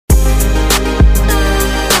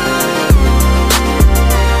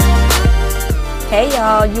Hey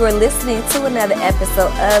y'all, you are listening to another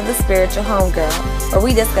episode of The Spiritual Homegirl, where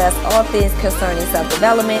we discuss all things concerning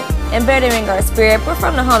self-development and bettering our spirit, but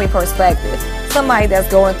from the homie perspective. Somebody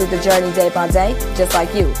that's going through the journey day by day, just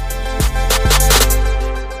like you.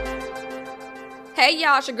 Hey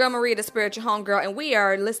y'all, it's your girl Maria, the Spiritual Homegirl, and we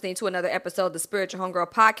are listening to another episode of the Spiritual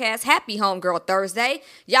Homegirl podcast. Happy Homegirl Thursday.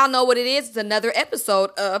 Y'all know what it is. It's another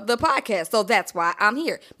episode of the podcast, so that's why I'm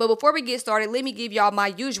here. But before we get started, let me give y'all my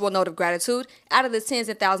usual note of gratitude. Out of the tens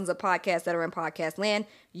and thousands of podcasts that are in podcast land,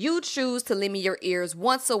 you choose to lend me your ears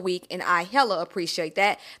once a week, and I hella appreciate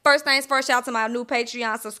that. First things first, shout out to my new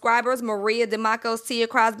Patreon subscribers, Maria DeMacos, Tia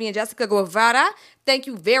Crosby, and Jessica Guevara. Thank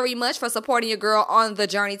you very much for supporting your girl on the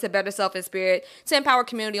journey to better self and spirit, to empower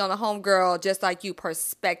community on the homegirl just like you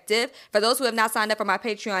perspective. For those who have not signed up for my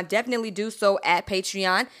Patreon, definitely do so at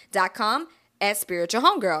patreon.com at Spiritual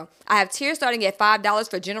Homegirl. I have tiers starting at $5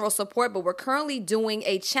 for general support, but we're currently doing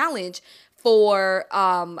a challenge for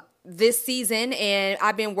this season, and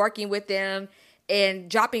I've been working with them and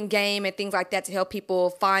dropping game and things like that to help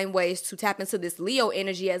people find ways to tap into this Leo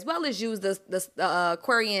energy, as well as use the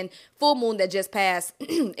Aquarian full moon that just passed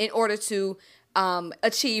in order to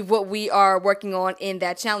achieve what we are working on in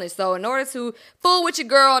that challenge. So in order to fool with your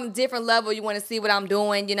girl on a different level, you want to see what I'm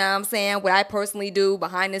doing, you know what I'm saying, what I personally do,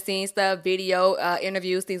 behind the scenes stuff, video,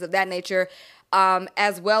 interviews, things of that nature,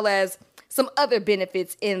 as well as some other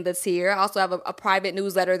benefits in the tier. I also have a private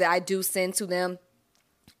newsletter that I do send to them.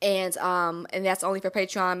 And that's only for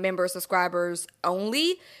Patreon members, subscribers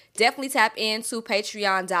only. Definitely tap into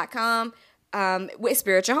patreon.com with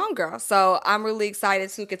Spiritual Homegirl. So I'm really excited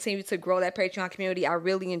to continue to grow that Patreon community. I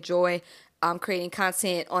really enjoy creating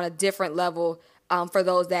content on a different level for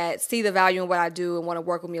those that see the value in what I do and want to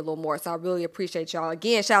work with me a little more. So I really appreciate y'all.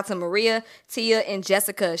 Again, shout out to Maria, Tia, and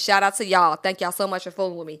Jessica. Shout out to y'all. Thank y'all so much for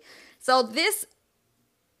fooling with me. So this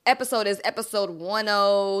episode is episode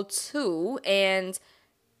 102, and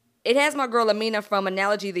it has my girl Amina from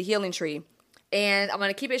Analogy the Healing Tree. And I'm going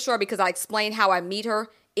to keep it short because I explained how I meet her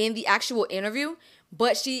in the actual interview.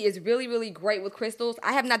 But she is really, really great with crystals.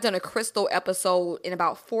 I have not done a crystal episode in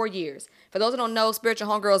about 4 years. For those who don't know, Spiritual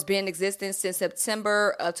Homegirl has been in existence since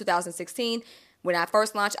September of 2016. When I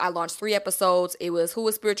first launched, I launched 3 episodes. It was Who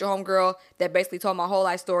is Spiritual Homegirl? That basically told my whole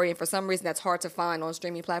life story. And for some reason, that's hard to find on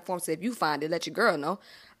streaming platforms. So if you find it, let your girl know.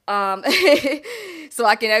 So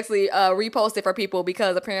I can actually repost it for people,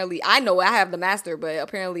 because apparently I know I have the master, but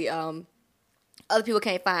apparently other people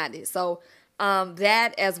can't find it. So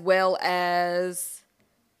that, as well as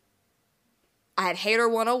I had Hater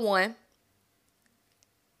 101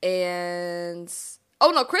 and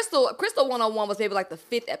Crystal 101 was maybe like the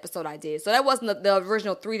 5th episode I did. So that wasn't the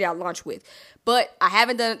original 3 that I launched with. But I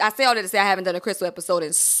say all that to say I haven't done a crystal episode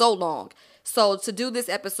in so long. So to do this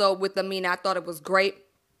episode with Amina, I thought it was great.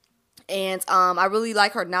 And I really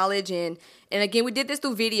like her knowledge. And again, we did this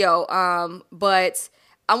through video. But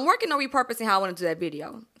I'm working on repurposing how I want to do that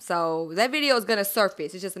video. So that video is going to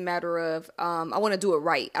surface. It's just a matter of I want to do it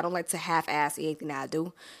right. I don't like to half-ass anything that I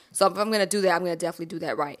do. So if I'm going to do that, I'm going to definitely do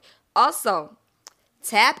that right. Also,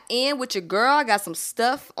 tap in with your girl. I got some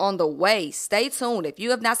stuff on the way. Stay tuned. If you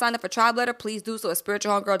have not signed up for Tribe Letter, please do so at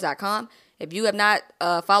spiritualhomegirl.com. If you have not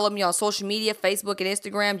followed me on social media, Facebook and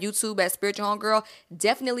Instagram, YouTube at Spiritual Homegirl,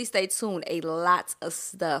 definitely stay tuned. A lot of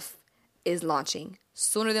stuff is launching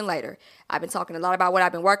sooner than later. I've been talking a lot about what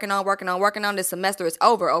I've been working on. This semester is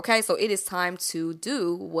over, okay? So it is time to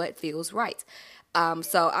do what feels right.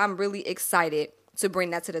 So I'm really excited to bring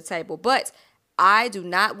that to the table. But I do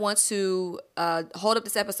not want to hold up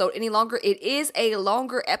this episode any longer. It is a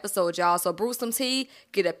longer episode, y'all. So brew some tea,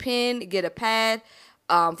 get a pen, get a pad.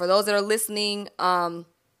 For those that are listening on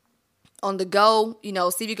the go,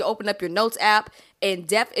 see if you can open up your notes app and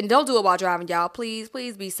don't do it while driving, y'all. Please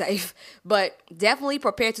be safe. But definitely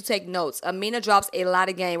prepare to take notes. Amina drops a lot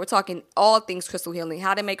of game. We're talking all things crystal healing,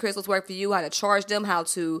 how to make crystals work for you, how to charge them, how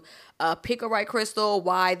to pick a right crystal,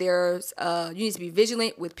 why there's you need to be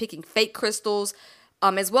vigilant with picking fake crystals.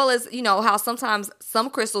 As well as, how sometimes some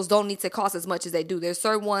crystals don't need to cost as much as they do. There's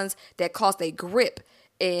certain ones that cost a grip.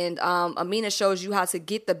 And Amina shows you how to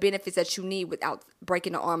get the benefits that you need without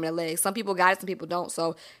breaking the arm and the leg. Some people got it, some people don't.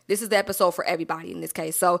 So this is the episode for everybody in this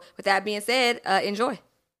case. So with that being said, enjoy.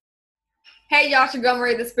 Hey, y'all, it's your girl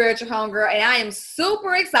Maria, the Spiritual Homegirl. And I am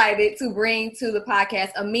super excited to bring to the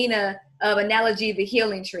podcast Amina of Analogy the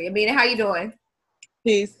Healing Tree. Amina, how you doing?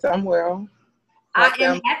 Peace, I'm well. I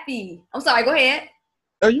am happy. I'm sorry, go ahead.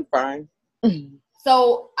 Oh, you're fine.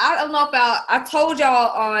 So I don't know if I told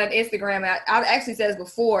y'all on Instagram, I actually said this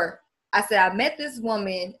before. I said I met this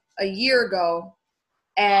woman a year ago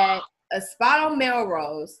at a spot on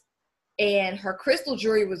Melrose, and her crystal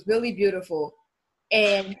jewelry was really beautiful.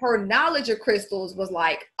 and her knowledge of crystals was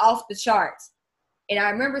like off the charts. And I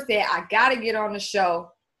remember saying, I gotta get on the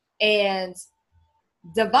show, and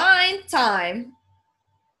divine time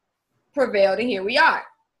prevailed, and here we are.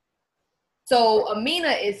 So Amina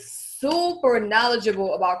is super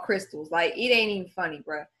knowledgeable about crystals. Like, it ain't even funny,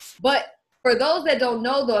 bro. But for those that don't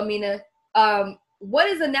know, though, Amina, what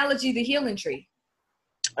is Analogy the Healing Tree?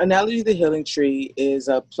 Analogy the Healing Tree is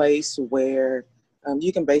a place where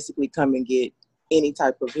you can basically come and get any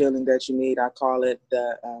type of healing that you need. I call it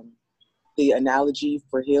the analogy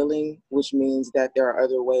for healing, which means that there are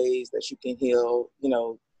other ways that you can heal. You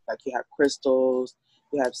know, like you have crystals,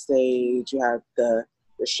 you have sage, you have the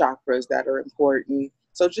chakras that are important.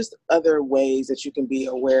 So just other ways that you can be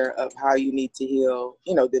aware of how you need to heal,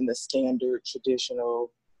 you know, than the standard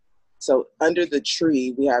traditional. So under the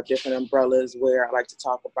tree, we have different umbrellas where I like to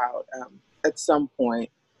talk about at some point.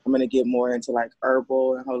 I'm going to get more into like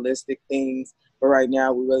herbal and holistic things. But right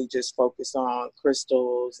now, we really just focus on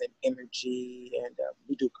crystals and energy, and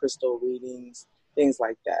we do crystal readings, things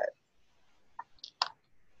like that.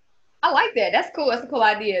 I like that. That's cool. That's a cool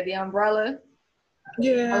idea. The umbrella.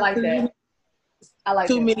 Yeah. I like that. I like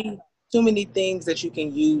that. Too many things that you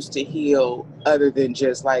can use to heal other than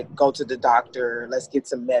just like go to the doctor, let's get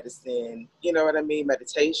some medicine. You know what I mean?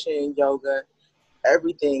 Meditation, yoga,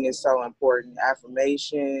 everything is so important.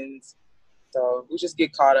 Affirmations. So we just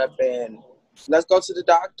get caught up in, let's go to the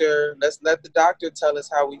doctor. Let's let the doctor tell us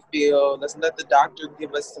how we feel. Let's let the doctor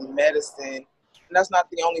give us some medicine. And that's not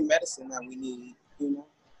the only medicine that we need, you know?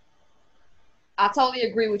 I totally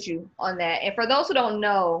agree with you on that. And for those who don't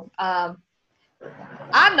know, I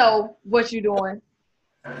know what you're doing,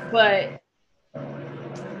 but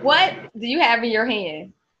what do you have in your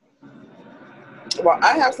hand? Well,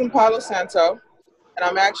 I have some Palo Santo, and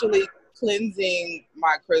I'm actually cleansing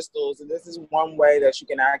my crystals. And this is one way that you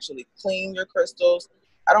can actually clean your crystals.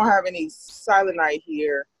 I don't have any selenite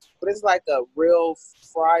here, but it's like a real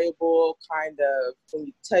friable kind of, when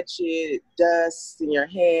you touch it, it dusts in your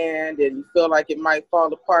hand and you feel like it might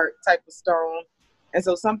fall apart type of stone. And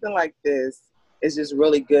so something like this is just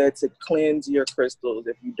really good to cleanse your crystals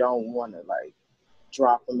if you don't want to like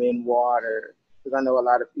drop them in water. Because I know a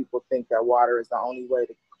lot of people think that water is the only way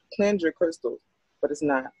to cleanse your crystals, but it's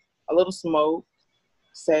not. A little smoke,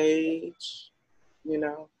 sage, you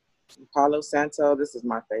know, Palo Santo. This is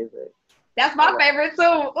my favorite. That's my favorite too.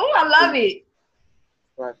 Oh, I love it.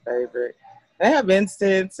 My favorite. They have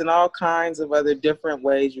incense and all kinds of other different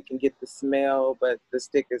ways you can get the smell, but the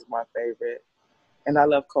stick is my favorite. And I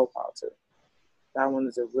love copal too. That one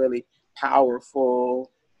is a really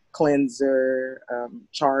powerful cleanser,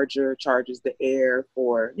 charges the air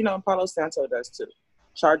for, you know, and Palo Santo does too.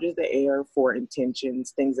 Charges the air for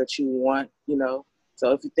intentions, things that you want, you know.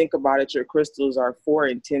 So if you think about it, your crystals are for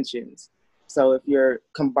intentions. So if you're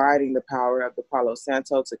combining the power of the Palo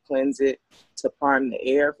Santo to cleanse it, to prime the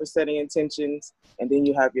air for setting intentions, and then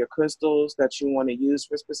you have your crystals that you want to use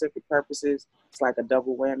for specific purposes, it's like a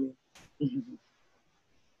double whammy.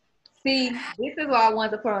 See, this is why I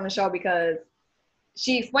wanted to put her on the show, because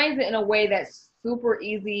she explains it in a way that's super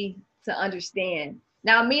easy to understand.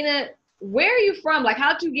 Now, Mina, where are you from? Like,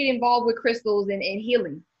 how did you get involved with crystals and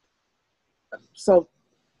healing? So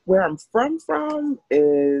where I'm from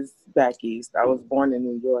is back east. I was born in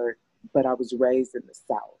New York, but I was raised in the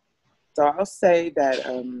South. So I'll say that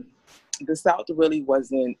the South really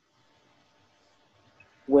wasn't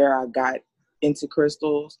where I got into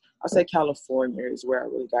crystals. I'll say California is where I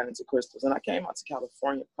really got into crystals. And I came out to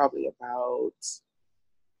California probably about,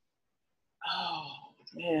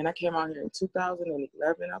 I came out here in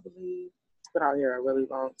 2011, I believe. It's been out here a really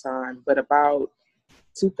long time. But about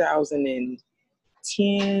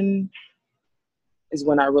 2010 is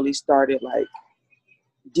when I really started like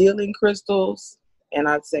dealing crystals. And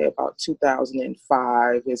I'd say about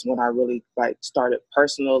 2005 is when I really like started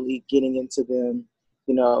personally getting into them,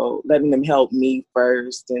 you know, letting them help me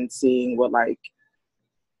first and seeing what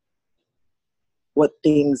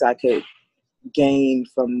things I could gain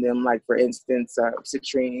from them. Like for instance,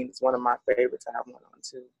 citrine is one of my favorites. I have one on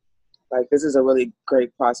too. Like this is a really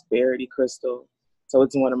great prosperity crystal. So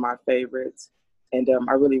it's one of my favorites. And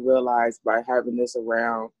I really realized by having this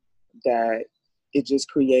around that it just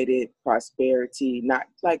created prosperity, not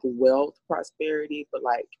like wealth prosperity, but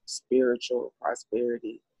like spiritual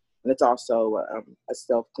prosperity. And it's also a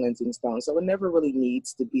self-cleansing stone. So it never really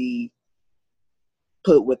needs to be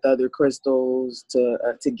put with other crystals to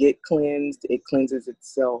get cleansed. It cleanses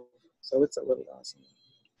itself. So it's a really awesome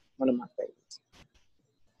one of my favorites.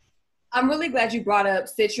 I'm really glad you brought up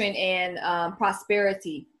citrine and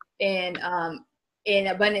prosperity. And in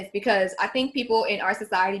abundance, because I think people in our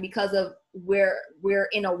society, because of where we're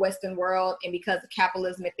in a Western world and because of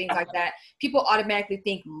capitalism and things like that, people automatically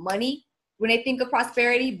think money when they think of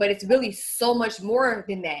prosperity, but it's really so much more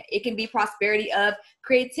than that. It can be prosperity of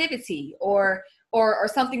creativity or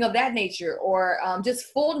something of that nature, or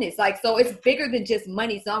just fullness. Like, so it's bigger than just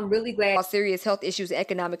money. So I'm really glad. Serious health issues and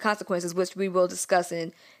economic consequences, which we will discuss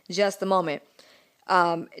in just a moment.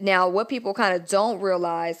 Now, what people kind of don't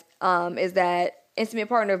realize is that intimate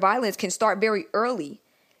partner violence can start very early.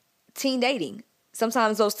 Teen dating.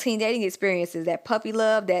 Sometimes those teen dating experiences, that puppy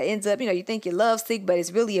love that ends up, you think you're love sick, but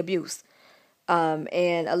it's really abuse.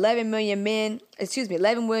 And 11 million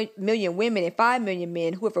women and 5 million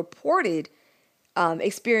men who have reported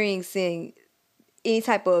experiencing any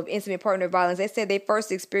type of intimate partner violence. They said they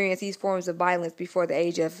first experienced these forms of violence before the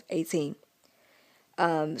age of 18.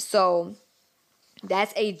 So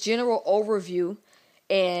that's a general overview.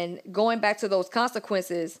 And going back to those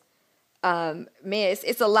consequences, man,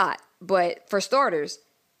 it's a lot. But for starters,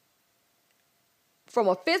 from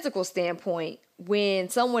a physical standpoint, when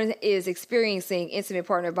someone is experiencing intimate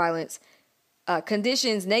partner violence,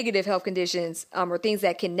 conditions, negative health conditions, or things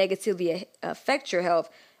that can negatively affect your health,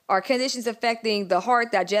 are conditions affecting the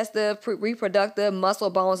heart, digestive, reproductive, muscle,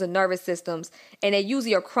 bones, and nervous systems. And they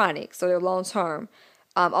usually are chronic, so they're long term.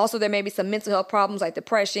 Also, there may be some mental health problems like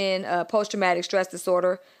depression, post-traumatic stress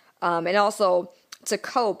disorder, and also to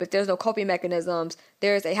cope, if there's no coping mechanisms,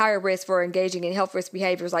 there's a higher risk for engaging in health risk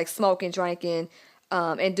behaviors like smoking, drinking,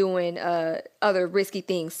 and doing other risky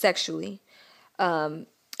things sexually. And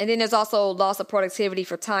then there's also loss of productivity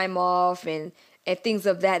for time off and things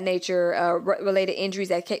of that nature, related injuries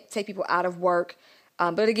that take people out of work.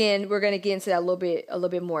 But again, we're going to get into that a little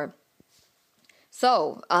bit more.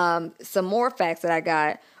 So, some more facts that I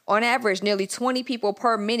got. On average, nearly 20 people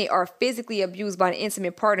per minute are physically abused by an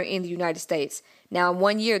intimate partner in the United States. Now, in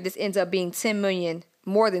 1 year, this ends up being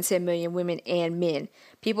more than 10 million women and men.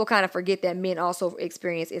 People kind of forget that men also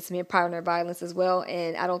experience intimate partner violence as well,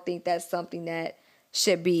 and I don't think that's something that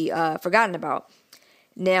should be forgotten about.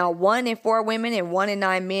 Now, 1 in 4 women and 1 in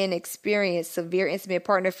 9 men experience severe intimate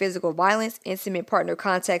partner physical violence, intimate partner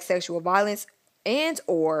contact sexual violence, and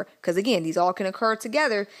or, because again, these all can occur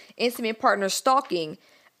together, intimate partner stalking,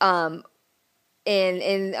 and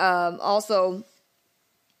also,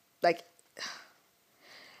 like,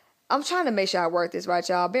 I'm trying to make sure I work this right,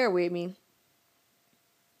 y'all. Bear with me.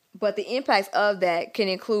 But the impacts of that can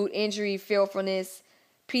include injury, fearfulness,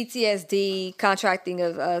 PTSD, contracting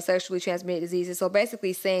of sexually transmitted diseases. So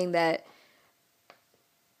basically saying that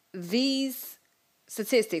these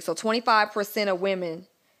statistics, so 25% of women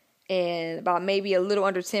and about maybe a little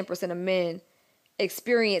under 10% of men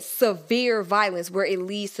experience severe violence where it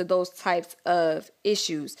leads to those types of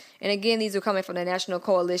issues. And again, these are coming from the National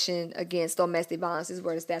Coalition Against Domestic Violence, is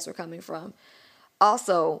where the stats are coming from.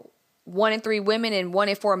 Also, 1 in 3 women and 1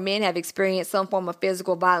 in 4 men have experienced some form of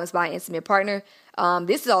physical violence by an intimate partner.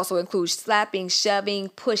 This also includes slapping, shoving,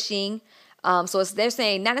 pushing. So they're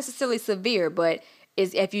saying not necessarily severe, but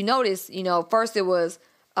if you notice, first it was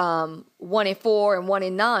 1 in 4 and 1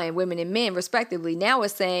 in 9 women and men respectively. Now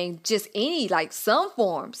it's saying just any, like some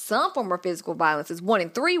form of physical violence is 1 in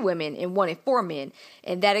 3 women and 1 in 4 men.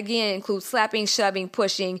 And that again includes slapping, shoving,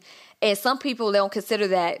 pushing. And some people don't consider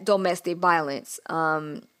that domestic violence.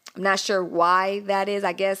 I'm not sure why that is.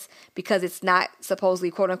 I guess because it's not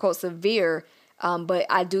supposedly quote unquote severe. But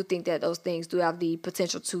I do think that those things do have the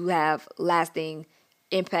potential to have lasting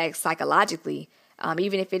impacts psychologically.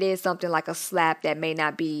 Even if it is something like a slap that may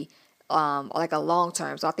not be like a long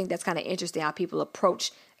term. So I think that's kind of interesting how people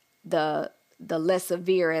approach the less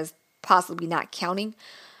severe as possibly not counting.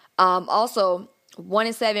 Also, 1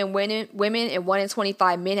 in 7 women and 1 in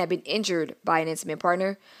 25 men have been injured by an intimate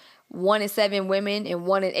partner. 1 in 7 women and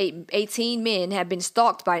 1 in 18 men have been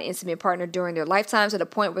stalked by an intimate partner during their lifetime to the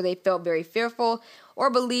point where they felt very fearful or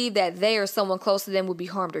believed that they or someone close to them would be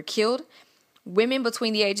harmed or killed. Women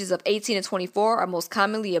between the ages of 18 and 24 are most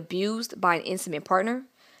commonly abused by an intimate partner.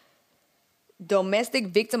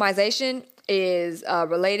 Domestic victimization is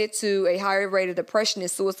related to a higher rate of depression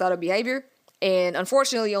and suicidal behavior. And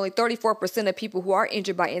unfortunately, only 34% of people who are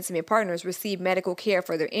injured by intimate partners receive medical care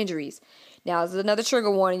for their injuries. Now, this is another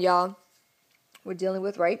trigger warning, y'all. We're dealing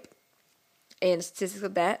with rape and statistics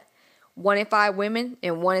of that. 1 in 5 women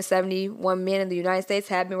and 1 in 71 men in the United States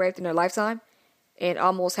have been raped in their lifetime. And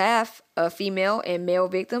almost half of female and male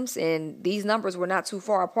victims, and these numbers were not too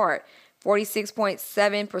far apart.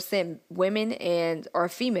 46.7% women are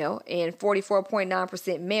female, and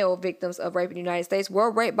 44.9% male victims of rape in the United States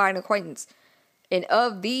were raped by an acquaintance. And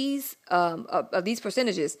of these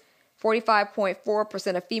percentages,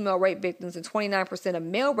 45.4% of female rape victims and 29% of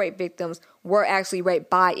male rape victims were actually raped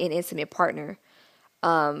by an intimate partner.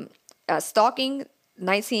 Stalking,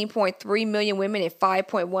 19.3 million women and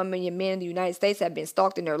 5.1 million men in the United States have been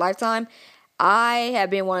stalked in their lifetime. I have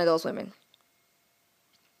been one of those women.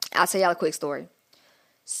 I'll tell y'all a quick story.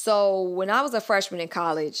 So when I was a freshman in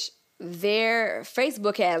college,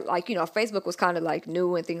 Facebook had Facebook was kind of like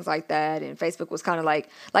new and things like that. And Facebook was kind of like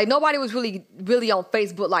nobody was really on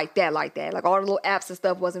Facebook like that. Like all the little apps and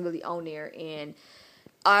stuff wasn't really on there. And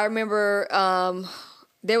I remember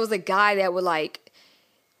there was a guy that would like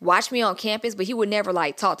watch me on campus, but he would never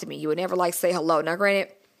like talk to me. He would never like say hello. Now,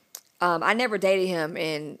 granted, I never dated him,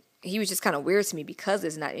 and he was just kind of weird to me because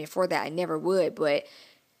it's not. And for that, I never would. But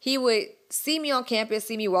he would see me on campus,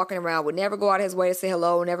 see me walking around, would never go out of his way to say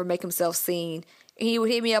hello, never make himself seen. And he would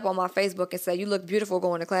hit me up on my Facebook and say, "You look beautiful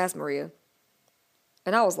going to class, Maria."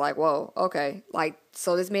 And I was like, whoa, okay. Like,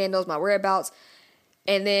 so this man knows my whereabouts.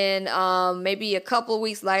 And then maybe a couple of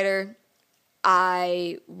weeks later,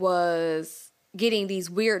 I was getting these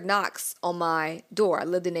weird knocks on my door. I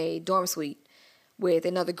lived in a dorm suite with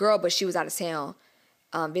another girl, but she was out of town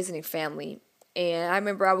visiting family. And I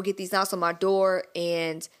remember I would get these knocks on my door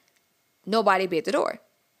and nobody be at the door.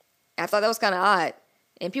 I thought that was kind of odd.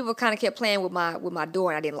 And people kind of kept playing with my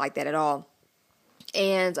door, and I didn't like that at all.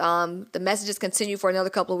 And the messages continued for another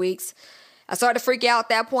couple of weeks. I started to freak out at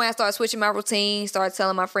that point. I started switching my routine, started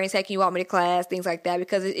telling my friends, "Hey, can you walk me to class?" Things like that,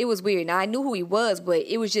 because it was weird. Now, I knew who he was, but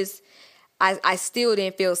it was just, I still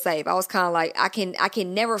didn't feel safe. I was kind of like, I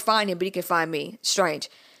can never find him, but he can find me. Strange.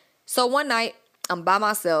 So one night, I'm by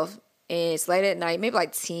myself, and it's late at night, maybe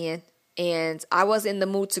like 10, and I was in the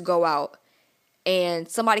mood to go out, and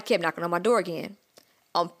somebody kept knocking on my door again.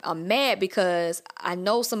 I'm mad because I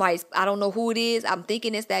know I don't know who it is. I'm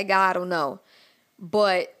thinking it's that guy. I don't know.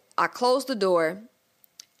 But I closed the door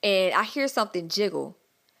and I hear something jiggle.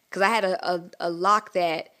 Because I had a lock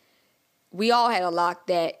that, we all had a lock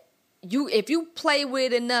that if you play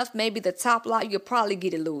with it enough, maybe the top lock, you could probably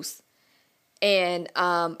get it loose. And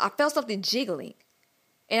I felt something jiggling.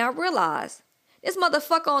 And I realized this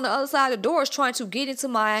motherfucker on the other side of the door is trying to get into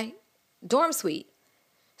my dorm suite.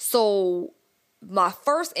 So my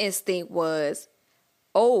first instinct was,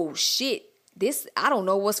 oh shit, I don't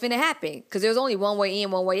know what's finna happen. Because there's only one way in,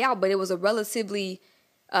 one way out, but it was a relatively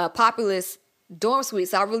populous dorm suite,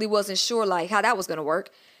 so I really wasn't sure like how that was gonna work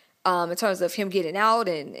in terms of him getting out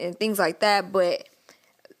and things like that.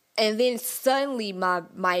 And then suddenly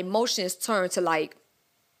my emotions turned to like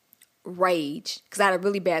rage, because I had a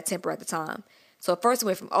really bad temper at the time. So at first it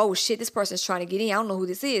went from, oh shit, this person's trying to get in, I don't know who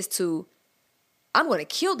this is, to I'm going to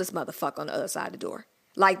kill this motherfucker on the other side of the door.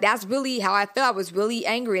 Like, that's really how I felt. I was really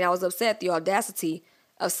angry and I was upset at the audacity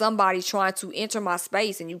of somebody trying to enter my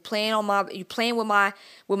space, and you playing with my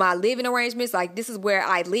living arrangements. Like, this is where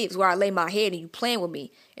I live, it's where I lay my head, and you playing with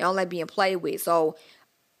me and I don't like being played with. So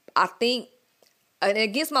I think, and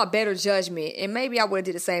against my better judgment, and maybe I would have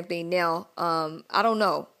did the same thing now. I don't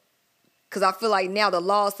know. Because I feel like now the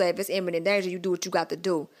law says if it's imminent danger, you do what you got to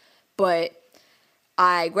do. But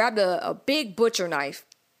I grabbed a big butcher knife,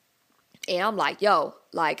 and I'm like, yo,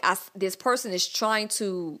 like this person is trying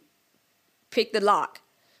to pick the lock,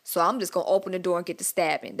 so I'm just gonna open the door and get the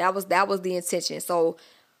stabbing. That was the intention. So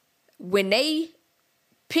when they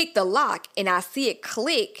pick the lock and I see it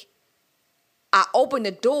click, I open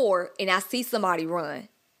the door and I see somebody run.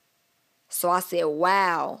 So I said,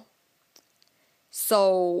 wow.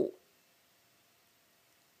 So,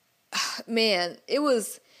 man, it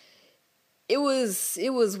was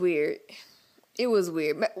weird. It was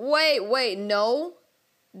weird. Wait, no.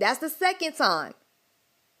 That's the second time.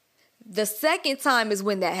 The second time is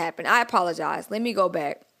when that happened. I apologize. Let me go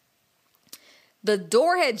back. The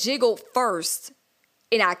door had jiggled first,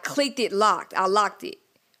 and I clicked it locked. I locked it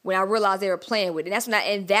when I realized they were playing with it.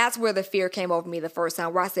 And that's where the fear came over me the first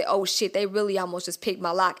time, where I said, oh shit, they really almost just picked my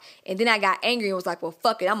lock. And then I got angry and was like, well,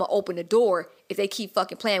 fuck it, I'm going to open the door if they keep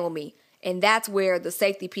fucking playing with me. And that's where the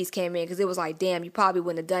safety piece came in, because it was like, damn, you probably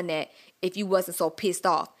wouldn't have done that if you wasn't so pissed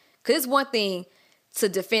off. Because it's one thing to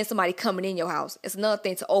defend somebody coming in your house. It's another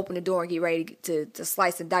thing to open the door and get ready to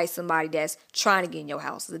slice and dice somebody that's trying to get in your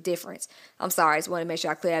house. It's a difference. I'm sorry. I just want to make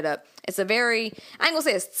sure I clear that up. It's a very, I ain't going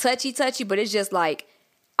to say it's touchy, but it's just like,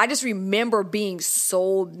 I just remember being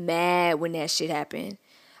so mad when that shit happened.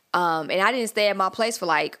 And I didn't stay at my place for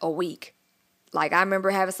like a week. Like, I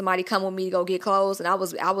remember having somebody come with me to go get clothes, and I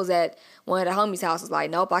was at one of the homies' houses like,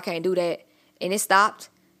 nope, I can't do that. And it stopped,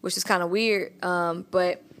 which is kind of weird.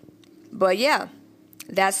 But yeah,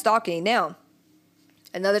 that's stalking. Now,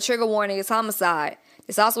 another trigger warning is homicide.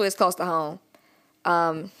 This also is close to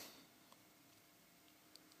home.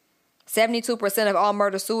 72% of all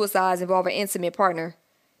murder-suicides involve an intimate partner.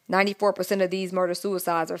 94% of these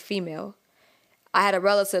murder-suicides are female. I had a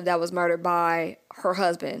relative that was murdered by her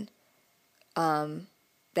husband. She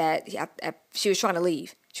was trying to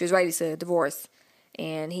leave. She was ready to divorce.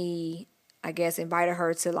 And he, I guess, invited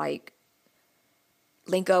her to, like,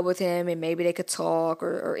 link up with him and maybe they could talk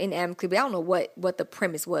or in amicably. I don't know what the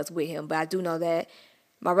premise was with him, but I do know that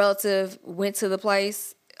my relative went to the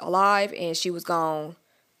place alive and she was gone.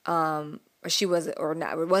 Or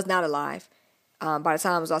was not alive by the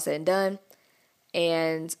time it was all said and done.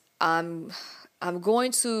 And I'm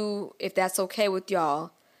going to, if that's okay with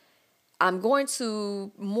y'all, I'm going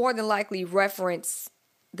to more than likely reference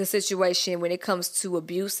the situation when it comes to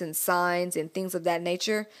abuse and signs and things of that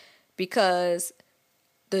nature, because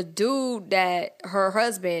the dude that her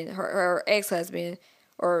husband, her ex-husband,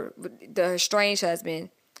 or the estranged husband,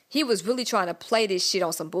 he was really trying to play this shit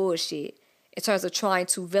on some bullshit in terms of trying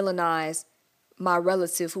to villainize my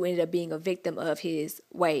relative who ended up being a victim of his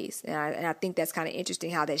ways. And I think that's kind of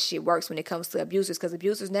interesting how that shit works when it comes to abusers, because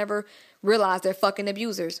abusers never realize they're fucking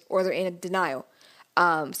abusers or they're in denial.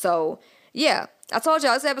 So yeah, I told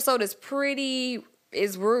y'all this episode is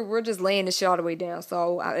we're just laying this shit all the way down.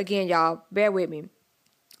 So again, y'all, bear with me.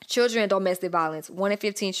 Children and domestic violence. 1 in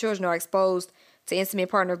 15 children are exposed to intimate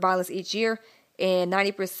partner violence each year, and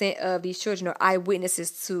 90% of these children are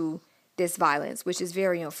eyewitnesses to this violence, which is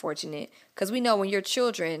very unfortunate, because we know when you're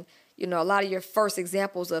children, a lot of your first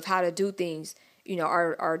examples of how to do things,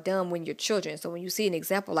 are done when you're children. So when you see an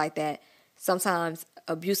example like that, sometimes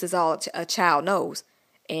abuse is all a child knows,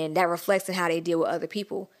 and that reflects in how they deal with other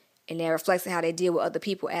people, and that reflects in how they deal with other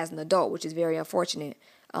people as an adult, which is very unfortunate.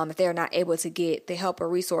 If they're not able to get the help or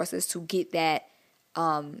resources to get that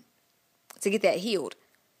healed.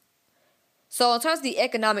 So in terms of the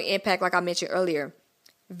economic impact, like I mentioned earlier,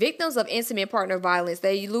 victims of intimate partner violence,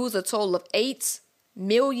 they lose a total of 8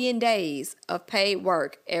 million days of paid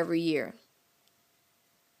work every year.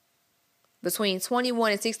 Between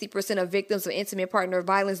 21 and 60% of victims of intimate partner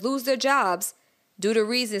violence lose their jobs due to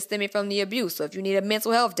reasons stemming from the abuse. So if you need a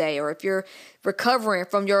mental health day, or if you're recovering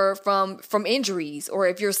from injuries, or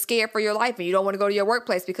if you're scared for your life and you don't want to go to your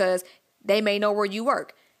workplace because they may know where you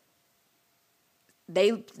work,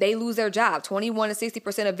 they lose their job. 21 to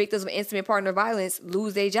 60% of victims of intimate partner violence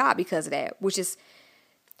lose their job because of that, which is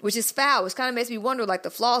foul. It kind of makes me wonder, like, the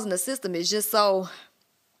flaws in the system is just so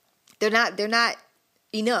they're not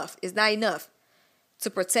enough. It's not enough to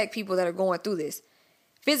protect people that are going through this.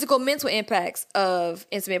 Physical, mental impacts of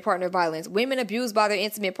intimate partner violence. Women abused by their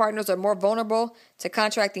intimate partners are more vulnerable to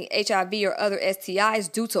contracting HIV or other STIs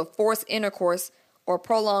due to forced intercourse or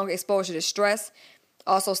prolonged exposure to stress.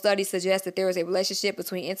 Also, studies suggest that there is a relationship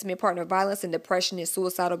between intimate partner violence and depression and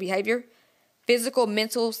suicidal behavior. Physical,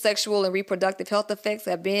 mental, sexual, and reproductive health effects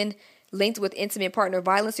have been linked with intimate partner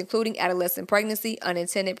violence, including adolescent pregnancy,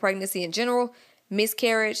 unintended pregnancy in general,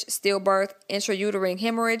 miscarriage, stillbirth, intrauterine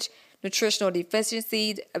hemorrhage, nutritional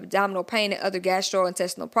deficiency, abdominal pain, and other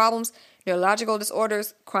gastrointestinal problems, neurological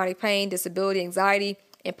disorders, chronic pain, disability, anxiety,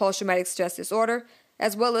 and post-traumatic stress disorder,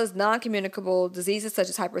 as well as non-communicable diseases such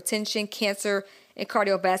as hypertension, cancer, and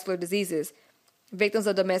cardiovascular diseases. Victims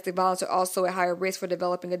of domestic violence are also at higher risk for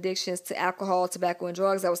developing addictions to alcohol, tobacco, and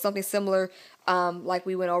drugs. That was something similar, like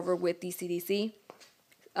we went over with the CDC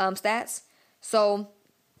stats. So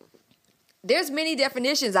there's many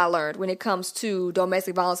definitions I learned when it comes to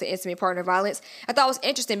domestic violence and intimate partner violence. I thought it was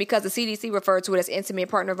interesting because the CDC referred to it as intimate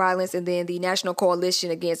partner violence, and then the National Coalition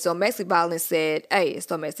Against Domestic Violence said, hey, it's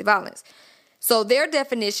domestic violence. So their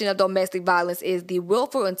definition of domestic violence is the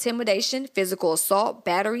willful intimidation, physical assault,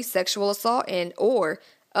 battery, sexual assault, and or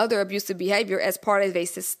other abusive behavior as part of a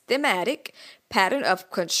systematic pattern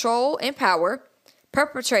of control and power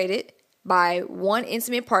perpetrated by one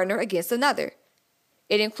intimate partner against another.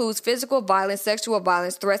 It includes physical violence, sexual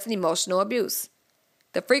violence, threats, and emotional abuse.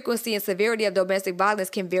 The frequency and severity of domestic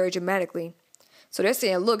violence can vary dramatically. So they're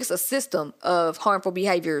saying, look, it's a system of harmful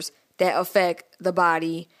behaviors that affect the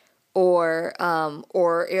body, or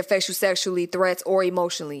it affects you sexually, threats, or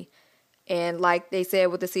emotionally. And like they said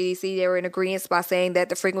with the CDC, they were in agreement by saying that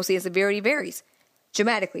the frequency and severity varies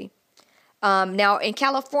dramatically. Now in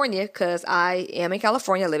California, because I am in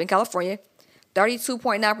California, I live in California,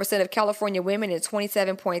 32.9% of California women and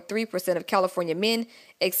 27.3% of California men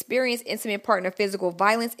experience intimate partner physical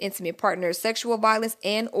violence, intimate partner sexual violence,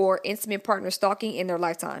 and or intimate partner stalking in their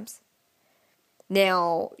lifetimes.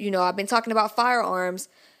 Now, I've been talking about firearms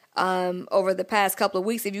over the past couple of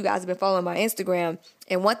weeks, if you guys have been following my Instagram.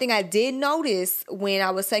 And one thing I did notice when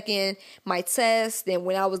I was taking my test and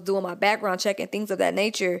when I was doing my background check and things of that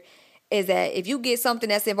nature is that if you get something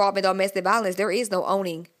that's involving domestic violence, there is no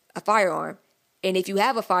owning a firearm. And if you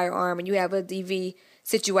have a firearm and you have a DV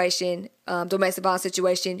situation, domestic violence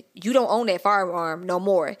situation, you don't own that firearm no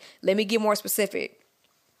more. Let me get more specific.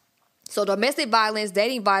 So domestic violence,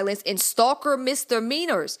 dating violence, and stalker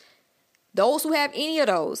misdemeanors, those who have any of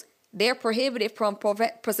those, they're prohibited from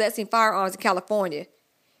possessing firearms in California.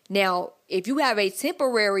 Now, if you have a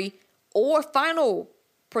temporary or final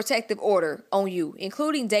protective order on you,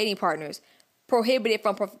 including dating partners, prohibited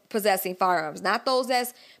from possessing firearms. Not those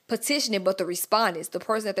that's petitioning, but the respondents, the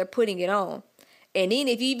person that they're putting it on. And then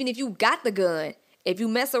even if you got the gun, if you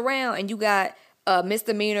mess around and you got a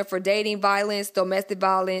misdemeanor for dating violence, domestic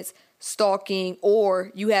violence, stalking,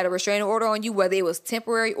 or you had a restraining order on you, whether it was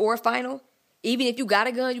temporary or final, even if you got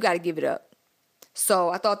a gun, you got to give it up. So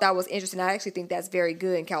I thought that was interesting. I actually think that's very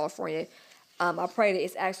good in California. I pray that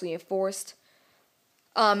it's actually enforced.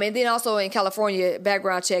 And then also in California,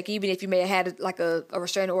 background check, even if you may have had like a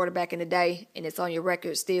restraining order back in the day and it's on your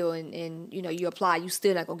record still and you know, you apply, you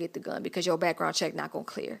still not going to get the gun because your background check not going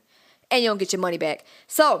to clear. And you don't get your money back.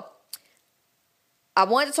 So I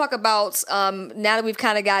wanted to talk about, now that we've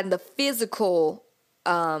kind of gotten the physical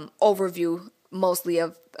overview mostly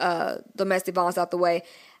of domestic violence out the way,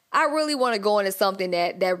 I really want to go into something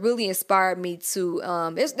that really inspired me to,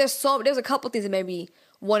 there's a couple things that made me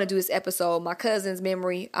want to do this episode. My cousin's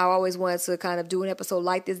memory, I always wanted to kind of do an episode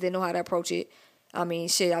like this, didn't know how to approach it. I mean,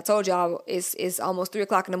 shit, I told y'all it's almost 3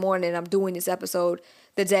 o'clock in the morning and I'm doing this episode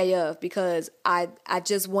the day of because I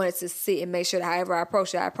just wanted to sit and make sure that however I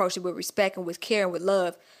approach it with respect and with care and with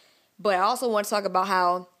love. But I also want to talk about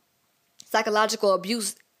how psychological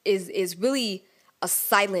abuse is really a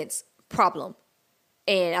silent problem.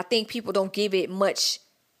 And I think people don't give it much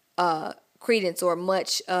credence or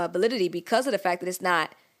much validity because of the fact that it's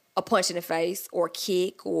not a punch in the face or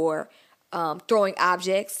kick or throwing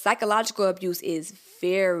objects. Psychological abuse is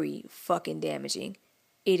very fucking damaging.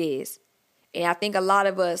 It is. And I think a lot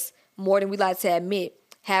of us, more than we like to admit,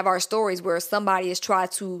 have our stories where somebody has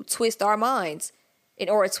tried to twist our minds in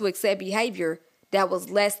order to accept behavior that was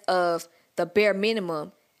less of the bare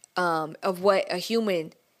minimum of what a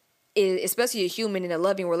human is, especially a human in a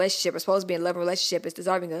loving relationship, or supposed to be in a loving relationship, is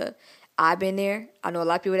deserving of. I've been there. I know a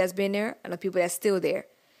lot of people that's been there. I know people that's still there.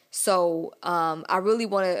 So I really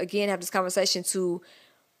want to, again, have this conversation to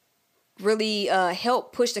really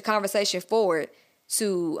help push the conversation forward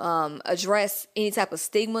to address any type of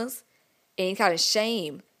stigmas, any kind of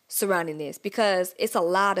shame surrounding this, because it's a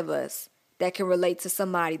lot of us that can relate to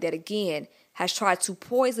somebody that, again, has tried to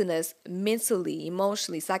poison us mentally,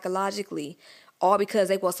 emotionally, psychologically, all because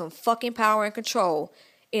they want some fucking power and control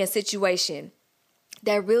in a situation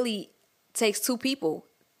that really takes two people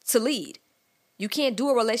to lead. You can't do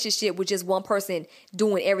a relationship with just one person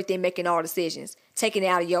doing everything, making all decisions, taking it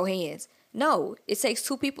out of your hands. No, it takes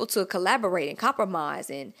two people to collaborate and compromise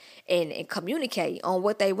and communicate on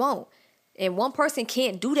what they want. And one person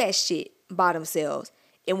can't do that shit by themselves.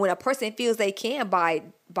 And when a person feels they can by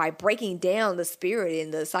breaking down the spirit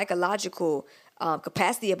and the psychological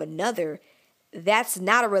capacity of another, that's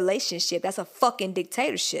not a relationship. That's a fucking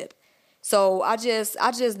dictatorship. So I'm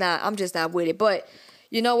just not with it. But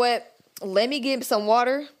you know what? Let me get some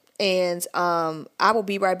water and I will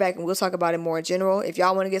be right back and we'll talk about it more in general. If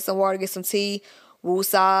y'all want to get some water, get some tea,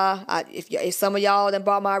 woosah. If some of y'all done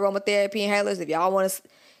bought my aromatherapy inhalers, if y'all want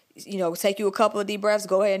to, take you a couple of deep breaths,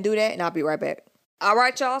 go ahead and do that and I'll be right back. All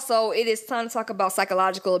right, y'all. So it is time to talk about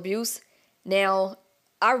psychological abuse. Now,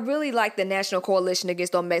 I really like the National Coalition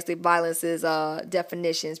Against Domestic Violence's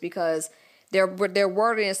definitions because they're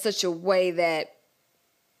worded in such a way that,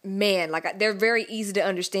 man, like they're very easy to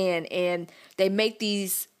understand and they make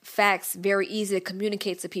these facts very easy to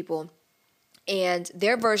communicate to people. And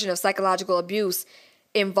their version of psychological abuse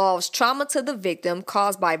involves trauma to the victim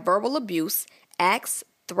caused by verbal abuse, acts,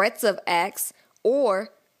 threats of acts, or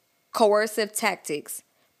coercive tactics.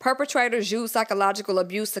 Perpetrators use psychological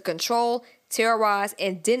abuse to control, terrorize,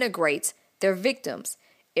 and denigrate their victims.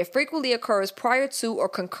 It frequently occurs prior to or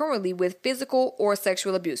concurrently with physical or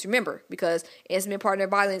sexual abuse. Remember, because intimate partner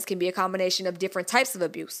violence can be a combination of different types of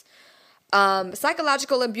abuse.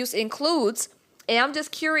 Psychological abuse includes, and I'm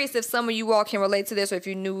just curious if some of you all can relate to this or if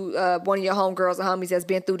you knew one of your homegirls or homies has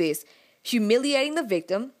been through this. Humiliating the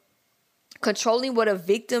victim, controlling what a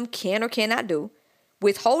victim can or cannot do,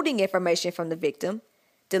 withholding information from the victim,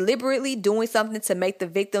 deliberately doing something to make the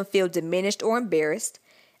victim feel diminished or embarrassed,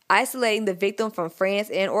 isolating the victim from friends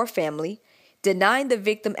and or family, denying the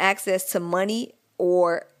victim access to money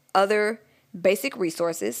or other basic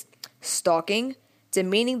resources, stalking,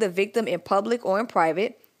 demeaning the victim in public or in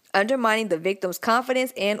private, undermining the victim's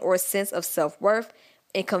confidence and or sense of self-worth,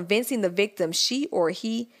 and convincing the victim she or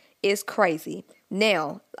he is crazy.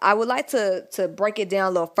 Now, I would like to break it down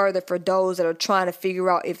a little further for those that are trying to figure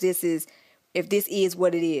out if this is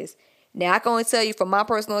what it is. Now, I can only tell you from my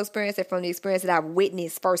personal experience and from the experience that I've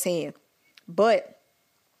witnessed firsthand. But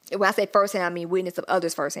when I say firsthand, I mean witness of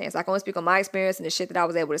others firsthand. So I can only speak on my experience and the shit that I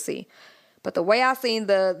was able to see. But the way I seen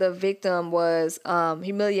the victim was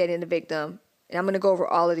humiliating the victim. And I'm going to go over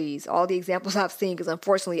all the examples I've seen, because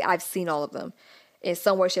unfortunately I've seen all of them in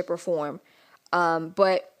some way, shape, or form.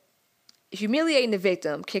 But humiliating the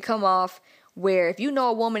victim can come off where if you know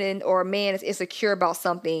a woman or a man is insecure about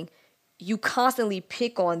something, you constantly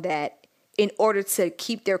pick on that in order to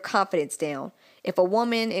keep their confidence down. If a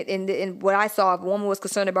woman, in what I saw, if a woman was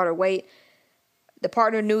concerned about her weight, the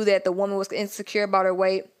partner knew that the woman was insecure about her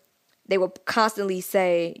weight, they would constantly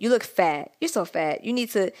say, you look fat. You're so fat.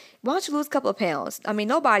 Why don't you lose a couple of pounds? I mean,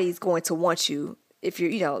 nobody's going to want you if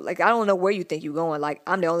you're, like, I don't know where you think you're going. Like,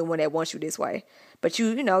 I'm the only one that wants you this way. But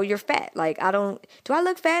you're fat. Like, do I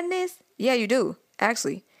look fat in this? Yeah, you do,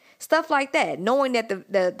 actually. Stuff like that. Knowing that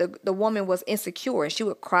the woman was insecure and she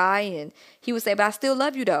would cry and he would say, but I still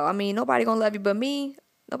love you though. I mean, nobody gonna love you but me.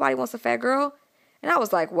 Nobody wants a fat girl. And I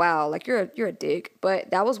was like, wow, like you're a dick.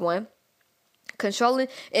 But that was one. Controlling.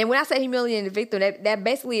 And when I say humiliating the victim, that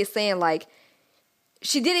basically is saying like,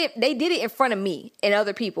 they did it in front of me and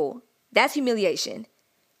other people. That's humiliation.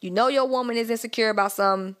 You know your woman is insecure about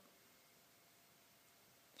something.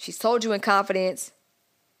 She's told you in confidence.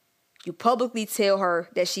 You publicly tell her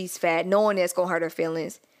that she's fat, knowing that's going to hurt her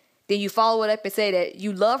feelings. Then you follow it up and say that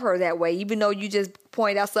you love her that way, even though you just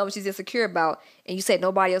pointed out something she's insecure about. And you said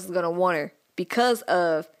nobody else is going to want her because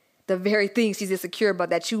of the very thing she's insecure about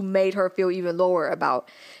that you made her feel even lower about.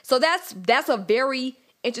 So that's a very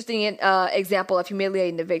interesting example of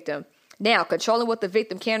humiliating the victim. Now, controlling what the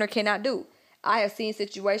victim can or cannot do. I have seen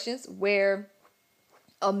situations where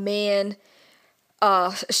a man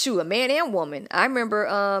and woman. I remember,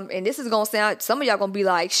 and this is going to sound, some of y'all going to be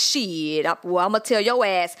like, shit. I'm going to tell your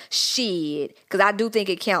ass, shit. Because I do think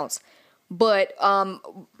it counts. But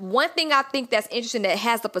one thing I think that's interesting that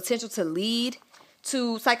has the potential to lead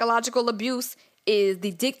to psychological abuse is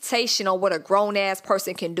the dictation on what a grown-ass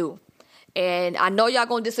person can do. And I know y'all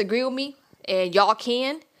going to disagree with me, and y'all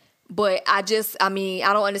can. But I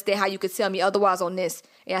don't understand how you could tell me otherwise on this.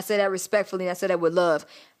 And I say that respectfully, and I say that with love.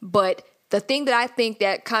 But the thing that I think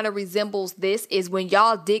that kind of resembles this is when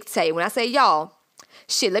y'all dictate. When I say y'all,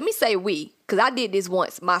 shit, let me say we, because I did this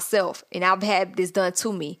once myself, and I've had this done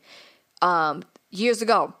to me years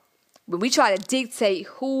ago. When we try to dictate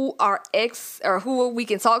who our ex or who we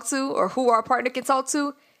can talk to or who our partner can talk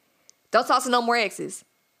to, don't talk to no more exes.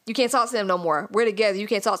 You can't talk to them no more. We're together. You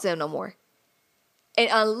can't talk to them no more. And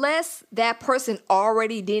unless that person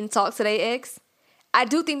already didn't talk to their ex, I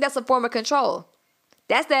do think that's a form of control.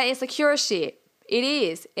 That's that insecure shit. It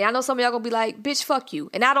is. And I know some of y'all gonna be like, bitch, fuck you.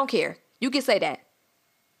 And I don't care. You can say that.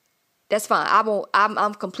 That's fine.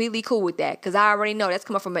 I'm completely cool with that. Because I already know that's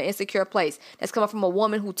coming from an insecure place. That's coming from a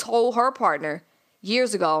woman who told her partner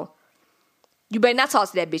years ago, you better not talk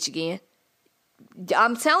to that bitch again.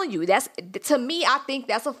 I'm telling you, to me, I think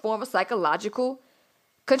that's a form of psychological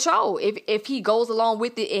control. If he goes along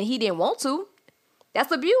with it and he didn't want to,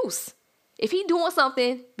 that's abuse. If he doing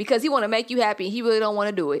something because he want to make you happy and he really don't want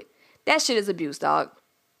to do it, that shit is abuse, dog.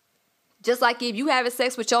 Just like if you having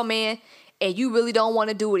sex with your man and you really don't want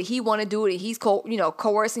to do it, he want to do it, and he's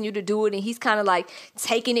coercing you to do it, and he's kind of like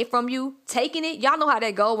taking it from you. Taking it, y'all know how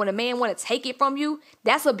that go. When a man want to take it from you,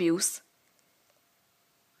 that's abuse.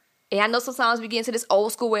 And I know sometimes we get into this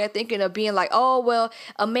old school way of thinking of being like, oh, well,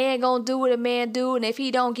 a man gonna do what a man do, and if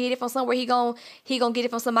he don't get it from somewhere, he gonna get it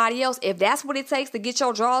from somebody else. If that's what it takes to get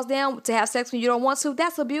your drawers down, to have sex when you don't want to,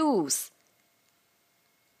 that's abuse.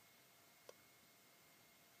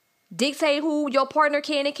 Dictate who your partner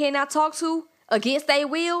can and cannot talk to against their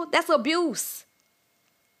will, that's abuse.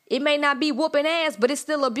 It may not be whooping ass, but it's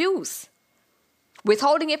still abuse.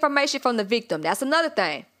 Withholding information from the victim, that's another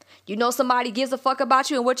thing. You know somebody gives a fuck about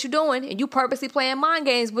you and what you're doing, and you purposely playing mind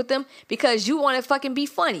games with them because you want to fucking be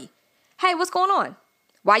funny. Hey, what's going on?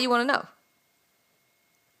 Why you want to know?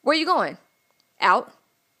 Where you going? Out.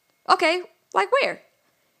 Okay, like where?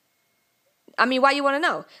 I mean, why you want to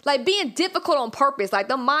know? Like being difficult on purpose, like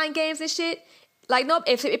the mind games and shit. Like, no,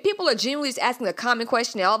 if people are genuinely just asking a common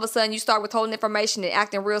question and all of a sudden you start withholding information and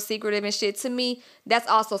acting real secretive and shit, to me, that's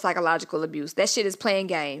also psychological abuse. That shit is playing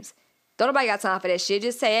games. Don't nobody got time for that shit.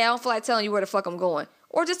 Just say, hey, I don't feel like telling you where the fuck I'm going.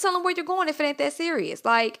 Or just tell them where you're going if it ain't that serious.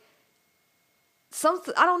 Like,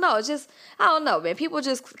 I don't know. It's just, I don't know, man. People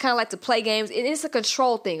just kind of like to play games, and it's a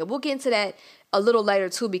control thing. And we'll get into that a little later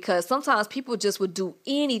too, because sometimes people just would do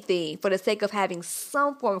anything for the sake of having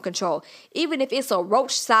some form of control, even if it's a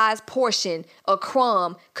roach-sized portion of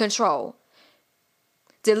crumb control.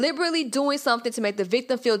 Deliberately doing something to make the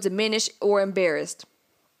victim feel diminished or embarrassed.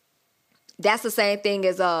 That's the same thing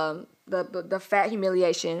as the fat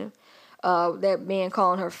humiliation. That man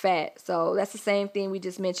calling her fat. So that's the same thing we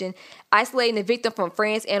just mentioned. Isolating the victim from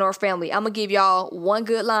friends and or family. I'm going to give y'all one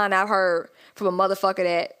good line I've heard from a motherfucker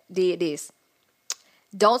that did this.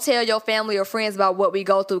 Don't tell your family or friends about what we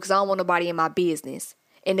go through because I don't want nobody in my business.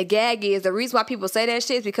 And the gag is, the reason why people say that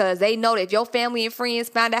shit is because they know that if your family and friends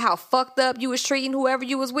found out how fucked up you was treating whoever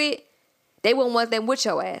you was with, they wouldn't want them with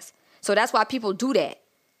your ass. So that's why people do that.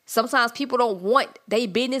 Sometimes people don't want their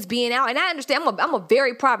business being out. And I understand, I'm a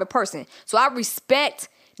very private person. So I respect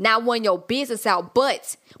not wanting your business out.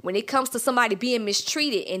 But when it comes to somebody being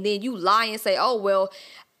mistreated and then you lie and say, oh, well,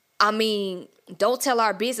 I mean, don't tell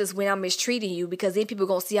our business when I'm mistreating you because then people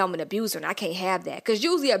going to see I'm an abuser and I can't have that. Because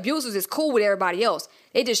usually abusers is cool with everybody else.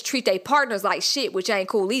 They just treat their partners like shit, which ain't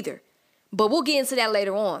cool either. But we'll get into that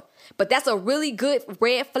later on. But that's a really good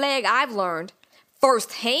red flag I've learned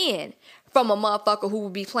firsthand from a motherfucker who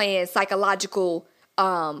would be playing psychological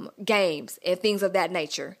games and things of that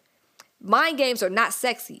nature. Mind games are not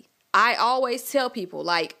sexy. I always tell people,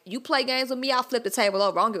 like, you play games with me, I'll flip the table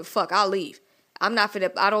over. I don't give a fuck. I'll leave. I'm not finna,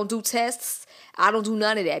 I don't do tests. I don't do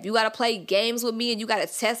none of that. If you got to play games with me and you got to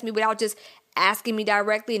test me without just asking me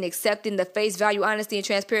directly and accepting the face value, honesty, and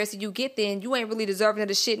transparency you get, then you ain't really deserving of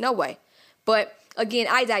the shit no way. But again,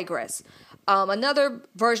 I digress. Another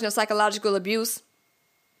version of psychological abuse.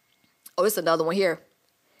 Oh, it's another one here.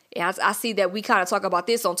 And I see that we kind of talk about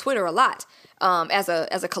this on Twitter a lot as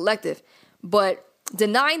a collective. But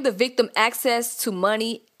denying the victim access to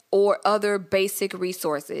money or other basic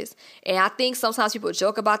resources. And I think sometimes people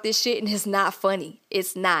joke about this shit and it's not funny.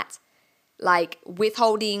 It's not. Like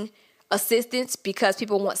withholding assistance because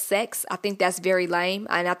people want sex. I think that's very lame.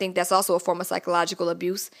 And I think that's also a form of psychological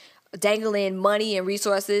abuse. Dangling money and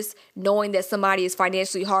resources, knowing that somebody is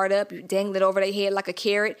financially hard up, you dangle it over their head like a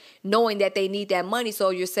carrot, knowing that they need that money. So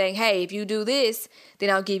you're saying, hey, if you do this, then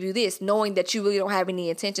I'll give you this, knowing that you really don't have any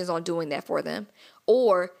intentions on doing that for them.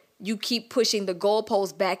 Or you keep pushing the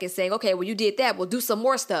goalpost back and saying, okay, well, you did that. Well, do some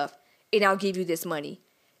more stuff and I'll give you this money.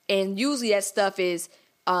 And usually that stuff is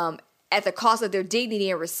at the cost of their dignity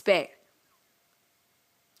and respect.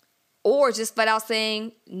 Or just flat out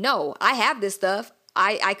saying, no, I have this stuff.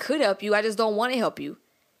 I could help you. I just don't want to help you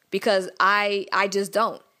because I just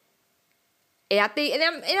don't. And I think,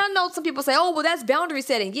 and I know some people say, oh, well, that's boundary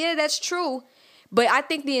setting. Yeah, that's true. But I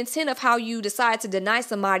think the intent of how you decide to deny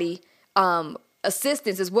somebody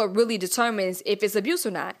assistance is what really determines if it's abuse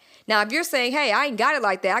or not. Now, if you're saying, hey, I ain't got it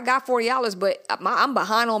like that. I got $40, but I'm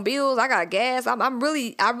behind on bills. I got gas. I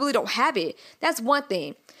really don't have it. That's one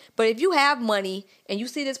thing. But if you have money and you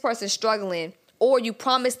see this person struggling, or you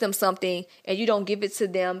promise them something and you don't give it to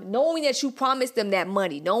them, knowing that you promised them that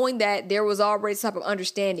money, knowing that there was already some type of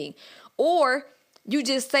understanding. Or you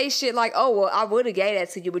just say shit like, oh, well, I would have gave that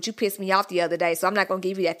to you, but you pissed me off the other day, so I'm not going to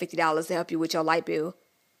give you that $50 to help you with your light bill.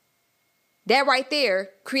 That right there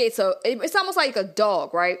creates it's almost like a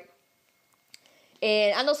dog, right?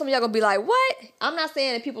 And I know some of y'all going to be like, what? I'm not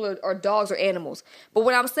saying that people are dogs or animals. But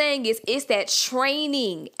what I'm saying is it's that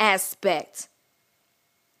training aspect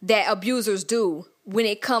that abusers do when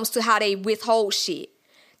it comes to how they withhold shit.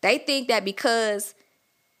 They think that because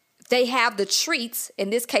they have the treats, in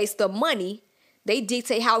this case the money, they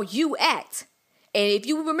dictate how you act. And if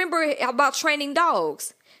you remember about training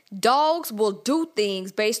dogs, dogs will do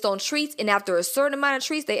things based on treats, and after a certain amount of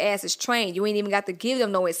treats, their ass is trained. You ain't even got to give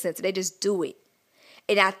them no incentive. They just do it.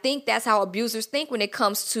 And I think that's how abusers think when it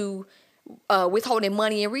comes to withholding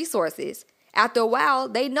money and resources. After a while,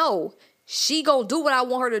 they know she gonna do what I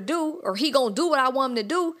want her to do, or he gonna do what I want him to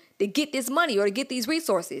do to get this money or to get these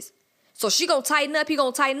resources. So she gonna tighten up, he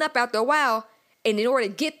gonna tighten up after a while, and in order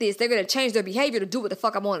to get this, they're gonna change their behavior to do what the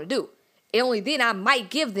fuck I want to do. And only then I might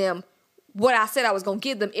give them what I said I was gonna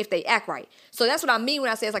give them if they act right. So that's what I mean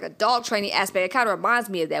when I say it's like a dog training aspect. It kind of reminds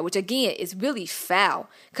me of that, which again is really foul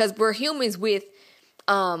because we're humans with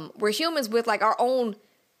like our own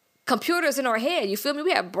computers in our head. You feel me?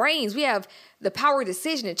 We have brains. We have the power of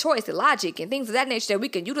decision and choice and logic and things of that nature that we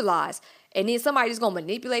can utilize. And then somebody's going to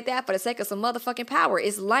manipulate that for the sake of some motherfucking power.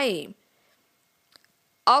 It's lame.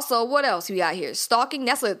 Also, what else we got here? Stalking.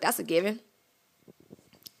 That's a given.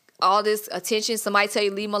 All this attention. Somebody tell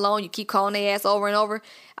you leave them alone. You keep calling their ass over and over.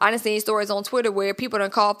 I done seen stories on Twitter where people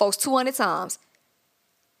done called folks 200 times.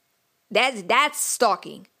 That's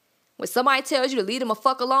stalking. When somebody tells you to leave them a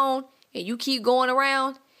fuck alone and you keep going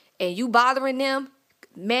around and you bothering them,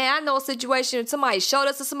 man, I know a situation somebody showed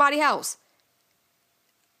us to somebody's house.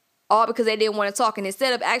 All because they didn't want to talk. And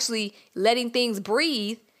instead of actually letting things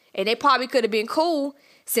breathe, and they probably could have been cool,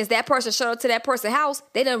 since that person showed up to that person's house,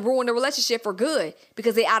 they done ruined the relationship for good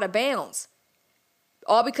because they out of bounds.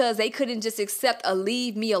 All because they couldn't just accept a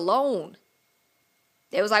leave me alone.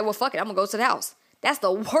 They was like, well, fuck it, I'm going to go to the house. That's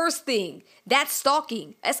the worst thing. That's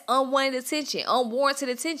stalking. That's unwanted attention, unwarranted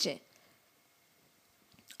attention.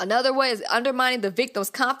 Another way is undermining the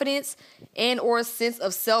victim's confidence and or sense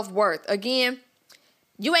of self-worth. Again,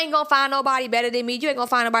 you ain't going to find nobody better than me. You ain't going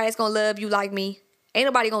to find nobody that's going to love you like me. Ain't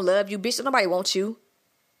nobody going to love you, bitch. Nobody wants you.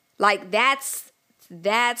 Like, that's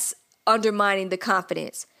undermining the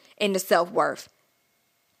confidence and the self-worth.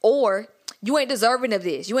 Or, you ain't deserving of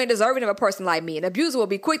this. You ain't deserving of a person like me. An abuser will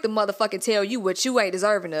be quick to motherfucking tell you what you ain't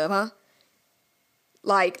deserving of, huh?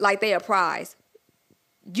 Like they a prize.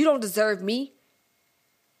 You don't deserve me.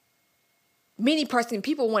 Many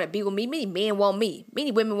people want to be with me. Many men want me.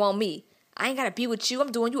 Many women want me. I ain't got to be with you.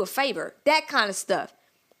 I'm doing you a favor. That kind of stuff.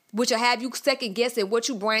 Which will have you second guessing what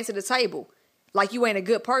you bring to the table. Like you ain't a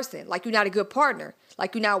good person. Like you're not a good partner.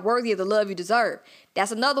 Like you're not worthy of the love you deserve.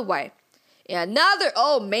 That's another way. And another,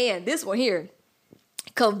 oh man, this one here.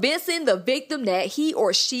 Convincing the victim that he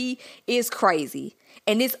or she is crazy.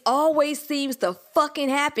 And this always seems to fucking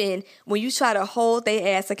happen when you try to hold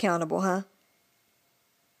their ass accountable, huh?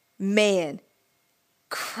 Man,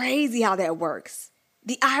 crazy how that works.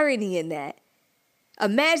 The irony in that.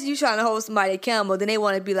 Imagine you trying to hold somebody accountable, then they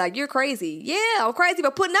want to be like, you're crazy. Yeah, I'm crazy for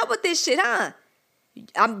putting up with this shit, huh?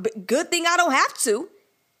 Good thing I don't have to.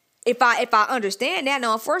 If I understand that.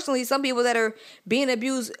 Now, unfortunately, some people that are being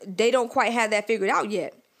abused, they don't quite have that figured out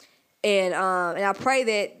yet. And I pray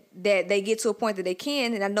that they get to a point that they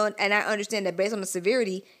can. And I understand that based on the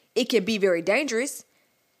severity, it can be very dangerous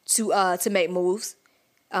to make moves.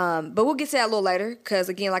 But we'll get to that a little later. Because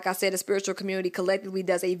again, like I said, the spiritual community collectively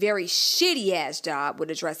does a very shitty ass job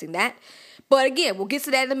with addressing that. But again, we'll get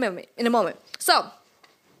to that in a moment. So,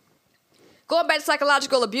 going back to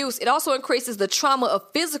psychological abuse, it also increases the trauma of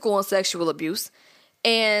physical and sexual abuse.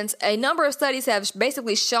 And a number of studies have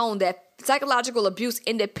basically shown that psychological abuse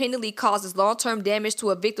independently causes long-term damage to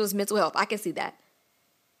a victim's mental health. I can see that.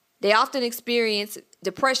 They often experience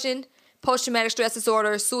depression, post-traumatic stress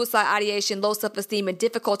disorder, suicide ideation, low self-esteem, and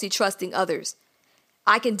difficulty trusting others.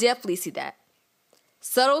 I can definitely see that.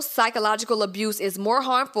 Subtle psychological abuse is more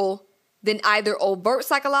harmful than either overt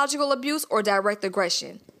psychological abuse or direct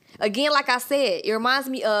aggression. Again, like I said, it reminds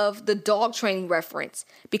me of the dog training reference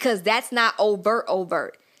because that's not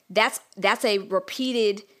overt. That's a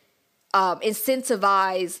repeated,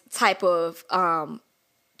 incentivized type of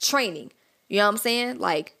training. You know what I'm saying?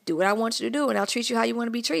 Like, do what I want you to do and I'll treat you how you want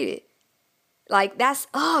to be treated. Like, that's,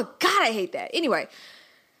 oh, God, I hate that. Anyway,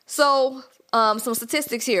 so some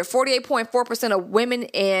statistics here. 48.4% of women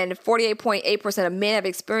and 48.8% of men have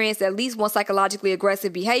experienced at least one psychologically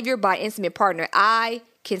aggressive behavior by an intimate partner. I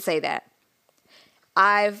can say that.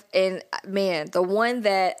 The one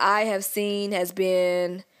that I have seen has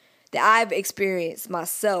been, that I've experienced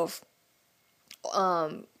myself.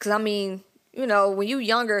 Because, I mean, you know, when you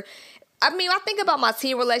younger, I think about my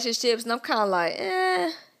teen relationships and I'm kind of like,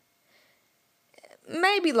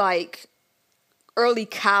 maybe like early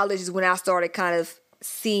college is when I started kind of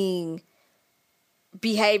seeing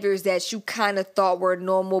behaviors that you kind of thought were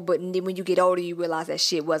normal, but then when you get older, you realize that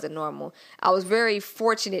shit wasn't normal. I was very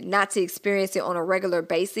fortunate not to experience it on a regular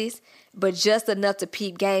basis, but just enough to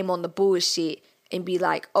peep game on the bullshit and be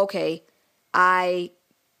like, okay, I've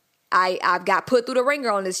got put through the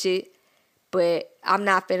ringer on this shit, but I'm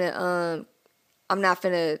not finna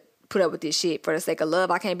put up with this shit for the sake of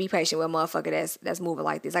love. I can't be patient with a motherfucker that's moving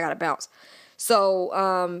like this. I gotta bounce.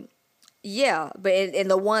 So, yeah, but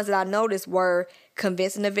and the ones that I noticed were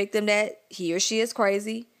convincing the victim that he or she is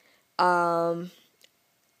crazy. Let's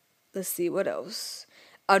see, what else?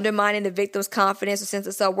 Undermining the victim's confidence or sense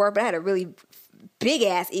of self-worth. But I had a really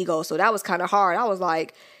big-ass ego, so that was kind of hard. I was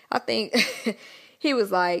like, I think he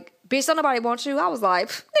was like, bitch, don't nobody want you. I was like,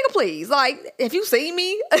 nigga, please. Like, have you seen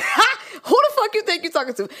me? Who the fuck you think you're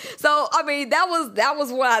talking to? So, I mean, that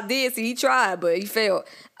was what I did. See, he tried, but he failed.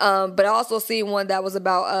 But I also seen one that was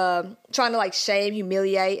about trying to like shame,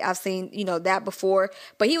 humiliate. I've seen, that before.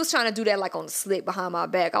 But he was trying to do that like on the slick behind my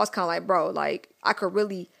back. I was kind of like, bro, like I could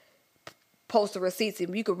really post the receipts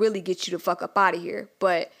and you could really get you the fuck up out of here.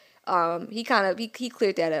 But he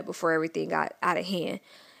cleared that up before everything got out of hand.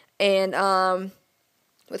 And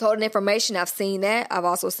withholding information, I've seen that. I've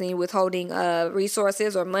also seen withholding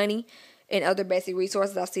resources or money. in other basic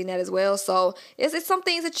resources. I've seen that as well. So it's some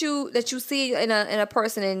things that you see in a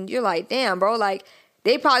person, and you're like, damn, bro, like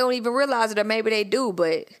they probably don't even realize it, or maybe they do,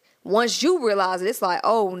 but once you realize it, it's like,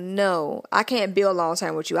 oh no, I can't build long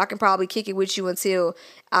term with you. I can probably kick it with you until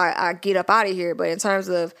I get up out of here, but in terms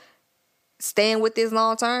of staying with this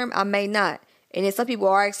long term, I may not. And then some people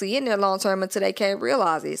are actually in there long term until they can't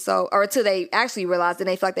realize it. So, or until they actually realize it and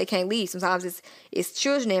they feel like they can't leave. Sometimes it's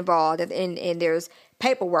children involved, and there's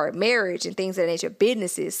paperwork, marriage, and things of that nature,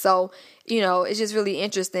 businesses. So, it's just really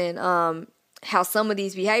interesting how some of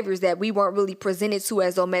these behaviors that we weren't really presented to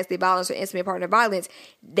as domestic violence or intimate partner violence,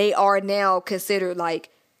 they are now considered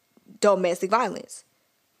like domestic violence.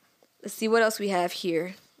 Let's see what else we have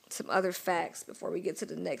here. Some other facts before we get to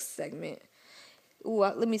the next segment. Ooh,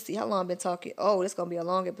 let me see how long I've been talking. Oh, it's going to be a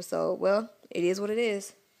long episode. Well, it is what it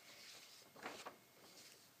is.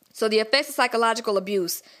 So the effects of psychological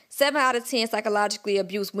abuse. 7 out of 10 psychologically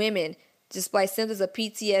abused women display symptoms of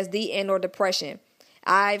PTSD and or depression.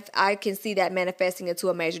 I can see that manifesting into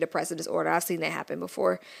a major depressive disorder. I've seen that happen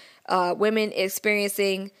before. Women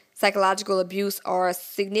experiencing psychological abuse are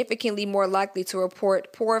significantly more likely to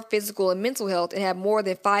report poor physical and mental health and have more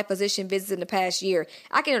than 5 physician visits in the past year.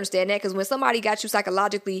 I can understand that, because when somebody got you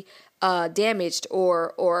psychologically damaged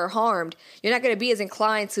or harmed, you're not going to be as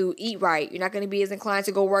inclined to eat right. You're not going to be as inclined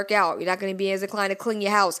to go work out. You're not going to be as inclined to clean your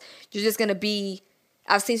house. You're just going to be...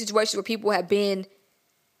 I've seen situations where people have been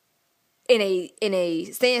in a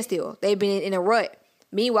standstill. They've been in a rut.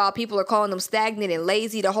 Meanwhile, people are calling them stagnant and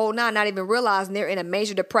lazy, the whole nine, not even realizing they're in a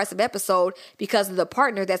major depressive episode because of the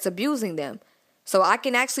partner that's abusing them. So I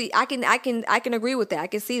can agree with that. I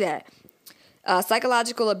can see that.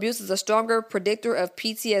 Psychological abuse is a stronger predictor of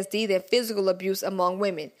PTSD than physical abuse among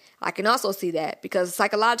women. I can also see that, because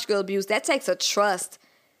psychological abuse, that takes a trust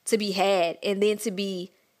to be had and then to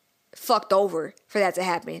be fucked over for that to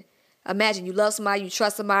happen. Imagine you love somebody, you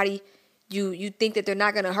trust somebody, you think that they're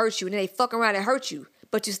not going to hurt you, and then they fuck around and hurt you,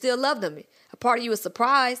 but you still love them. A part of you is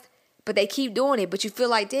surprised, but they keep doing it, but you feel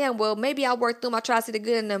like, damn, well, maybe I worked through them, I try to see the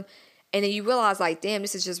good in them, and then you realize, like, damn,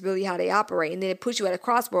 this is just really how they operate, and then it puts you at a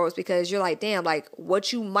crossroads, because you're like, damn, like,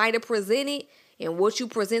 what you might have presented and what you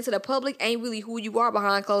present to the public ain't really who you are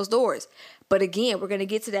behind closed doors. But again, we're going to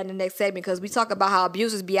get to that in the next segment, because we talk about how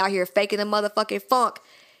abusers be out here faking the motherfucking funk,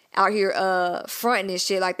 out here fronting and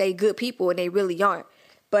shit like they good people, and they really aren't.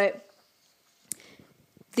 But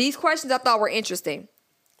these questions I thought were interesting.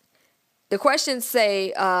 The questions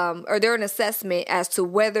say, or they're an assessment as to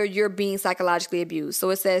whether you're being psychologically abused. So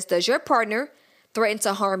it says, does your partner threaten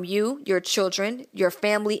to harm you, your children, your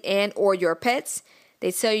family, and or your pets?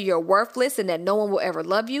 They tell you you're worthless and that no one will ever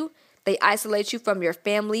love you. They isolate you from your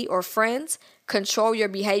family or friends, control your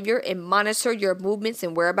behavior, and monitor your movements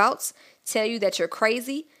and whereabouts. Tell you that you're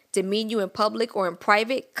crazy, demean you in public or in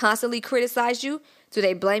private, constantly criticize you. Do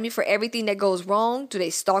they blame you for everything that goes wrong? Do they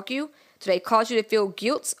stalk you? Do they cause you to feel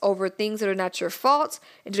guilt over things that are not your fault?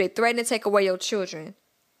 And do they threaten to take away your children?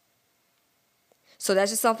 So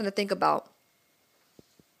that's just something to think about.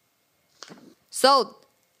 So,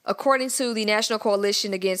 according to the National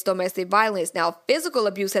Coalition Against Domestic Violence, now physical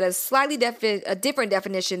abuse had a slightly different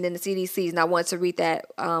definition than the CDC's, and I want to read that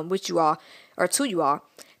with you all, or to you all.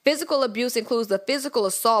 Physical abuse includes the physical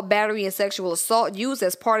assault, battery, and sexual assault used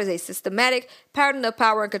as part of a systematic pattern of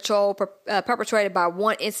power and control perpetrated by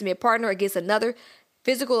one intimate partner against another.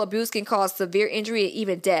 Physical abuse can cause severe injury and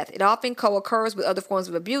even death. It often co-occurs with other forms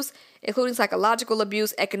of abuse, including psychological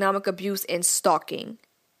abuse, economic abuse, and stalking.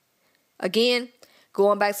 Again,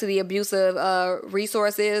 going back to the abuse of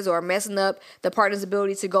resources or messing up the partner's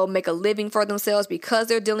ability to go make a living for themselves because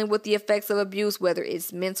they're dealing with the effects of abuse, whether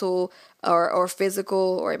it's mental or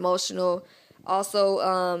physical or emotional.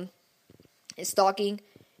 Also, stalking.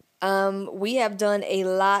 We have done a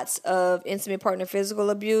lot of intimate partner physical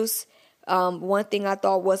abuse. One thing I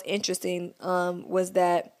thought was interesting was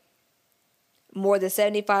that more than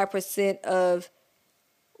 75% of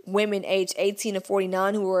women aged 18 to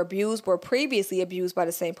 49 who were abused were previously abused by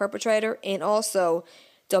the same perpetrator. And also,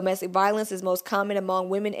 domestic violence is most common among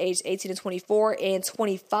women aged 18 to 24 and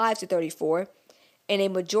 25 to 34. And a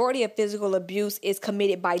majority of physical abuse is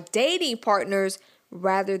committed by dating partners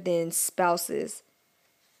rather than spouses.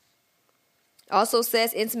 Also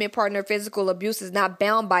says intimate partner physical abuse is not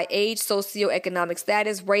bound by age, socioeconomic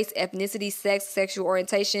status, race, ethnicity, sex, sexual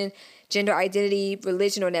orientation, gender identity,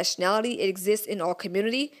 religion, or nationality. It exists in all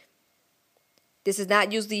community. This is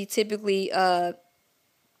not usually typically an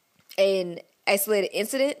isolated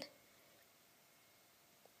incident.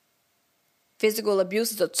 Physical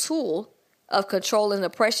abuse is a tool of control and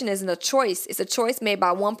oppression isn't a choice. It's a choice made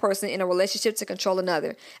by one person in a relationship to control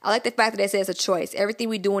another. I like the fact that it says a choice. Everything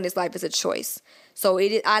we do in this life is a choice. So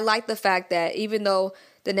I like the fact that even though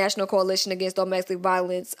the National Coalition Against Domestic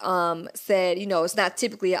Violence said, it's not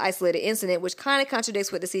typically an isolated incident, which kind of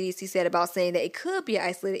contradicts what the CDC said about saying that it could be an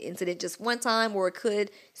isolated incident just one time or it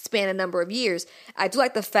could span a number of years. I do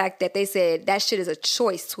like the fact that they said that shit is a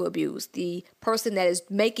choice to abuse. The person that is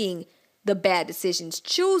making the bad decisions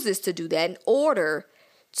chooses to do that in order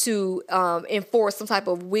to enforce some type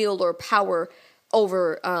of will or power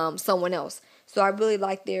over someone else. So I really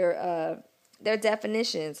like their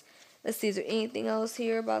definitions. Let's see, is there anything else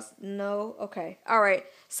here about? No? Okay. All right.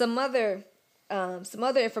 Some other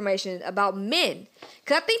information about men.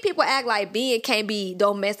 Because I think people act like men can't be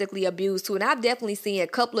domestically abused too. And I've definitely seen a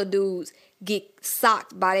couple of dudes get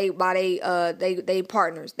socked by they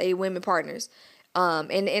partners, they women partners.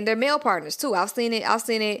 And their male partners too. I've seen it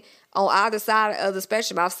on either side of the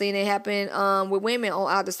spectrum. I've seen it happen with women on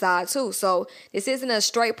either side too. So this isn't a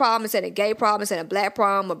straight problem. It's not a gay problem. It's not a black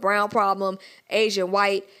problem, a brown problem, Asian,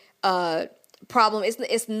 white problem.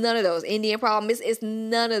 It's none of those. Indian problem. It's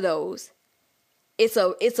none of those. It's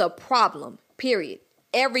a problem. Period.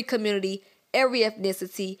 Every community, every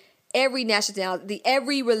ethnicity, every nationality,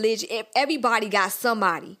 every religion, everybody got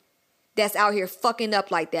somebody that's out here fucking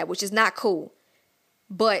up like that, which is not cool.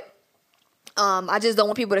 But I just don't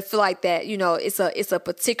want people to feel like that, it's a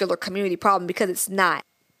particular community problem, because it's not.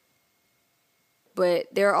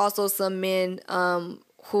 But there are also some men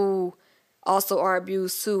who also are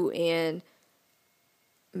abused too. And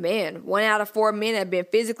man, 1 out of 4 men have been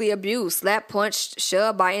physically abused, slapped, punched,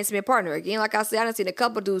 shoved by an intimate partner. Again, like I said, I done seen a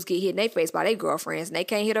couple dudes get hit in their face by their girlfriends, and they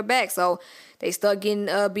can't hit her back, so they start getting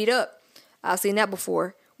beat up. I've seen that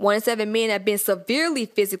before. 1 in 7 men have been severely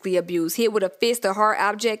physically abused, hit with a fist or hard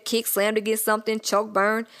object, kicked, slammed against something, choked,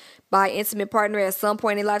 burned by an intimate partner at some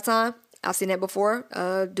point in their lifetime. I've seen that before.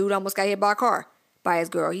 Dude almost got hit by a car by his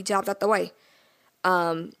girl. He jumped out the way.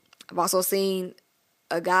 I've also seen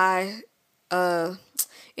a guy,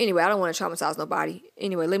 anyway, I don't want to traumatize nobody.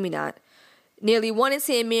 Anyway, let me not. Nearly 1 in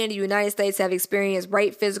 10 men in the United States have experienced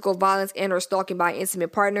rape, physical violence, and or stalking by an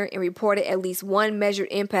intimate partner, and reported at least one measured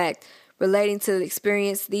impact relating to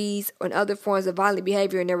experience these and other forms of violent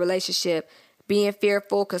behavior in their relationship: being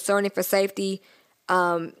fearful, concerning for safety,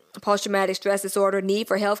 post-traumatic stress disorder, need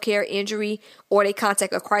for healthcare, injury, or they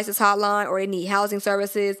contact a crisis hotline, or they need housing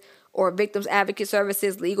services, or victims advocate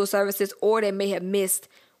services, legal services, or they may have missed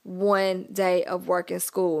 1 day of work in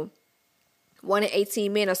school. 1 in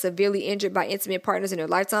 18 men are severely injured by intimate partners in their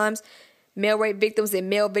lifetimes. Male rape victims and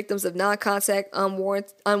male victims of non-contact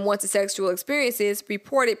unwanted sexual experiences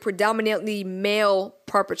reported predominantly male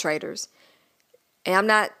perpetrators. And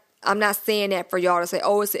I'm not saying that for y'all to say,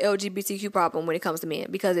 oh, it's the LGBTQ problem when it comes to men,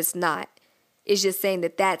 because it's not. It's just saying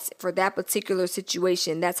that that's for that particular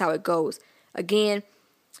situation, that's how it goes. Again,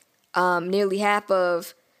 nearly half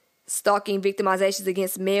of stalking victimizations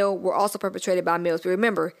against male were also perpetrated by males. But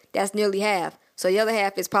remember, that's nearly half. So the other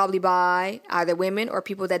half is probably by either women or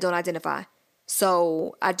people that don't identify.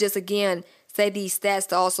 So I just, again, say these stats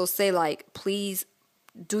to also say, like, please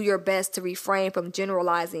do your best to refrain from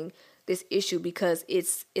generalizing this issue, because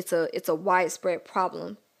it's a widespread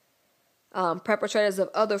problem. Perpetrators of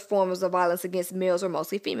other forms of violence against males are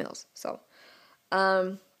mostly females. So,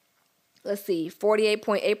 let's see,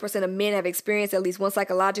 48.8% of men have experienced at least one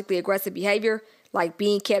psychologically aggressive behavior, like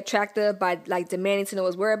being kept track of by, like, demanding to know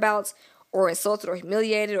his whereabouts, or insulted or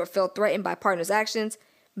humiliated or felt threatened by partner's actions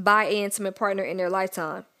by an intimate partner in their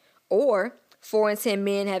lifetime. Or 4 in 10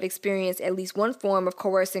 men have experienced at least one form of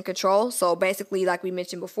coercive control. So basically, like we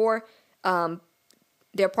mentioned before,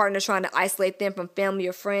 their partner trying to isolate them from family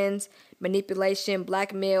or friends, manipulation,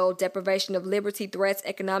 blackmail, deprivation of liberty, threats,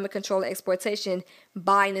 economic control, and exploitation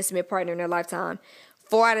by an intimate partner in their lifetime.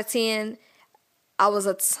 4 out of 10, I was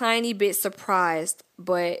a tiny bit surprised,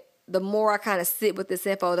 but the more I kind of sit with this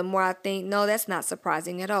info, the more I think, no, that's not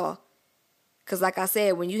surprising at all. Because like I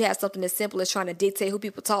said, when you have something as simple as trying to dictate who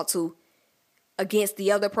people talk to against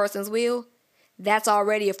the other person's will, that's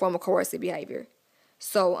already a form of coercive behavior.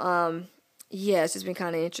 So, yeah, it's just been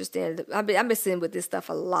kind of interesting. I've been sitting with this stuff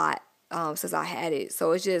a lot since I had it.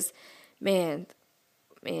 So it's just, man,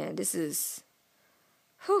 this is,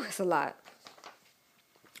 it's a lot.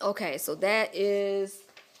 Okay, so that is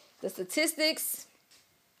the statistics.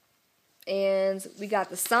 And we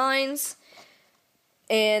got the signs.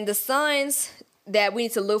 And the signs that we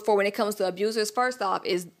need to look for when it comes to abusers, first off,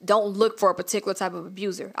 is don't look for a particular type of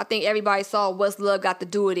abuser. I think everybody saw What's Love Got to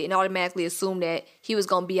Do with It and automatically assumed that he was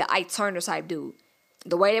going to be an Ike Turner type dude.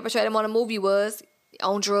 The way they portrayed him on the movie was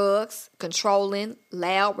on drugs, controlling,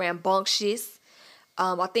 loud, rambunctious.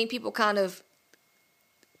 I think people kind of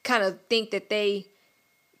think that they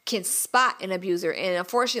can spot an abuser, and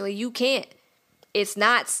unfortunately, you can't. It's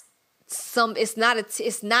not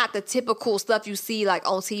the typical stuff you see like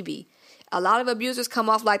on TV. A lot of abusers come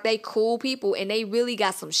off like they cool people, and they really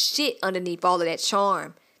got some shit underneath all of that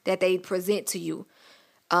charm that they present to you.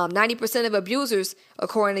 90% of abusers,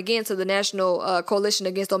 according again to the National Coalition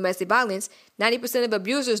Against Domestic Violence, 90% of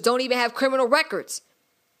abusers don't even have criminal records.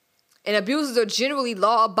 And abusers are generally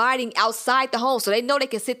law-abiding outside the home, so they know they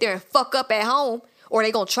can sit there and fuck up at home, or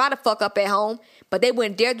they gonna try to fuck up at home, but they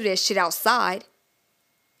wouldn't dare do that shit outside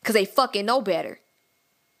because they fucking know better,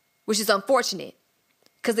 which is unfortunate.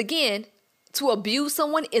 Because again, to abuse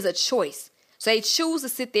someone is a choice. So they choose to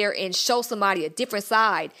sit there and show somebody a different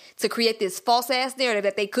side to create this false ass narrative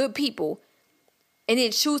that they good people, and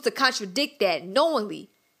then choose to contradict that knowingly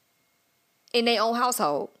in their own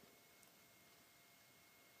household.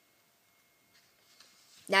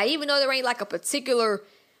 Now, even though there ain't like a particular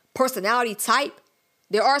personality type,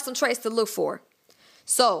 there are some traits to look for.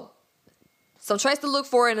 So, some traits to look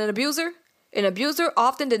for in an abuser. An abuser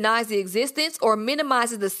often denies the existence or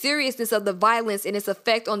minimizes the seriousness of the violence and its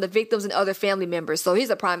effect on the victims and other family members. So here's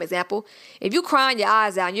a prime example. If you crying your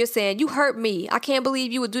eyes out and you're saying, you hurt me, I can't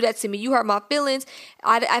believe you would do that to me, you hurt my feelings,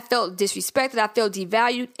 I felt disrespected, I felt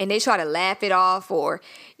devalued, and they try to laugh it off, or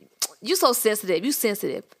you so sensitive, you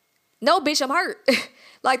sensitive. No, bitch, I'm hurt.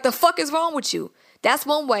 Like, the fuck is wrong with you? That's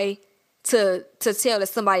one way to tell that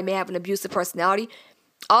somebody may have an abusive personality.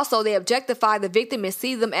 Also, they objectify the victim and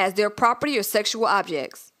see them as their property or sexual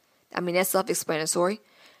objects. I mean, that's self-explanatory.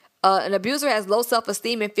 An abuser has low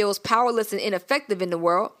self-esteem and feels powerless and ineffective in the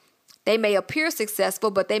world. They may appear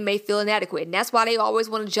successful, but they may feel inadequate. And that's why they always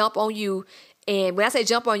want to jump on you. And when I say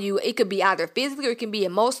jump on you, it could be either physically or it can be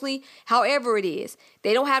emotionally. However it is.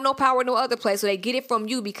 They don't have no power in no other place, so they get it from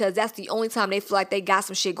you because that's the only time they feel like they got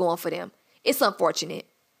some shit going for them. It's unfortunate.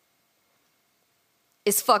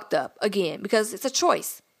 It's fucked up, again, because it's a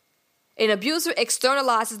choice. An abuser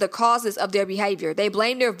externalizes the causes of their behavior. They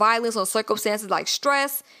blame their violence on circumstances like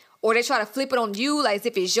stress, or they try to flip it on you like as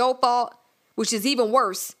if it's your fault, which is even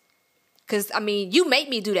worse. Because, I mean, you make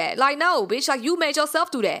me do that. Like, no, bitch, like, you made yourself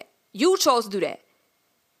do that. You chose to do that.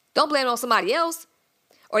 Don't blame it on somebody else.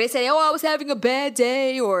 Or they say, oh, I was having a bad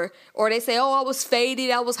day, or they say, oh, I was faded,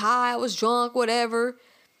 I was high, I was drunk, whatever.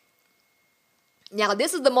 Now,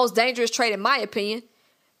 this is the most dangerous trait in my opinion.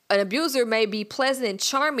 An abuser may be pleasant and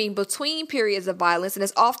charming between periods of violence and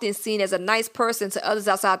is often seen as a nice person to others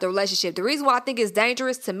outside the relationship. The reason why I think it's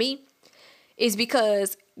dangerous to me is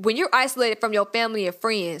because when you're isolated from your family and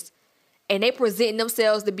friends and they present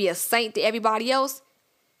themselves to be a saint to everybody else,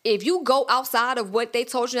 if you go outside of what they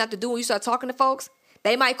told you not to do when you start talking to folks,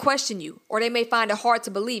 they might question you or they may find it hard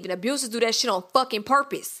to believe. And abusers do that shit on fucking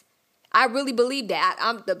purpose. I really believe that.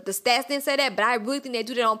 The stats didn't say that, but I really think they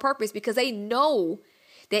do that on purpose because they know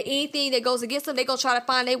that anything that goes against them, they're going to try to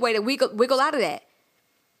find their way to wiggle out of that.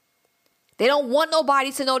 They don't want nobody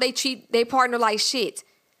to know they treat their partner like shit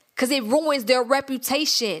because it ruins their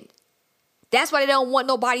reputation. That's why they don't want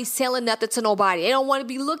nobody selling nothing to nobody. They don't want to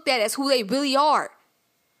be looked at as who they really are.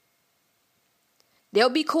 They'll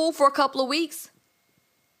be cool for a couple of weeks.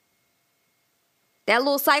 That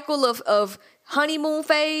little cycle of honeymoon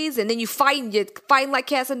phase, and then you're fighting like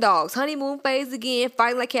cats and dogs. Honeymoon phase again,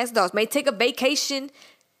 fighting like cats and dogs. May take a vacation,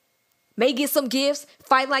 may get some gifts,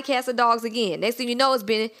 fighting like cats and dogs again. Next thing you know, it's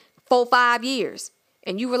been 4-5 years.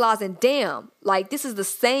 And you realizing, damn, like this is the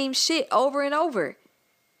same shit over and over.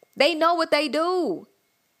 They know what they do.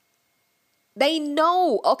 They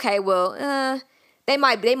know, okay, well, they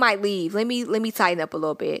might leave. Let me tighten up a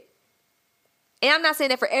little bit. And I'm not saying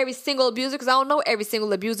that for every single abuser, because I don't know every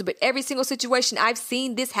single abuser, but every single situation I've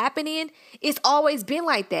seen this happen in, it's always been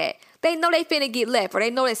like that. They know they finna get left, or they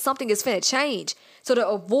know that something is finna change. So to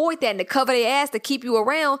avoid that and to cover their ass to keep you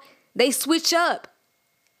around, they switch up.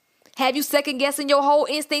 Have you second guessing your whole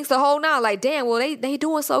instincts the whole night? Like, damn, well, they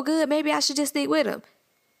doing so good. Maybe I should just stick with them.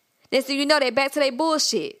 Then so you know they back to their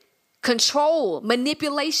bullshit. Control,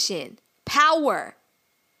 manipulation, power.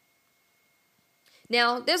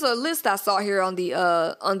 Now, there's a list I saw here on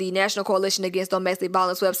the National Coalition Against Domestic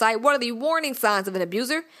Violence website. What are the warning signs of an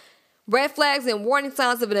abuser? Red flags and warning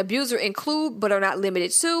signs of an abuser include, but are not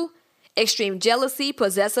limited to, extreme jealousy,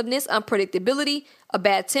 possessiveness, unpredictability, a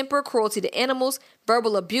bad temper, cruelty to animals,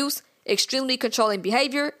 verbal abuse, extremely controlling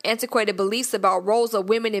behavior, antiquated beliefs about roles of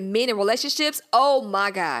women and men in relationships. Oh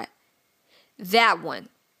my God. That one.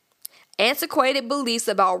 Antiquated beliefs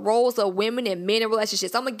about roles of women and men in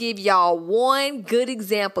relationships. I'm going to give y'all one good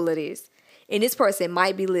example of this. And this person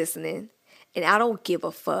might be listening. And I don't give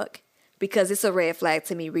a fuck because it's a red flag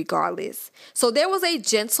to me regardless. So there was a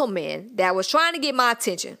gentleman that was trying to get my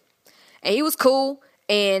attention. And he was cool.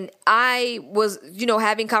 And I was,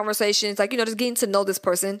 having conversations, just getting to know this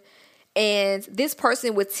person. And this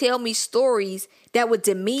person would tell me stories that would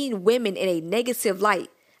demean women in a negative light.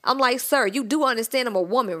 I'm like, sir, you do understand I'm a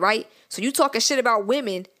woman, right? So you talking shit about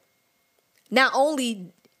women. Not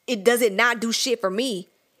only does it not do shit for me,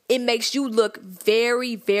 it makes you look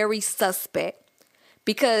very, very suspect.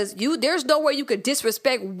 Because there's no way you could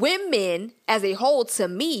disrespect women as a whole to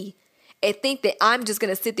me and think that I'm just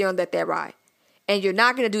going to sit there and let that ride. And you're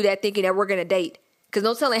not going to do that thinking that we're going to date. Because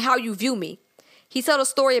no telling how you view me. He told a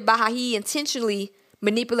story about how he intentionally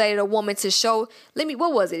manipulated a woman to show,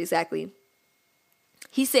 what was it exactly?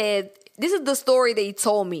 He said, this is the story that he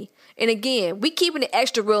told me. And again, we keeping it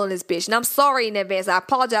extra real in this bitch. And I'm sorry in advance. I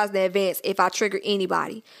apologize in advance if I trigger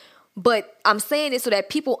anybody. But I'm saying this so that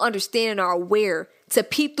people understand and are aware to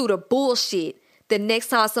peep through the bullshit the next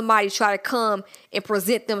time somebody try to come and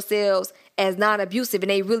present themselves as non-abusive and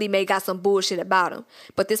they really may got some bullshit about them.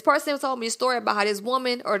 But this person told me a story about how this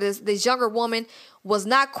woman or this younger woman was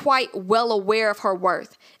not quite well aware of her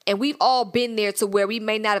worth. And we've all been there to where we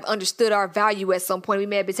may not have understood our value at some point. We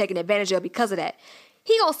may have been taken advantage of because of that.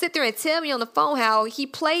 He gonna sit there and tell me on the phone how he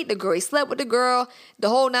played the girl. He slept with the girl, the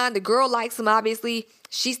whole nine. The girl likes him, obviously.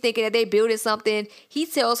 She's thinking that they building something. He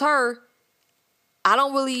tells her, I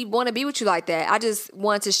don't really want to be with you like that. I just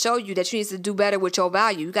want to show you that you need to do better with your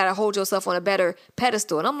value. You got to hold yourself on a better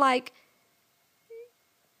pedestal. And I'm like,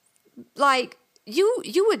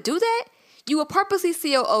 you would do that? You would purposely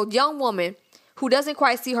see a young woman who doesn't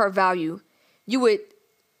quite see her value. You would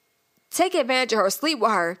take advantage of her, sleep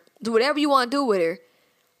with her, do whatever you want to do with her,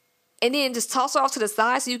 and then just toss her off to the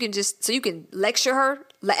side so you can lecture her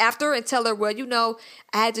after and tell her, well,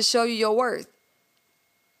 I had to show you your worth.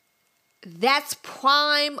 That's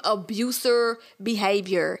prime abuser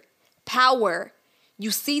behavior. Power.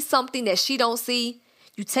 You see something that she don't see.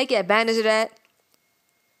 You take advantage of that.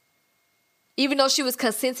 Even though she was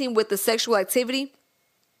consenting with the sexual activity,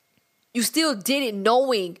 you still did it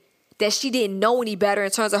knowing that she didn't know any better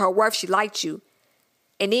in terms of her worth. She liked you.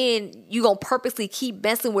 And then you gonna purposely keep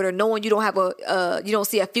messing with her knowing you don't have you don't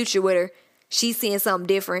see a future with her. She's seeing something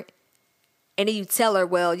different. And then you tell her,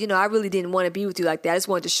 well, I really didn't want to be with you like that. I just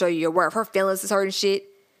wanted to show you your worth. Her feelings is hurt and shit.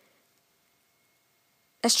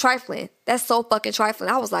 That's trifling. That's so fucking trifling.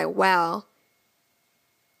 I was like, wow.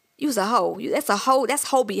 You was a hoe. That's a hoe. That's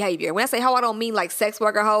hoe behavior. When I say hoe, I don't mean like sex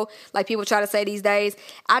worker hoe, like people try to say these days.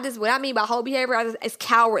 What I mean by hoe behavior, it's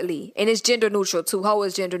cowardly. And it's gender neutral too. Hoe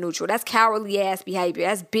is gender neutral. That's cowardly ass behavior.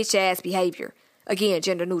 That's bitch ass behavior. Again,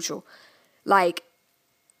 gender neutral. Like,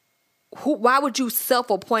 why would you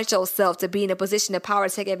self-appoint yourself to be in a position of power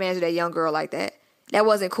to take advantage of that young girl like that? That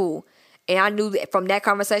wasn't cool. And I knew that from that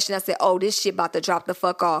conversation, I said, oh, this shit about to drop the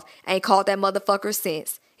fuck off. I ain't called that motherfucker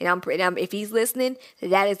since. And if he's listening,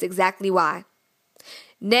 that is exactly why.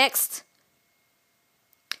 Next,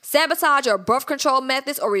 sabotage or birth control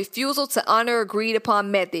methods or refusal to honor agreed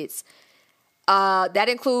upon methods. That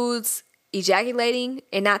includes ejaculating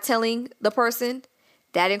and not telling the person.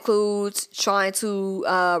 That includes trying to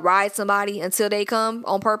ride somebody until they come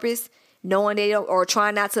on purpose, knowing they don't, or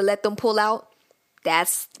trying not to let them pull out.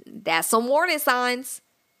 That's some warning signs.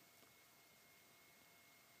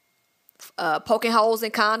 Poking holes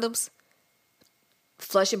in condoms,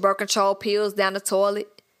 flushing birth control pills down the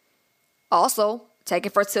toilet. Also,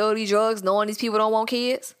 taking fertility drugs, knowing these people don't want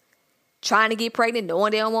kids. Trying to get pregnant,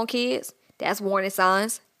 knowing they don't want kids. That's warning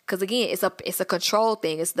signs. Because again, it's a control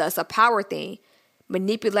thing. It's a power thing.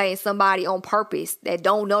 Manipulating somebody on purpose that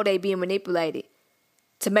don't know they being manipulated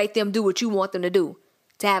to make them do what you want them to do,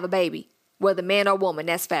 to have a baby, whether man or woman.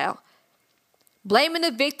 That's foul. Blaming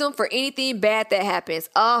the victim for anything bad that happens.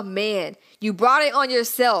 Oh man, you brought it on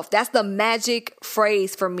yourself. That's the magic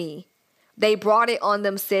phrase for me. They brought it on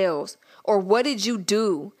themselves. Or what did you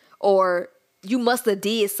do? Or you must have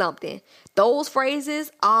did something. Those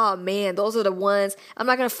phrases, oh man, those are the ones. I'm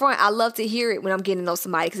not going to front. I love to hear it when I'm getting to know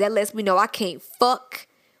somebody because that lets me know I can't fuck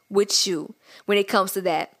with you when it comes to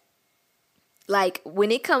that. Like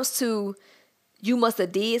when it comes to you must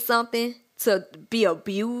have did something to be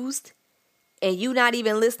abused and you not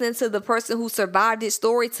even listening to the person who survived this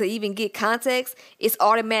story to even get context, it's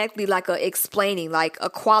automatically like a explaining, like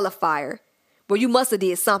a qualifier where you must have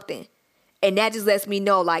did something. And that just lets me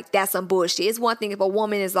know like that's some bullshit. It's one thing if a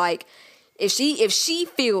woman is like, if she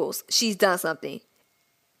feels she's done something,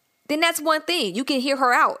 then that's one thing. You can hear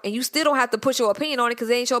her out and you still don't have to put your opinion on it because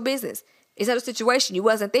it ain't your business. It's not a situation. You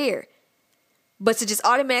wasn't there. But to just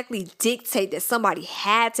automatically dictate that somebody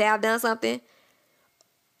had to have done something,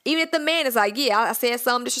 Even if the man is like, yeah, I said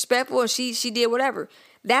something disrespectful and she did whatever.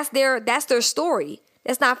 That's their story.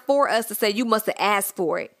 That's not for us to say you must have asked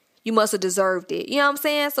for it. You must have deserved it. You know what I'm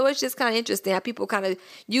saying? So it's just kind of interesting how people kind of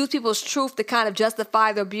use people's truth to kind of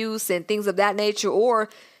justify the abuse and things of that nature. Or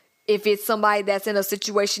if it's somebody that's in a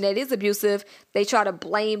situation that is abusive, they try to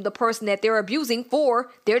blame the person that they're abusing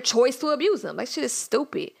for their choice to abuse them. Like, shit is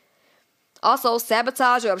stupid. Also,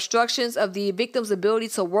 sabotage or obstructions of the victim's ability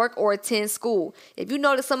to work or attend school. If you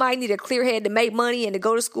know that somebody need a clear head to make money and to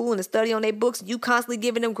go to school and to study on their books, you constantly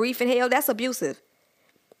giving them grief and hell, that's abusive.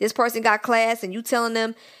 This person got class and you telling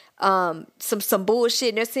them some bullshit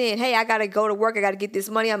and they're saying, hey, I got to go to work, I got to get this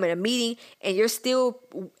money, I'm in a meeting, and you're still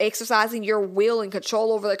exercising your will and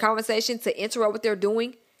control over the conversation to interrupt what they're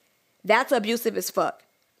doing. That's abusive as fuck.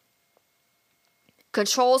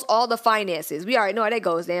 Controls all the finances. We already know how that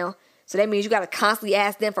goes down. So that means you got to constantly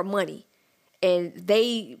ask them for money. And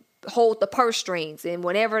they hold the purse strings. And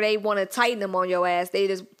whenever they want to tighten them on your ass, they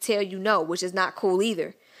just tell you no, which is not cool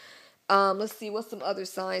either. Let's see, what's some other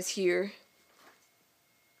signs here?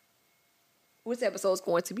 This episode's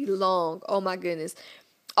going to be long. Oh my goodness.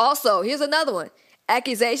 Also, here's another one.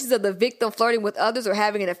 Accusations of the victim flirting with others or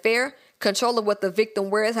having an affair. Control of what the victim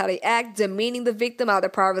wears, how they act. Demeaning the victim, either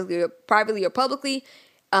privately or publicly.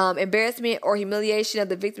 Embarrassment or humiliation of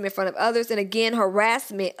the victim in front of others, and again,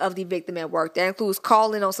 harassment of the victim at work. That includes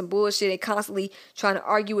calling on some bullshit and constantly trying to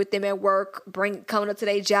argue with them at work, coming up to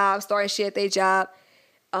their job, starting shit at their job.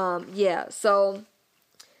 So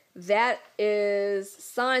that is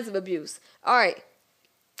signs of abuse. All right,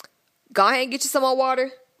 go ahead and get you some more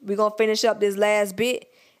water. We're gonna finish up this last bit,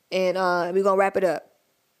 and we're gonna wrap it up.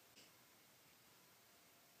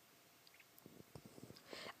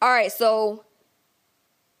 All right, so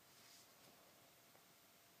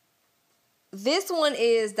this one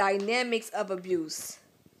is dynamics of abuse.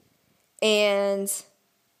 And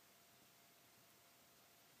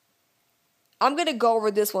I'm going to go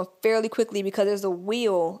over this one fairly quickly because there's a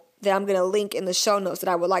wheel that I'm going to link in the show notes that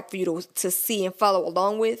I would like for you to see and follow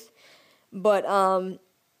along with. But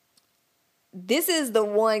this is the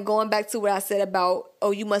one going back to what I said about,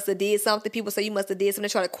 oh, you must have did something. People say you must have did something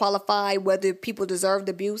to try to qualify whether people deserved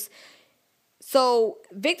abuse. So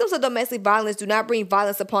victims of domestic violence do not bring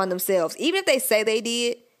violence upon themselves. Even if they say they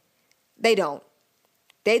did, they don't.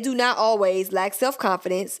 They do not always lack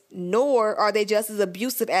self-confidence, nor are they just as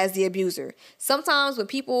abusive as the abuser. Sometimes when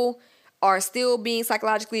people are still being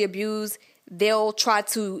psychologically abused, they'll try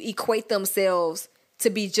to equate themselves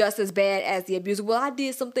to be just as bad as the abuser. Well, I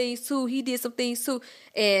did some things too. He did some things too.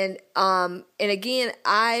 And again,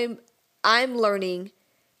 I'm learning.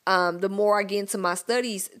 The more I get into my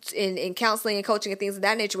studies in counseling and coaching and things of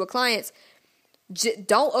that nature with clients,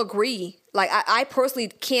 don't agree. Like, I personally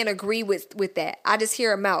can't agree with that. I just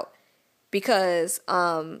hear them out because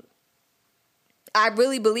I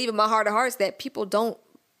really believe in my heart of hearts that people don't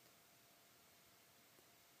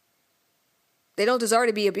deserve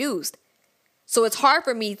to be abused. So it's hard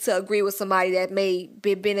for me to agree with somebody that may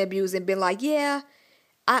be been abused and been like, yeah,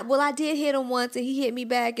 I did hit him once and he hit me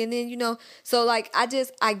back, and then so like I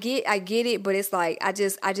get it, but it's like I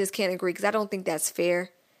just can't agree because I don't think that's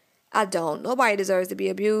fair. I don't. Nobody deserves to be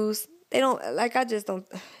abused. They don't, like, I just don't.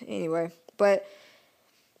 Anyway, but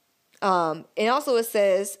and also it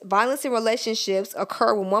says violence in relationships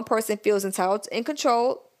occur when one person feels entitled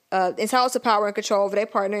to power and control over their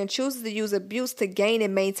partner and chooses to use abuse to gain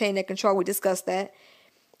and maintain that control. We discussed that.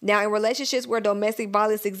 Now, in relationships where domestic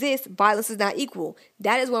violence exists, violence is not equal.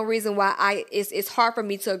 That is one reason why it's hard for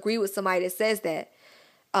me to agree with somebody that says that.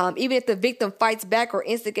 Even if the victim fights back or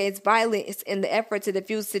instigates violence in the effort to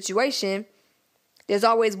defuse the situation, there's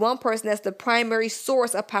always one person that's the primary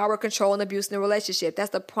source of power, control, and abuse in a relationship. That's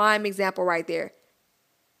the prime example right there.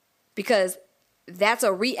 Because that's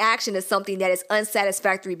a reaction to something that is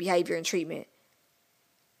unsatisfactory behavior and treatment.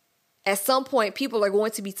 At some point, people are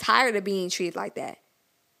going to be tired of being treated like that.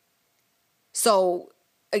 So,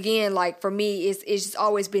 again, like, for me, it's just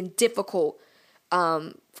always been difficult.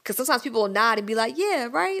 Because sometimes people will nod and be like, yeah,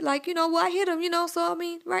 right? Like, well, I hit him, so I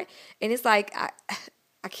mean, right? And it's like,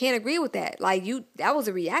 I can't agree with that. Like, that was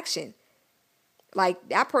a reaction. Like,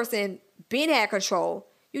 that person been had control.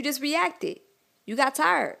 You just reacted. You got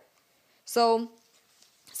tired. So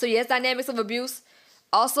yes, dynamics of abuse.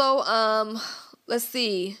 Also, let's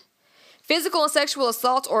see. Physical and sexual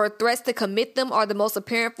assaults or threats to commit them are the most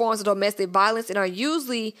apparent forms of domestic violence and are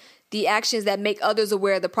usually the actions that make others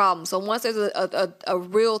aware of the problem. So once there's a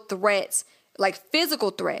real threat, like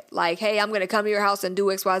physical threat, like, hey, I'm going to come to your house and do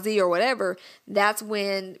XYZ or whatever, that's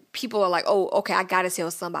when people are like, oh, okay, I got to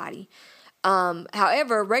tell somebody.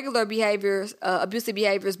 However, regular behaviors, abusive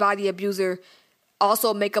behaviors by the abuser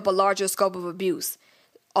also make up a larger scope of abuse.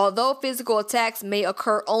 Although physical attacks may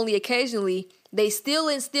occur only occasionally, they still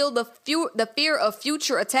instill the fear of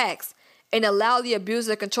future attacks and allow the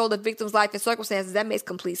abuser to control the victim's life and circumstances. That makes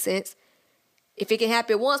complete sense. If it can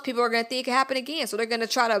happen once, people are going to think it can happen again. So they're going to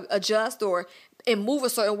try to adjust and move a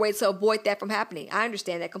certain way to avoid that from happening. I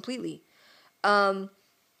understand that completely.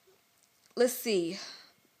 Let's see.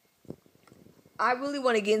 I really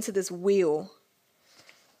want to get into this wheel.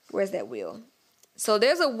 Where's that wheel? So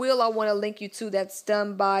there's a wheel I want to link you to that's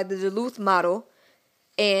done by the Duluth model.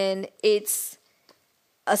 And it's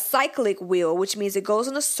a cyclic wheel, which means it goes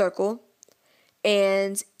in a circle.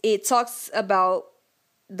 And it talks about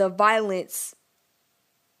the violence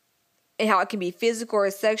and how it can be physical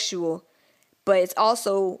or sexual. But it's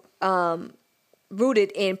also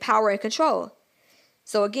rooted in power and control.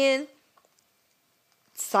 So again,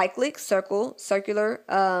 cyclic, circular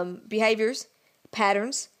behaviors,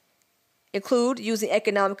 patterns include using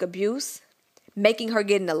economic abuse, making her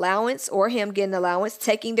get an allowance or him get an allowance,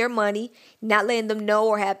 taking their money, not letting them know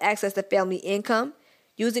or have access to family income,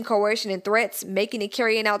 using coercion and threats, making and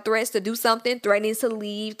carrying out threats to do something, threatening to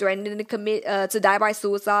leave, threatening to commit to die by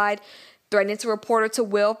suicide, threatening to report her to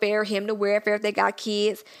welfare, him to welfare if they got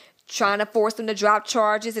kids, trying to force them to drop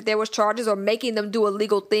charges if there was charges, or making them do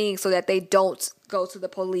illegal things so that they don't go to the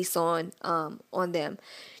police on them.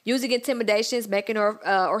 Using intimidations, making her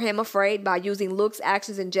or him afraid by using looks,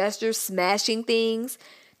 actions, and gestures, smashing things,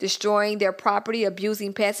 destroying their property,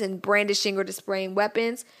 abusing pets, and brandishing or displaying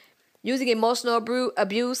weapons. Using emotional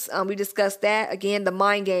abuse, we discussed that. Again, the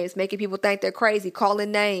mind games, making people think they're crazy,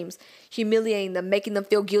 calling names, humiliating them, making them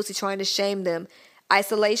feel guilty, trying to shame them.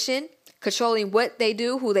 Isolation, controlling what they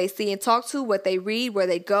do, who they see and talk to, what they read, where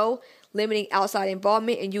they go, limiting outside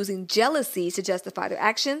involvement, and using jealousy to justify their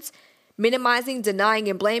actions. Minimizing, denying,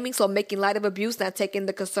 and blaming, so making light of abuse, not taking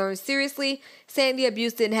the concern seriously, saying the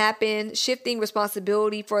abuse didn't happen, shifting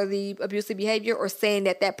responsibility for the abusive behavior, or saying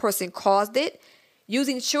that that person caused it.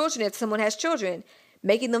 Using children if someone has children,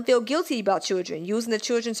 making them feel guilty about children, using the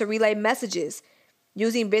children to relay messages,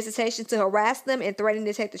 using visitations to harass them, and threatening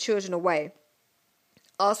to take the children away.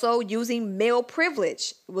 Also, using male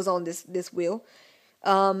privilege was on this wheel.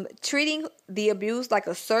 Treating the abused like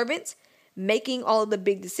a servant, making all of the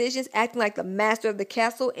big decisions, acting like the master of the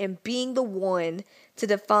castle, and being the one to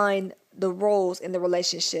define the roles in the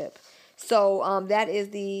relationship. So that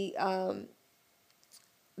is the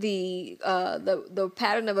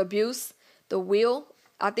pattern of abuse, the wheel.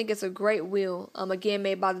 I think it's a great wheel. Again,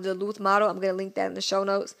 made by the Duluth model. I'm going to link that in the show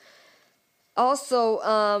notes.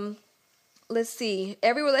 Also, let's see.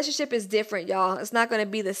 Every relationship is different, y'all. It's not going to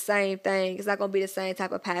be the same thing. It's not going to be the same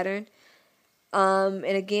type of pattern. And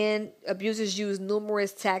again, abusers use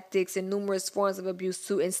numerous tactics and numerous forms of abuse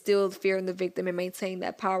to instill fear in the victim and maintain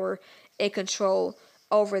that power and control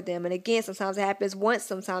over them. And again, sometimes it happens once,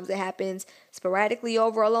 sometimes it happens sporadically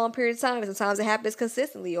over a long period of time, and sometimes it happens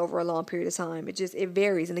consistently over a long period of time. It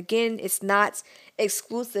varies. And again, it's not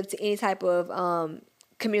exclusive to any type of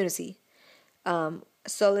community.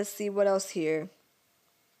 So let's see what else here.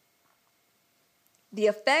 The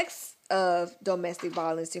effects of domestic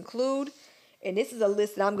violence include, and this is a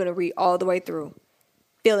list that I'm going to read all the way through: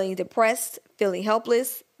 feeling depressed, feeling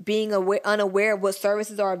helpless, being unaware of what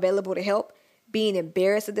services are available to help, being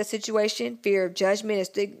embarrassed of the situation, fear of judgment and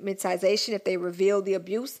stigmatization if they reveal the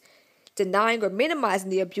abuse, denying or minimizing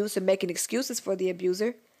the abuse or making excuses for the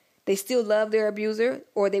abuser. They still love their abuser,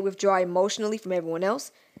 or they withdraw emotionally from everyone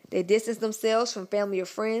else. They distance themselves from family or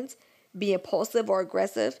friends, be impulsive or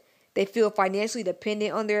aggressive. They feel financially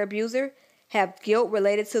dependent on their abuser, have guilt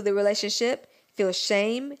related to the relationship, feel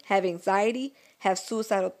shame, have anxiety, have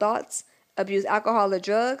suicidal thoughts, abuse alcohol or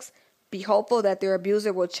drugs, be hopeful that their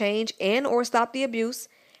abuser will change and or stop the abuse,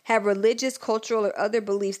 have religious, cultural, or other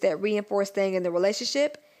beliefs that reinforce staying in the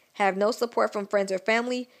relationship, have no support from friends or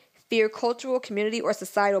family, fear cultural, community, or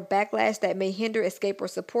societal backlash that may hinder escape or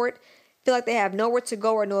support, feel like they have nowhere to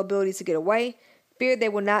go or no ability to get away, fear they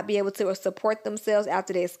will not be able to support themselves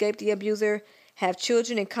after they escape the abuser, have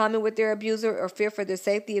children in common with their abuser or fear for their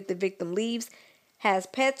safety if the victim leaves, has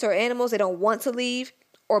pets or animals they don't want to leave,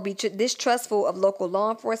 or be distrustful of local law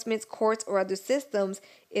enforcement, courts, or other systems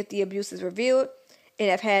if the abuse is revealed, and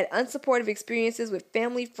have had unsupportive experiences with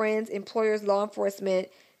family, friends, employers, law enforcement,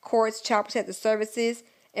 courts, child protective services,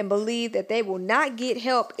 and believe that they will not get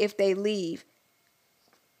help if they leave,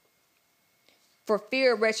 for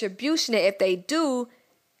fear of retribution. And if they do,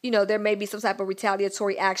 there may be some type of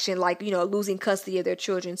retaliatory action, like, losing custody of their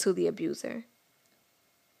children to the abuser.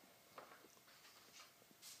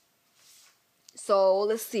 So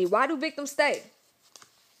let's see. Why do victims stay?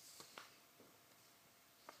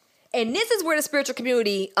 And this is where the spiritual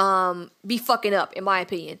community be fucking up, in my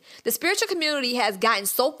opinion. The spiritual community has gotten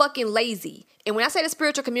so fucking lazy. And when I say the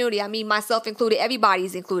spiritual community, I mean myself included.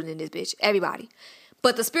 Everybody's included in this bitch. Everybody.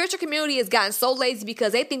 But the spiritual community has gotten so lazy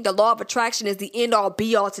because they think the law of attraction is the end all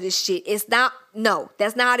be all to this shit. It's not. No,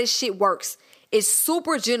 that's not how this shit works. It's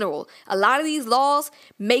super general. A lot of these laws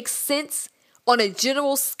make sense on a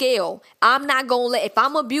general scale. I'm not gonna let, if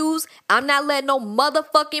I'm abused, I'm not letting no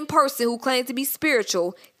motherfucking person who claims to be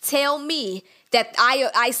spiritual tell me that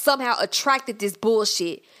I somehow attracted this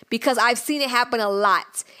bullshit, because I've seen it happen a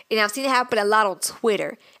lot. And I've seen it happen a lot on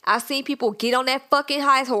Twitter. I've seen people get on that fucking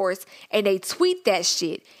high horse and they tweet that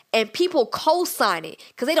shit and people co-sign it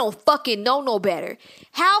because they don't fucking know no better.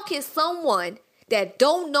 How can someone that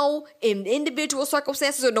don't know in individual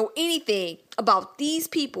circumstances or know anything about these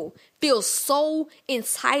people feel so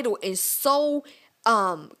entitled and so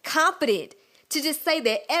confident to just say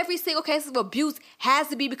that every single case of abuse has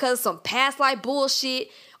to be because of some past life bullshit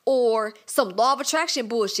or some law of attraction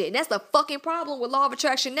bullshit? And that's the fucking problem with law of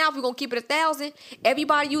attraction now. If we're going to keep it 1,000,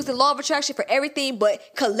 everybody using law of attraction for everything but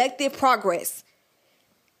collective progress.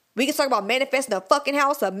 We can talk about manifesting a fucking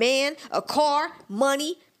house, a man, a car,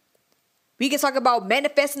 money. We can talk about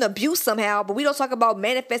manifesting abuse somehow, but we don't talk about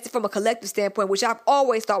manifesting from a collective standpoint, which I've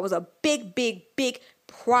always thought was a big, big, big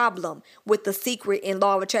problem with the secret in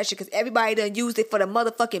law of attraction, because everybody done used it for the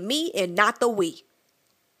motherfucking me and not the we.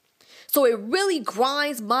 So it really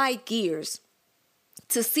grinds my gears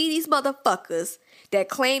to see these motherfuckers that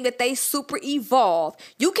claim that they super evolved.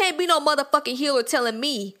 You can't be no motherfucking healer telling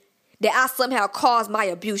me that I somehow caused my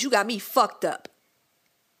abuse. You got me fucked up.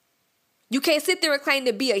 You can't sit there and claim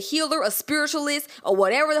to be a healer, a spiritualist, or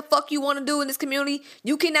whatever the fuck you want to do in this community.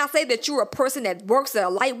 You cannot say that you're a person that works as a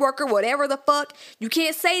light worker, whatever the fuck. You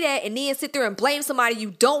can't say that and then sit there and blame somebody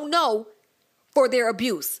you don't know for their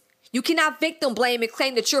abuse. You cannot victim blame and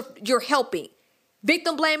claim that you're helping.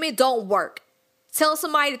 Victim blaming don't work. Telling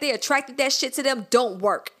somebody that they attracted that shit to them don't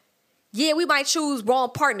work. Yeah, we might choose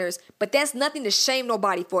wrong partners, but that's nothing to shame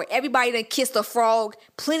nobody for. Everybody done kissed a frog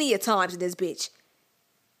plenty of times in this bitch.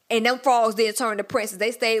 And them frogs didn't turn to princes.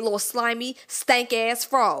 They stayed little slimy, stank-ass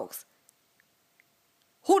frogs.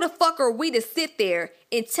 Who the fuck are we to sit there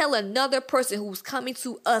and tell another person who's coming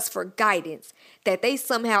to us for guidance that they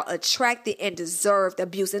somehow attracted and deserved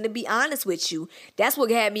abuse? And to be honest with you, that's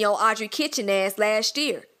what had me on Audrey Kitchen ass last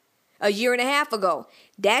year, a year and a half ago.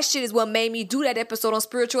 That shit is what made me do that episode on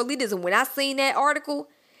spiritual elitism. When I seen that article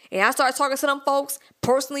and I started talking to them folks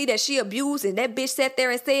personally that she abused, and that bitch sat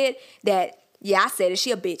there and said that, yeah, I said it,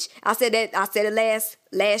 she a bitch. I said it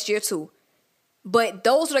last year too. But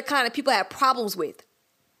those are the kind of people I have problems with.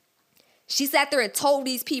 She sat there and told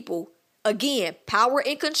these people, again, power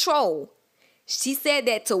and control. She said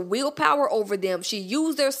that to wield power over them, she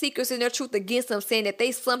used their secrets and their truth against them, saying that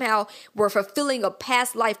they somehow were fulfilling a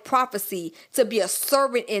past life prophecy to be a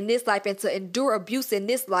servant in this life and to endure abuse in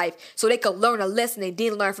this life so they could learn a lesson they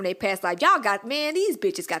didn't learn from their past life. Y'all got, man, these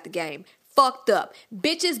bitches got the game fucked up.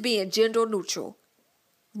 Bitches being gender neutral.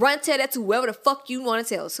 Run tell that to whoever the fuck you want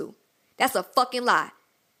to tell to. That's a fucking lie.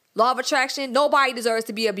 Law of attraction, nobody deserves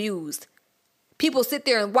to be abused. People sit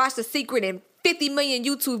there and watch The Secret and 50 million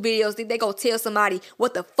YouTube videos, think they go tell somebody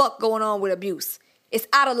what the fuck going on with abuse. It's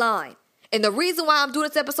out of line. And the reason why I'm doing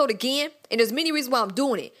this episode again, and there's many reasons why I'm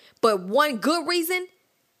doing it, but one good reason,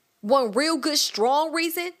 one real good strong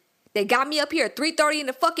reason that got me up here at 3:30 in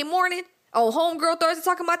the fucking morning on Homegirl Thursday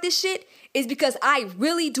talking about this shit is because I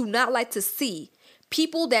really do not like to see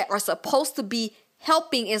people that are supposed to be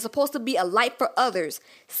helping and supposed to be a light for others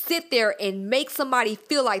sit there and make somebody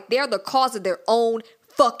feel like they're the cause of their own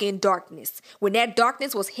fucking darkness when that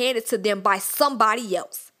darkness was handed to them by somebody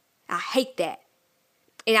else. I hate that.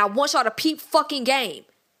 And I want y'all to peep fucking game,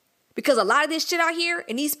 because a lot of this shit out here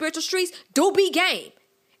in these spiritual streets do be game.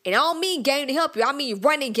 And I don't mean game to help you. I mean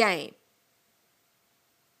running game.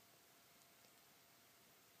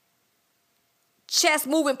 Chess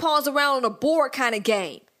moving pawns around on a board kind of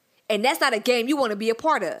game. And that's not a game you want to be a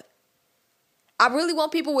part of. I really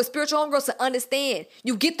want people with spiritual homegirls to understand.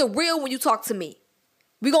 You get the real when you talk to me.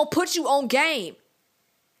 We're going to put you on game.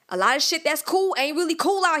 A lot of shit that's cool ain't really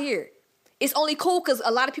cool out here. It's only cool because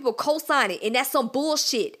a lot of people co-sign it. And that's some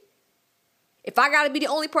bullshit. If I got to be the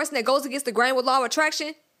only person that goes against the grain with law of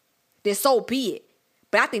attraction, then so be it.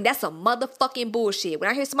 But I think that's some motherfucking bullshit. When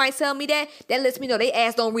I hear somebody tell me that lets me know they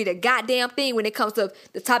ass don't read a goddamn thing when it comes to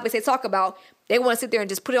the topics they talk about. They want to sit there and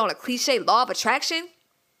just put it on a cliche law of attraction.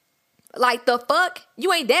 Like, the fuck?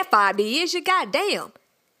 You ain't that 5 years, you goddamn.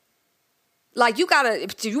 Like, you gotta,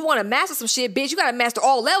 if you want to master some shit, bitch, you gotta master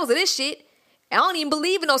all levels of this shit. I don't even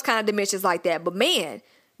believe in those kind of dimensions like that. But man,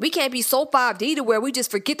 We can't be so 5D to where we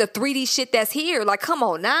just forget the 3D shit that's here. Like, come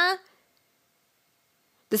on, nah.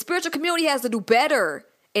 The spiritual community has to do better.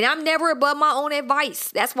 And I'm never above my own advice.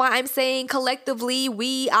 That's why I'm saying collectively,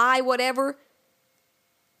 we, I, whatever.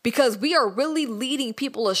 Because we are really leading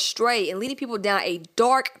people astray and leading people down a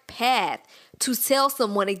dark path to tell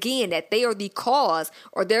someone again that they are the cause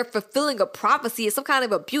or they're fulfilling a prophecy of some kind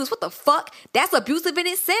of abuse. What the fuck? That's abusive in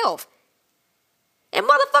itself. And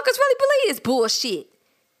motherfuckers really believe it's bullshit.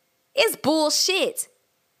 It's bullshit.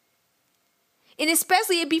 And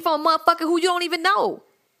especially it be from a motherfucker who you don't even know.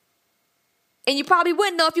 And you probably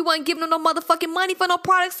wouldn't know if you wasn't giving them no motherfucking money for no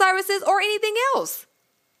product, services, or anything else.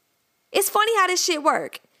 It's funny how this shit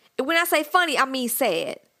work. And when I say funny, I mean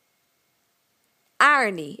sad.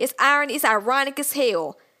 Irony. It's irony. It's ironic as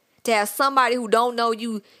hell to have somebody who don't know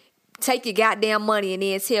you take your goddamn money and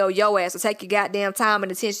then tell your ass to take your goddamn time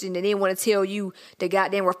and attention and then want to tell you to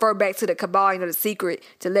goddamn refer back to the cabal, the secret,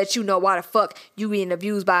 to let you know why the fuck you being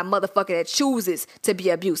abused by a motherfucker that chooses to be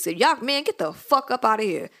abusive. Y'all, man, get the fuck up out of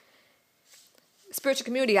here. Spiritual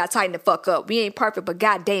community got to tighten the fuck up. We ain't perfect, but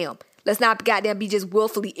goddamn, let's not goddamn be just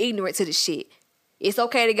willfully ignorant to the shit. It's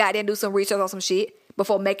okay to goddamn do some research on some shit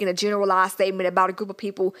before making a generalized statement about a group of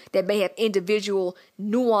people that may have individual,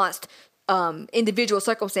 nuanced, individual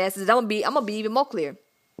circumstances. I'm gonna be even more clear.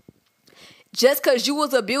 Just because you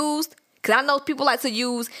was abused, because I know people like to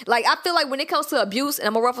use, like, I feel like when it comes to abuse, and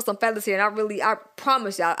I'm gonna ruffle some feathers here, and I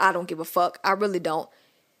promise y'all, I don't give a fuck. I really don't.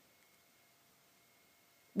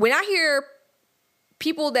 When I hear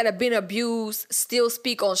people that have been abused still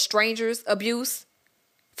speak on strangers' abuse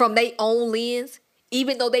from their own lens,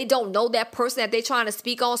 even though they don't know that person that they're trying to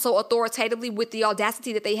speak on so authoritatively with the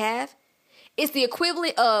audacity that they have, it's the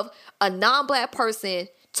equivalent of a non-black person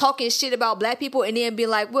talking shit about black people and then being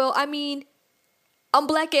like, well, I mean, I'm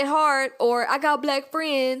black at heart, or I got black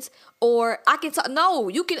friends, or I can talk. No,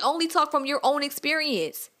 you can only talk from your own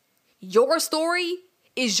experience. Your story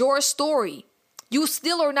is your story. You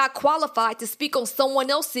still are not qualified to speak on someone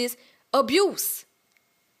else's abuse.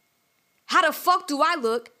 How the fuck do I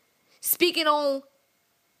look speaking on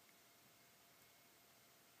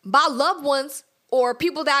my loved ones or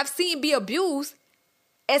people that I've seen be abused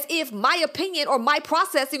as if my opinion or my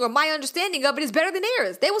processing or my understanding of it is better than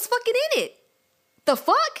theirs? They was fucking in it. The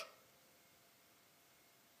fuck?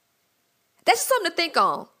 That's just something to think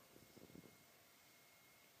on.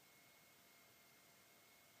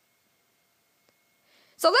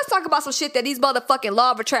 So let's talk about some shit that these motherfucking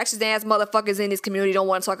law of attraction ass motherfuckers in this community don't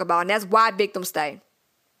want to talk about, and that's why victims stay.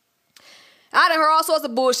 I done heard all sorts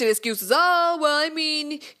of bullshit excuses. Oh, well, I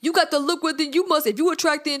mean, you got to look within. You must, if you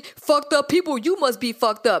attracting fucked up people, you must be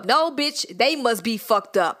fucked up. No, bitch, they must be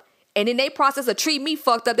fucked up. And in their process of treat me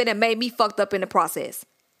fucked up, then it made me fucked up in the process.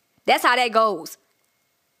 That's how that goes.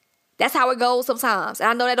 That's how it goes sometimes. And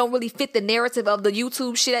I know that don't really fit the narrative of the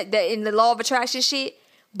YouTube shit that in the law of attraction shit,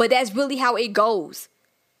 but that's really how it goes.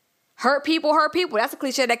 Hurt people hurt people. That's a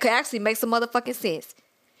cliche that could actually make some motherfucking sense.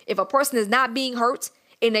 If a person is not being hurt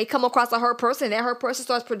and they come across a hurt person and that hurt person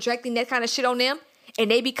starts projecting that kind of shit on them and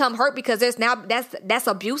they become hurt because that's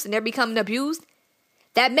abuse and they're becoming abused,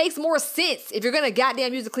 that makes more sense if you're going to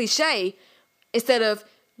goddamn use a cliche instead of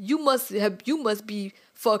you must be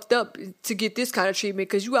fucked up to get this kind of treatment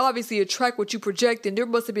because you obviously attract what you project and there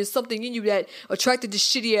must have been something in you that attracted this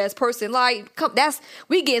shitty ass person. Like,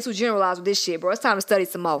 we getting too generalized with this shit, bro. It's time to study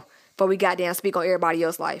some more before we goddamn speak on everybody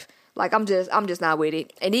else's life. Like, I'm just not with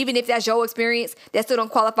it. And even if that's your experience, that still don't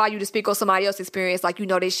qualify you to speak on somebody else's experience like you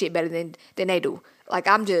know this shit better than they do. Like,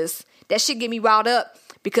 that shit get me riled up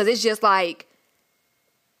because it's just like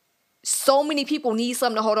so many people need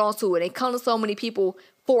something to hold on to and they come to so many people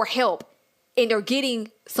for help and they're getting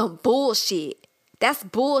some bullshit. That's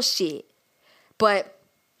bullshit. But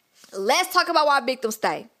let's talk about why victims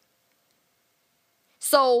stay.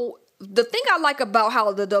 So the thing I like about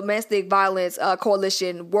how the Domestic Violence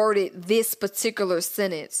Coalition worded this particular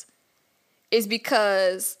sentence is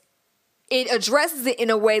because it addresses it in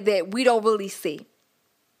a way that we don't really see.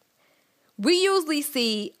 We usually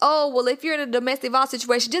see, oh, well, if you're in a domestic violence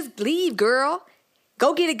situation, just leave, girl.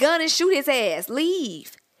 Go get a gun and shoot his ass.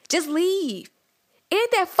 Leave. Just leave. It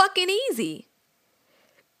ain't that fucking easy.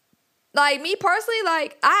 Like, me personally,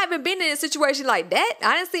 like, I haven't been in a situation like that.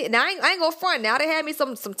 I didn't see it. Now, I ain't gonna front. Now, they had me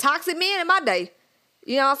some toxic men in my day.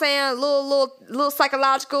 You know what I'm saying? Little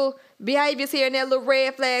psychological behaviors here and there, little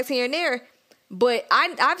red flags here and there. But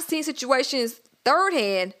I've seen situations third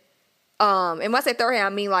hand. And when I say third hand, I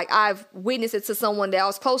mean, like, I've witnessed it to someone that I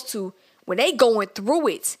was close to when they going through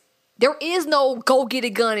it. There is no go get a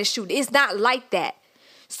gun and shoot. It's not like that.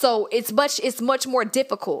 So it's much more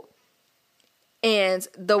difficult. And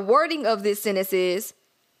the wording of this sentence is,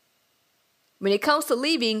 When it comes to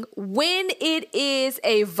leaving, when it is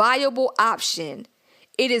a viable option,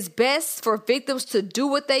 it is best for victims to do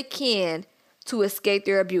what they can to escape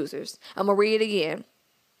their abusers. I'm going to read it again.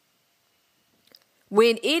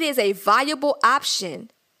 When it is a viable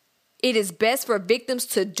option, it is best for victims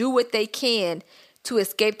to do what they can to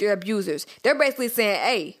escape their abusers. They're basically saying,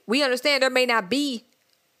 hey, we understand there may not be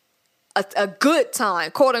a good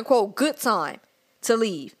time, quote unquote, good time to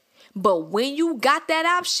leave. But when you got that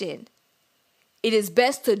option, it is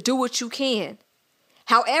best to do what you can.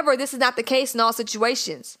 However, this is not the case in all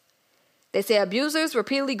situations. They say abusers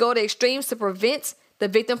repeatedly go to extremes to prevent the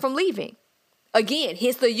victim from leaving. Again,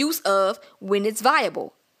 hence the use of when it's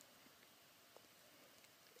viable.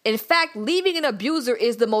 In fact, leaving an abuser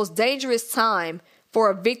is the most dangerous time for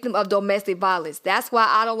a victim of domestic violence. That's why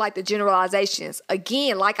I don't like the generalizations.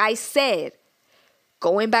 Again, like I said,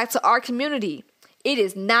 going back to our community, it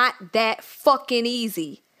is not that fucking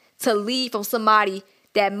easy to leave from somebody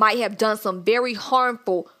that might have done some very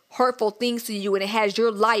harmful, hurtful things to you, and it has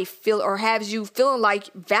your life has you feeling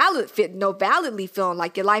like validly feeling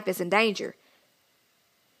like your life is in danger.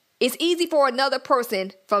 It's easy for another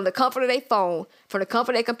person from the comfort of their phone, from the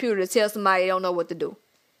comfort of their computer, to tell somebody they don't know what to do,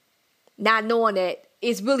 not knowing that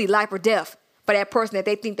it's really life or death for that person that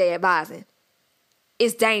they think they're advising.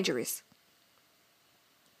 It's dangerous.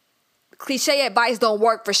 Cliche advice don't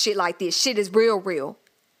work for shit like this. Shit is real.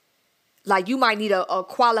 Like, you might need a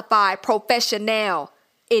qualified professional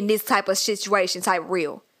in this type of situation, type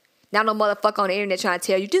real. Not no motherfucker on the internet trying to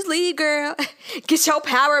tell you, just leave, girl. Get your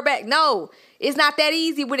power back. No, it's not that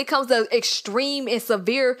easy when it comes to extreme and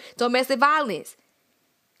severe domestic violence.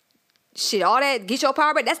 Shit, all that, get your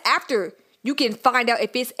power back, that's after you can find out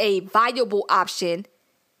if it's a viable option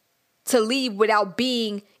to leave without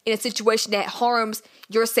being in a situation that harms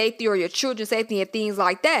your safety or your children's safety and things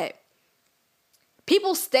like that.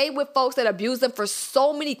 People stay with folks that abuse them for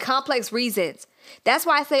so many complex reasons. That's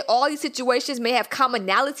why I say all these situations may have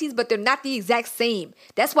commonalities, but they're not the exact same.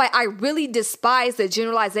 That's why I really despise the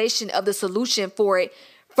generalization of the solution for it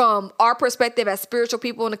from our perspective as spiritual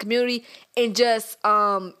people in the community and just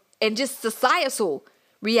societal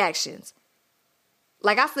reactions.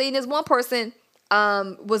 Like I seen this one person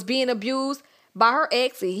was being abused by her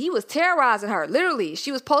ex, and he was terrorizing her. Literally,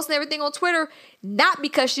 she was posting everything on Twitter, not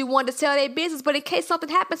because she wanted to tell their business, but in case something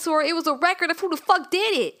happened to her, it was a record of who the fuck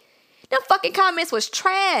did it. Them fucking comments was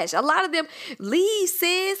trash. A lot of them, leave,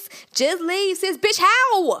 sis. Just leave, sis. Bitch,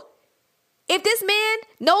 how? If this man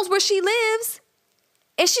knows where she lives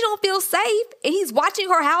and she don't feel safe and he's watching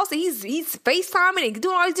her house and he's FaceTiming and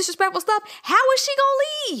doing all this disrespectful stuff, how is she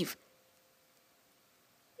gonna leave?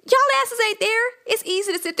 Y'all asses ain't there. It's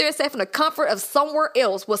easy to sit there and say from the comfort of somewhere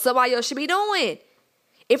else what somebody else should be doing.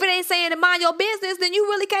 If it ain't saying to mind your business, then you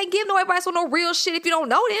really can't give no advice on no real shit if you don't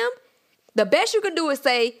know them. The best you can do is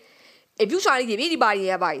say, if you're trying to give anybody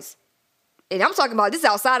advice, and I'm talking about this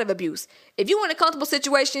outside of abuse, if you're in a comfortable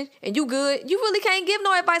situation and you good, you really can't give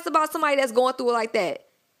no advice about somebody that's going through it like that.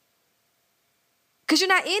 Because you're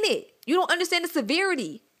not in it. You don't understand the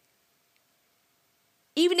severity.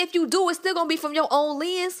 Even if you do, it's still going to be from your own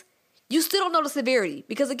lens. You still don't know the severity.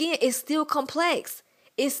 Because again, it's still complex.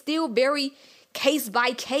 It's still very case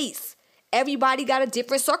by case. Everybody got a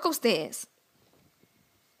different circumstance.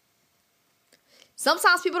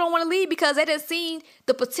 Sometimes people don't want to leave because they done seen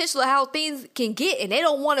the potential of how things can get, and they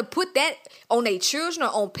don't want to put that on their children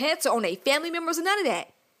or on pets or on their family members or none of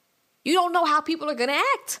that. You don't know how people are going to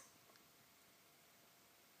act.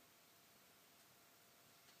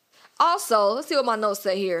 Also, let's see what my notes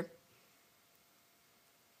say here.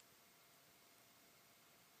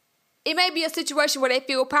 It may be a situation where they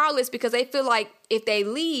feel powerless because they feel like if they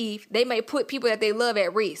leave, they may put people that they love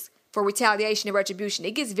at risk for retaliation and retribution.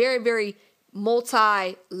 It gets very, very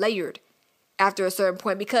multi-layered after a certain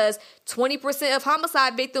point because 20% of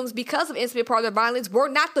homicide victims because of intimate partner violence were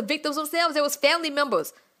not the victims themselves. It was family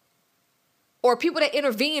members or people that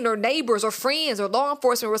intervened or neighbors or friends or law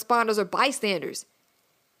enforcement responders or bystanders.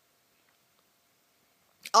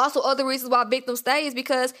 Also, other reasons why victims stay is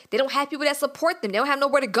because they don't have people that support them. They don't have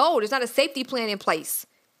nowhere to go. There's not a safety plan in place.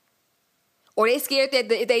 Or they're scared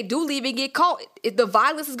that if they do leave and get caught, the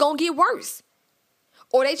violence is going to get worse.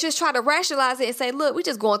 Or they just try to rationalize it and say, look, we're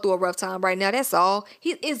just going through a rough time right now. That's all.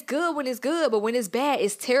 It's good when it's good, but when it's bad,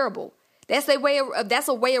 it's terrible. That's a way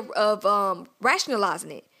of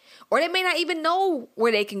rationalizing it. Or they may not even know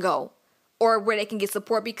where they can go or where they can get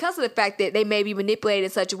support because of the fact that they may be manipulated in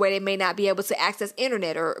such a way they may not be able to access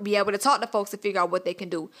internet or be able to talk to folks to figure out what they can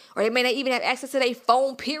do. Or they may not even have access to their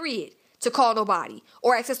phone, period, to call nobody.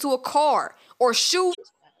 Or access to a car or shoot.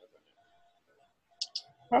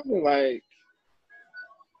 Probably like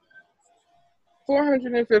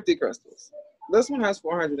 450 crystals. This one has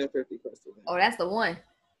 450 crystals. Oh, that's the one.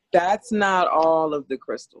 That's not all of the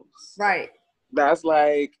crystals. Right. That's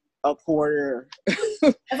like a quarter.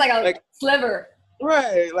 That's like a sliver.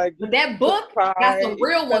 Right. Like but that book got some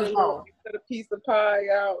real ones though. You cut a piece of pie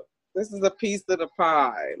out. This is a piece of the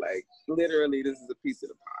pie. Like literally, this is a piece of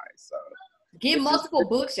the pie. So get multiple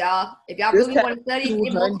books, y'all. If y'all really want to study,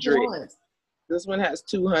 get multiple ones. This one has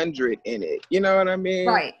 200 in it. You know what I mean?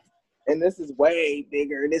 Right. And this is way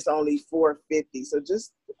bigger, and it's only 450. So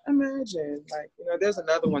just imagine, like, you know, there's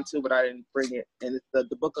another one too, but I didn't bring it. And it's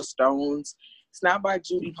the Book of Stones. It's not by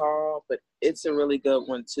Judy Hall, but it's a really good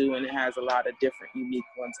one too, and it has a lot of different unique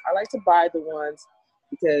ones. I like to buy the ones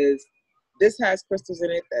because this has crystals in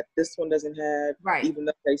it that this one doesn't have, right? Even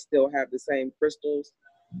though they still have the same crystals.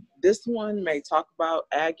 This one may talk about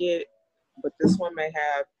agate, but this one may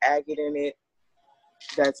have agate in it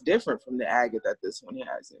that's different from the agate that this one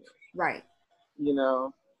has in it. Right. You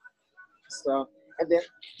know? So, and then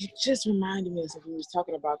you just reminded me of something. We was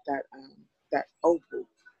talking about that opal.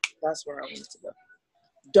 That's where I wanted to go.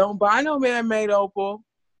 Don't buy no man-made opal.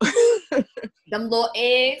 Them little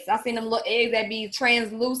eggs. I seen them little eggs that be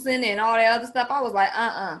translucent and all that other stuff. I was like,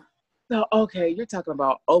 No, okay, you're talking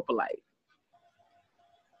about opalite.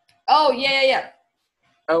 Oh, yeah.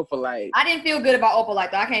 Opalite. I didn't feel good about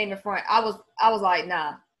opalite though. I can't even front. I was like,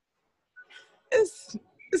 nah.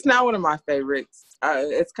 It's not one of my favorites.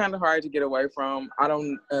 It's kind of hard to get away from. I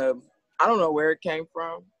don't know where it came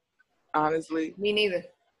from, honestly. Me neither.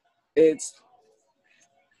 It's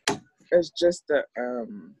just a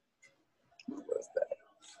what's that?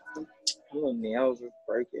 My little nails are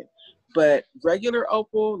breaking. But regular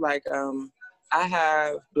opal, like I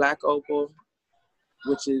have black opal,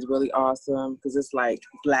 which is really awesome because it's like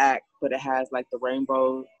black, but it has like the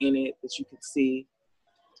rainbow in it that you can see.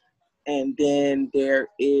 And then there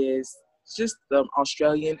is just the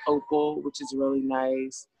Australian opal, which is really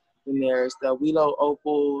nice. And there's the Willow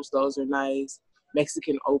opals; those are nice.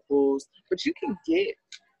 Mexican opals, but you can get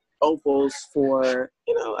opals for,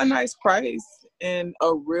 you know, a nice price. And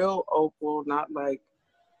a real opal, not like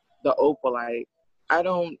the opalite. I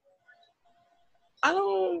don't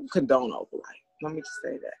condone opalite. Let me just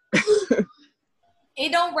say that.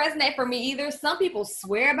 It don't resonate for me either. Some people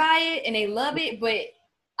swear by it and they love it, but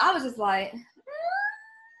I was just like,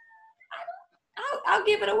 I'll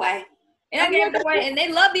give it away. And I gave it away and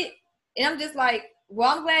they love it. And I'm just like,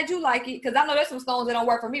 well, I'm glad you like it because I know there's some stones that don't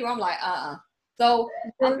work for me where I'm like, So,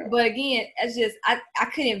 but again, it's just, I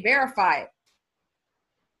couldn't verify it.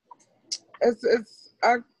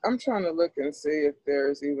 I'm trying to look and see if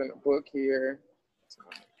there's even a book here.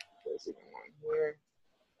 There's even one here.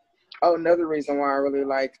 Oh, another reason why I really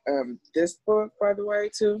like this book, by the way,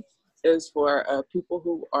 too, is for people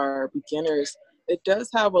who are beginners. It does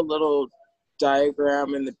have a little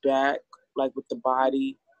diagram in the back, like with the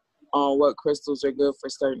body, on what crystals are good for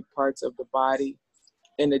certain parts of the body.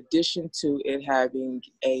 In addition to it having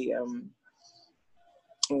a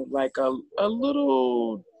like a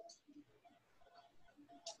little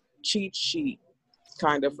cheat sheet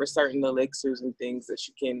kind of for certain elixirs and things that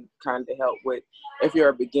you can kind of help with if you're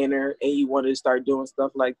a beginner and you want to start doing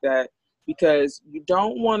stuff like that, because you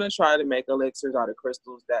don't want to try to make elixirs out of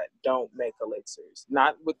crystals that don't make elixirs,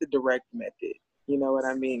 not with the direct method. You know what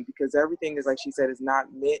I mean? Because everything is, like she said, is not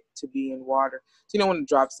meant to be in water. So you don't want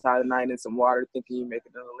to drop cyanide in some water thinking you're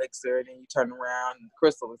making an elixir, and then you turn around and the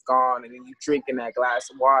crystal is gone, and then you drink in that glass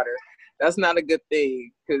of water. That's not a good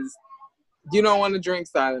thing, because you don't want to drink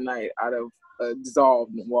cyanide out of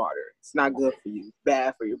dissolved in water. It's not good for you. It's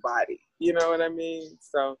bad for your body. You know what I mean?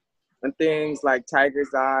 So, and things like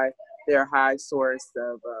tiger's eye, they're a high source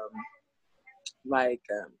of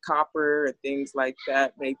copper and things like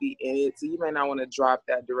that may be in it. So you may not want to drop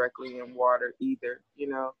that directly in water either, you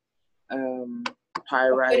know.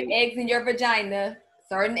 Pyrite. Put eggs in your vagina.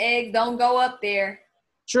 Certain eggs don't go up there.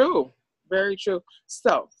 True. Very true.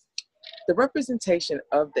 So the representation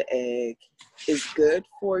of the egg is good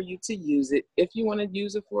for you to use it if you want to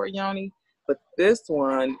use it for a yoni. But this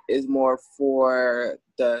one is more for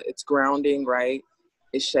it's grounding, right?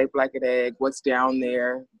 It's shaped like an egg. What's down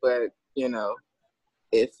there, but you know,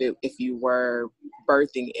 if you were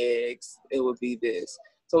birthing eggs, it would be this.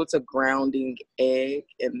 So it's a grounding egg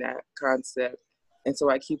in that concept. And so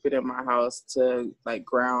I keep it in my house to like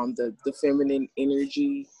ground the feminine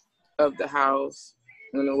energy of the house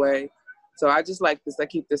in a way. So I just like this. I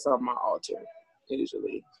keep this on my altar,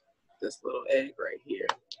 usually. This little egg right here.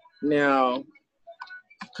 Now,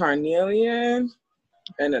 carnelian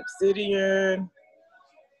and obsidian,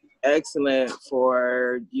 excellent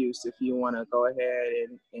for use if you want to go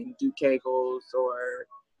ahead and do kegels or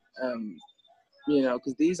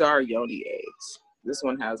because these are yoni eggs. This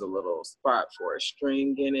one has a little spot for a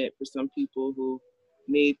string in it for some people who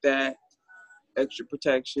need that extra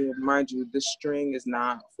protection. Mind you, the string is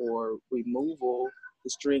not for removal. The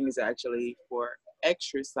string is actually for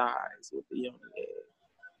exercise with the yoni egg.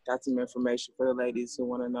 Got some information for the ladies who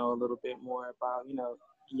want to know a little bit more about,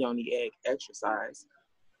 yoni egg exercise.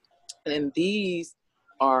 And these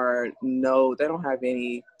they don't have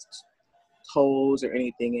any toes or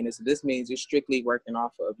anything in it. So this means you're strictly working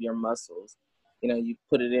off of your muscles. You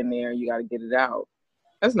put it in there, you got to get it out.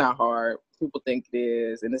 That's not hard. People think it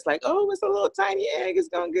is. And it's like, oh, it's a little tiny egg. It's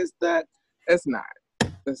going to get stuck. It's not.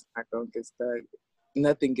 It's not going to get stuck.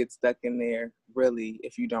 Nothing gets stuck in there, really,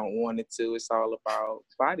 if you don't want it to. It's all about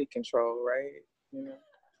body control, right?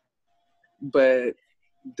 But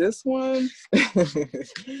this one. I'm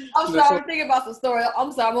sorry, I'm thinking about some story.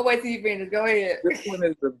 I'm sorry, I'm going to wait till you finish. Go ahead. This one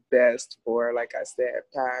is the best for, like I said,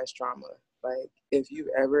 past trauma. Like, if you've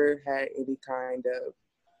ever had any kind of,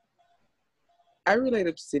 I relate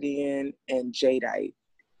obsidian and jadeite,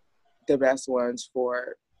 the best ones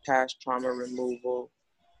for past trauma removal,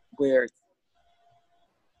 where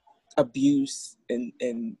abuse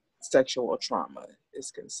and sexual trauma is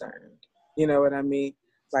concerned. You know what I mean?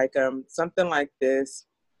 Like something like this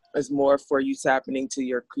is more for you tapping into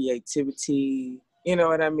your creativity. You know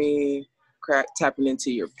what I mean? Tapping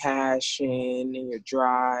into your passion and your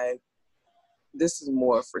drive. This is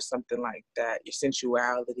more for something like that, your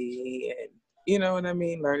sensuality and, you know what I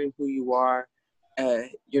mean? Learning who you are,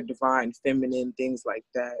 your divine feminine, things like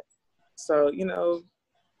that. So,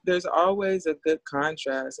 there's always a good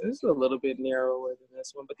contrast. And this is a little bit narrower than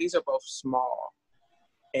this one, but these are both small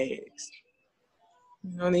eggs.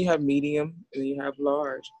 And then you have medium and then you have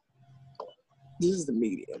large. This is the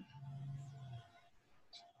medium.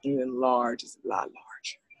 And then large is a lot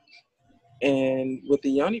larger. And with the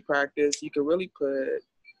yoni practice, you can really put,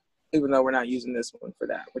 even though we're not using this one for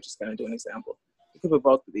that, we're just going to do an example. You can put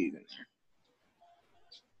both of these in there.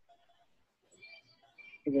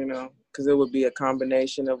 Because it would be a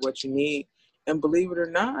combination of what you need. And believe it or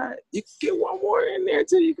not, you can get one more in there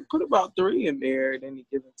too. You can put about 3 in there at any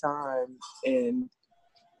given time. And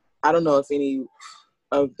I don't know if any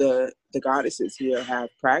of the goddesses here have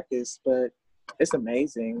practiced, but it's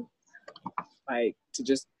amazing. Like, to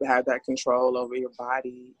just have that control over your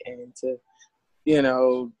body and to,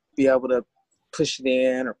 be able to push it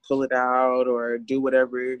in or pull it out or do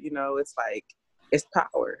whatever, it's like, it's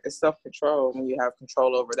power. It's self-control when you have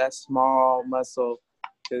control over that small muscle.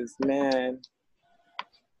 Because, man,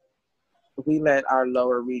 we let our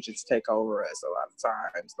lower regions take over us a lot of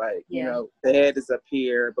times. Like, the head is up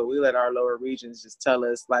here, but we let our lower regions just tell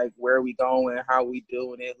us, like, where we going, how we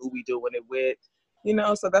doing it, who we doing it with.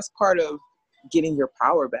 So that's part of getting your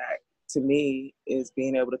power back, to me, is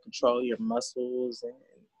being able to control your muscles and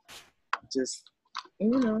just,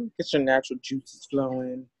 get your natural juices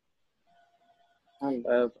flowing. I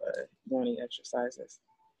love yoni exercises.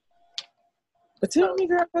 But tell me,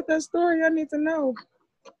 girl, about that story. I need to know.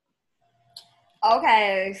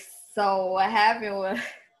 Okay, so what happened was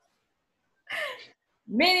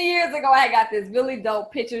many years ago, I got this really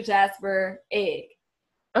dope Picture Jasper egg.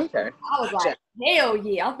 Okay. I was like, hell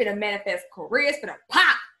yeah, I'm finna manifest careers, finna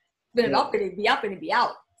pop. I'm finna be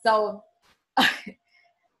out. So I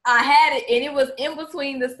had it, and it was in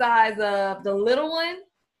between the size of the little one,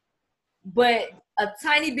 but a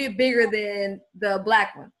tiny bit bigger than the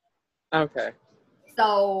black one. Okay.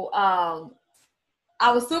 So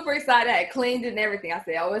I was super excited. I had cleaned it and everything. I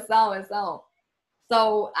said, oh, it's on.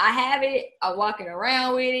 So I have it. I'm walking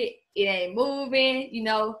around with it. It ain't moving,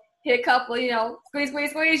 hit a couple,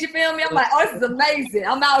 squeeze, you feel me? I'm like, oh, this is amazing.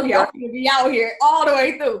 I'm out here. I'm going to be out here all the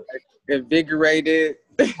way through. Invigorated.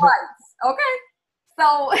 Right. Okay.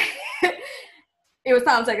 So it was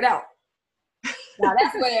time to take it out. Now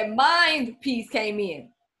that's where mind piece came in.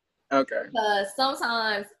 Okay. Because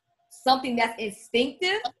sometimes something that's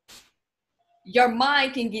instinctive, your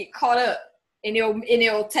mind can get caught up and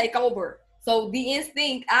it'll take over. So the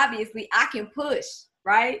instinct, obviously, I can push,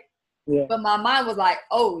 right? Yeah. But my mind was like,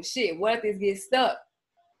 oh shit, what if this gets stuck?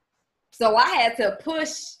 So I had to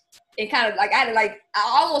push and kind of like, I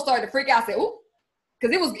almost started to freak out. I said, ooh,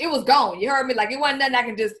 because it was gone. You heard me? Like, it wasn't nothing I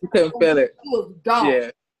can just. You couldn't feel it. It was gone.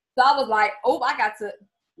 Yeah. So I was like, oh, I got to,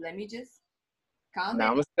 let me just calm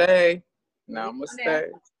down. Namaste.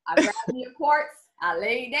 I grabbed me a quartz. I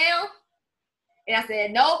laid down. And I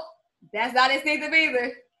said, nope, that's not instinctive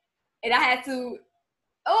either. And I had to,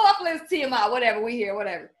 I feel it's TMI, whatever, we here,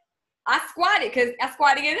 whatever. I squatted, because I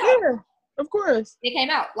squatted it up. Yeah, of course. It came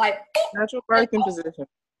out, like. Natural birthing position.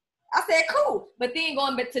 I said, cool. But then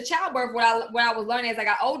going back to childbirth, what I was learning as I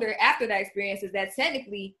got older after that experience is that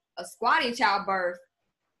technically a squatting childbirth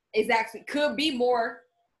is actually could be more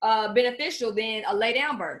beneficial than a lay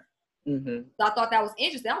down birth. Mm-hmm. So I thought that was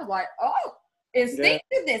interesting. I was like, oh,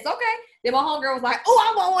 instinctiveness. Okay. Then my homegirl was like,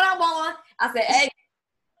 oh, I want one. I said, hey,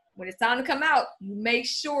 when it's time to come out, you make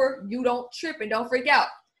sure you don't trip and don't freak out.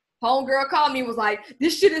 Homegirl called me and was like,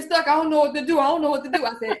 this shit is stuck. I don't know what to do.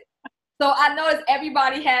 I said, so I noticed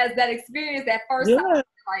everybody has that experience that first time.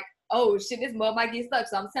 Like, oh shit, this mud might get stuck.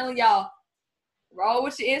 So I'm telling y'all, roll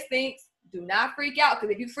with your instincts. Do not freak out.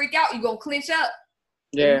 Because if you freak out, you're going to clench up.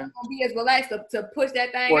 Yeah. You're going to be as relaxed to push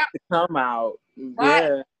that thing out. To come out. Right?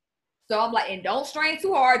 Yeah. So I'm like, and don't strain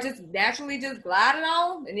too hard. Just naturally just glide it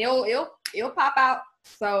on and it'll pop out.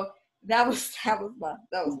 So that was my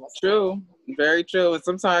true. Very true. And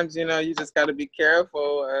sometimes, you just got to be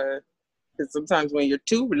careful. Because sometimes when you're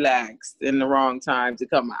too relaxed in the wrong time to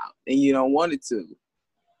come out and you don't want it to.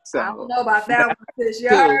 So I don't know about that one, sis. You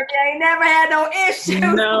heard me? I ain't never had no issues.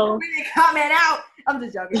 No. Really coming out. I'm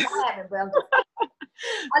just joking. I haven't, but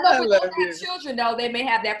I know for those that have children, though, they may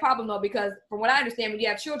have that problem, though, because from what I understand, when you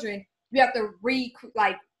have children, you have to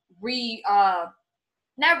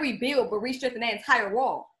not rebuild, but re-strengthen that entire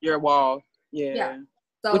wall. Your wall. Yeah.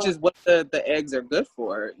 So, which is what the eggs are good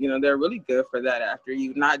for. They're really good for that after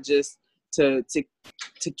you, not just to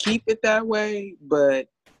keep it that way, but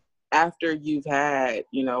after you've had,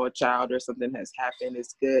 a child or something has happened,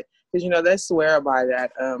 it's good. Because, they swear by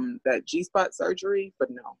that G-spot surgery, but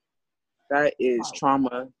no, that is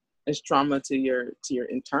trauma. It's trauma to your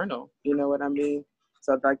internal. You know what I mean?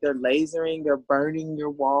 So like they're lasering, they're burning your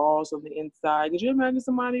walls on the inside. Could you imagine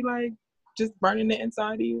somebody like just burning the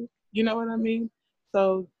inside of you? You know what I mean?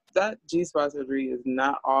 So that G-spot surgery is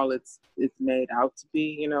not all it's made out to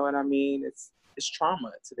be. You know what I mean? It's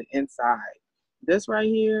trauma to the inside. This right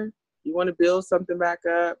here, you want to build something back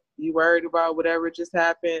up. You worried about whatever just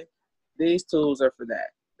happened. These tools are for that.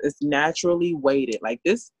 It's naturally weighted. Like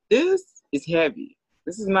this is heavy.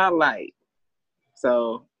 This is not light.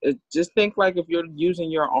 So just think like if you're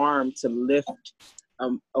using your arm to lift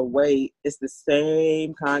a weight, it's the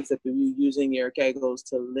same concept of you using your Kegels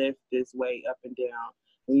to lift this weight up and down.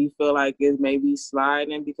 When you feel like it may be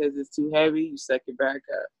sliding because it's too heavy, you suck it back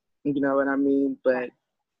up. You know what I mean? But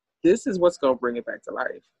this is what's going to bring it back to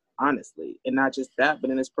life, honestly. And not just that, but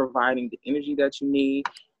then it's providing the energy that you need.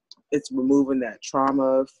 It's removing that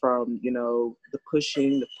trauma from, the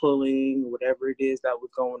pushing, the pulling, whatever it is that was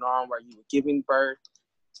going on while you were giving birth.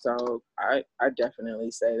 So I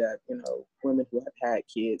definitely say that, women who have had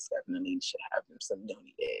kids definitely should have them some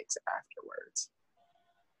yoni eggs afterwards.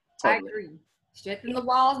 Totally. I agree. Strengthen the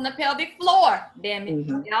walls and the pelvic floor. Damn it.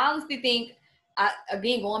 Mm-hmm. And I honestly think,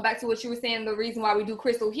 again, going back to what you were saying, the reason why we do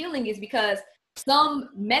crystal healing is because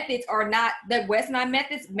some methods are not, the Western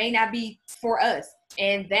methods may not be for us.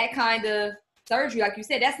 And that kind of surgery, like you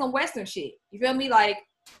said, that's some Western shit. You feel me? Like,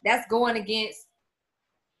 that's going against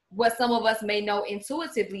what some of us may know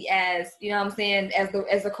intuitively as, you know what I'm saying, as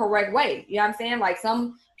the correct way. You know what I'm saying? Like,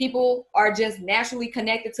 some people are just naturally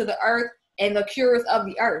connected to the earth and the cures of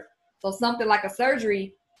the earth. So something like a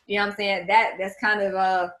surgery, you know what I'm saying, that's kind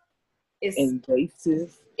of it's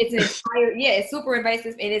invasive. It's an entire, it's super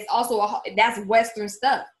invasive, and it's also that's Western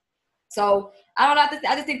stuff. So I don't know.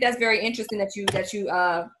 I just think that's very interesting that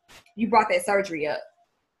you brought that surgery up.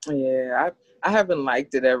 Yeah, I haven't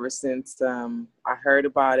liked it ever since I heard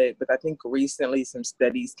about it, but I think recently some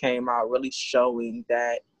studies came out really showing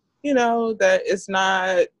that that it's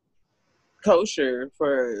not kosher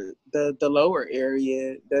for the lower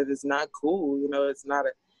area. That it's not cool. It's not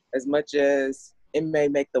as much as it may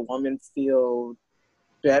make the woman feel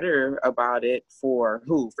better about it for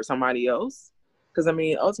somebody else. Because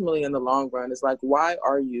ultimately in the long run, it's like, why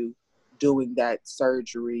are you doing that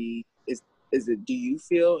surgery? Is it, do you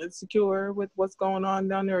feel insecure with what's going on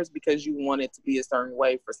down there? Or is it because you want it to be a certain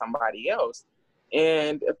way for somebody else?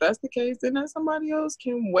 And if that's the case, then that somebody else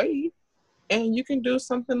can wait and you can do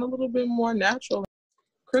something a little bit more natural.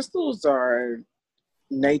 Crystals are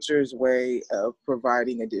nature's way of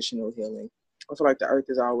providing additional healing. I feel like the earth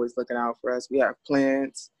is always looking out for us. We have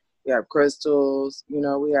plants, we have crystals, we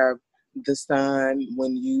have the sun,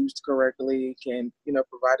 when used correctly, can,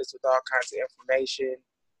 provide us with all kinds of information.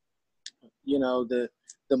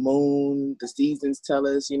 The moon, the seasons tell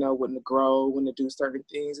us, when to grow, when to do certain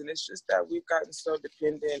things. And it's just that we've gotten so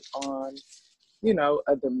dependent on,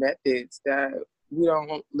 other methods that we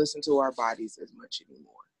don't listen to our bodies as much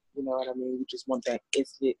anymore. You know what I mean? We just want that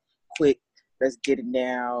instant, quick, let's get it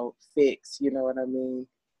now, fix, you know what I mean?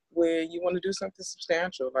 Where you want to do something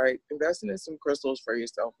substantial, like investing in some crystals for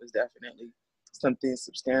yourself is definitely something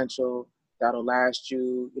substantial that'll last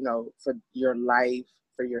you, you know, for your life,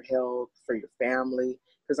 for your health, for your family.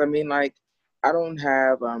 Because I mean, like, I don't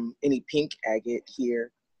have any pink agate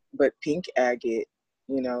here, but pink agate,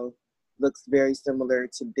 you know, looks very similar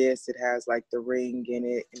to this. It has like the ring in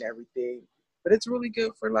it and everything, but it's really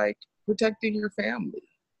good for like protecting your family,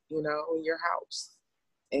 you know, in your house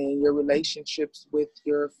and your relationships with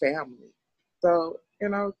your family. So, you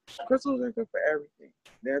know, crystals are good for everything.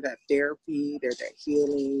 They're that therapy, they're that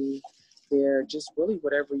healing, they're just really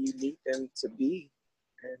whatever you need them to be.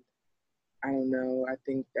 And I don't know, I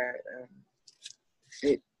think that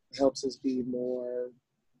it helps us be more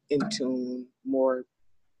in tune, more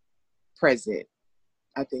present.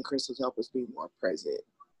 I think crystals help us be more present,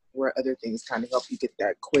 where other things kind of help you get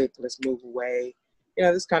that quick, let's move away. You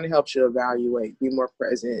know, this kind of helps you evaluate, be more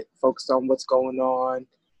present, focus on what's going on,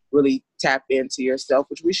 really tap into yourself,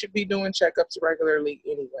 which we should be doing checkups regularly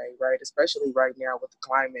anyway, right? Especially right now with the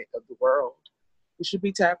climate of the world. We should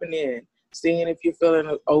be tapping in, seeing if you're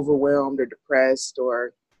feeling overwhelmed or depressed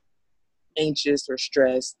or anxious or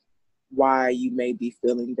stressed, why you may be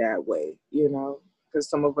feeling that way, you know, because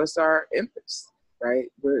some of us are empaths, right?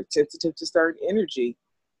 We're sensitive to certain energy.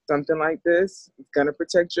 Something like this is going to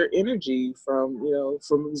protect your energy from, you know,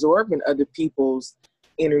 from absorbing other people's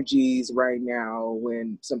energies right now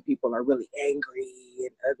when some people are really angry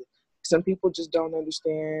and some people just don't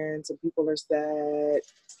understand. Some people are sad,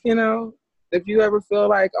 you know. If you ever feel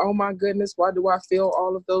like, oh my goodness, why do I feel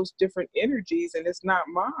all of those different energies and it's not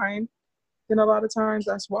mine? Then a lot of times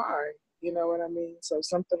that's why, you know what I mean? So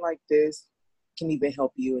something like this can even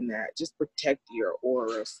help you in that. Just protect your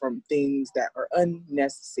aura from things that are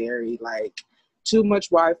unnecessary, like too much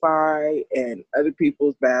Wi-Fi and other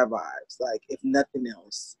people's bad vibes, like if nothing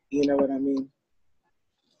else. You know what I mean?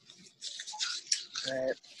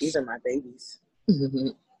 These are my babies.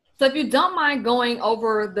 So if you don't mind going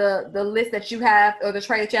over the list that you have or the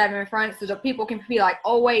tray that you have in front so the people can be like,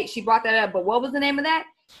 oh wait, she brought that up, but what was the name of that?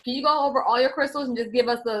 Can you go over all your crystals and just give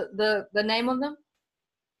us the name of them?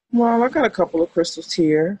 Well, I got a couple of crystals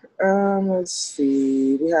here. Let's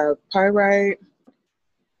see. We have pyrite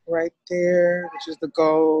right there, which is the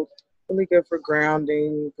gold. Really good for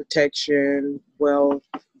grounding, protection, wealth,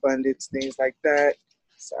 abundance, things like that.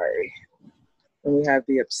 Sorry. And we have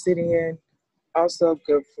the obsidian, also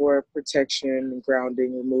good for protection and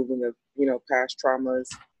grounding, removing of, you know, past traumas.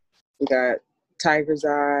 We got tiger's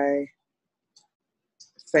eye,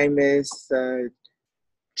 famous,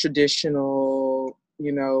 traditional,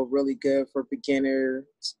 you know, really good for beginner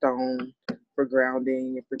stone for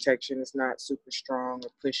grounding and protection. It's not super strong or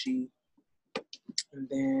pushy. And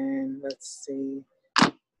then let's see.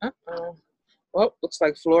 Well, looks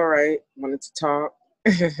like fluorite. Wanted to talk.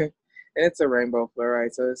 And it's a rainbow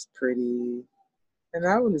fluorite, so it's pretty. And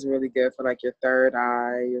that one is really good for like your third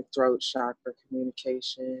eye, your throat chakra,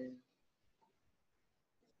 communication.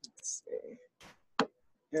 Let's see.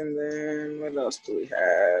 And then what else do we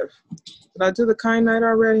have? Did I do the kyanite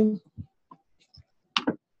already?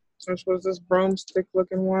 Which was this broomstick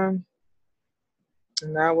looking one?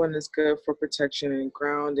 And that one is good for protection and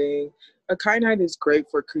grounding. A kyanite is great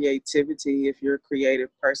for creativity if you're a creative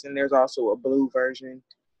person. There's also a blue version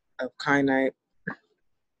of kyanite.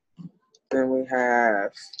 Then we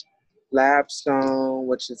have lapstone,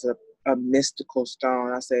 which is a mystical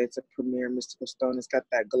stone. I say it's a premier mystical stone. It's got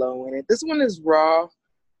that glow in it. This one is raw,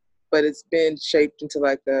 but it's been shaped into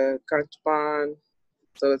like a kanchpan.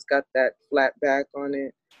 So it's got that flat back on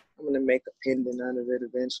it. I'm going to make a pendant out of it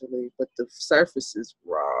eventually, but the surface is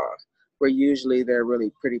raw, where usually they're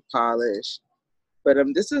really pretty polished. But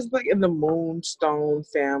this is like in the moonstone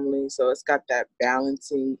family, so it's got that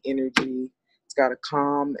balancing energy. It's got a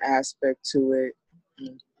calm aspect to it.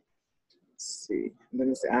 Let's see. And then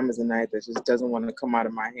it's the Amazonite that just doesn't want to come out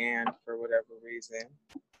of my hand for whatever reason.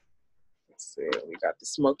 Let's see. We got the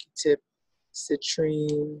smoky tip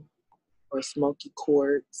citrine or smoky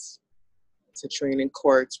quartz. Citrine and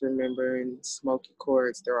quartz, remember, and smoky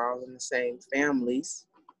quartz, they're all in the same families.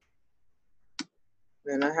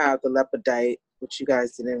 Then I have the lepidite, which you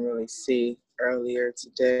guys didn't really see earlier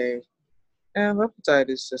today. And lepidite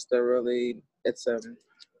is just it's a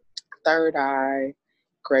third eye,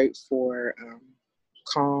 great for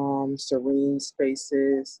calm, serene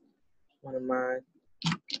spaces. One of my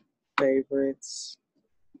favorites.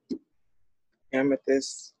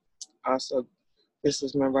 Amethyst, also,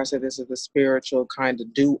 remember I said this is the spiritual kind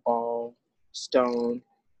of do-all stone.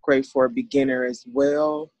 Great for a beginner as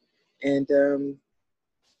well. And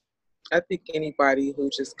I think anybody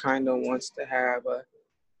who just kind of wants to have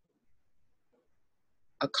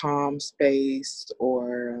a calm space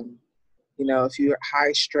or, You know, if you're a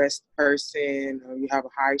high stressed person or you have a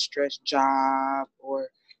high stress job, or,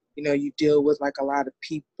 you know, you deal with like a lot of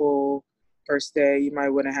people per se, you might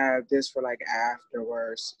want to have this for like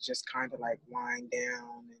afterwards, just kind of like wind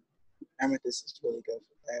down. And amethyst is really good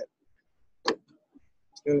for that.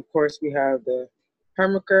 And of course, we have the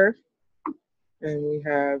Hermiker, and we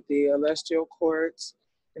have the celestial quartz.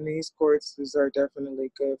 And these quartzes are definitely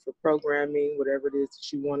good for programming, whatever it is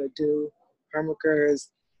that you want to do. Hermiker is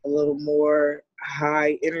a little more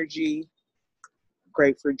high energy,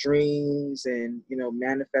 great for dreams and, you know,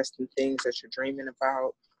 manifesting things that you're dreaming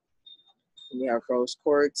about. And we have rose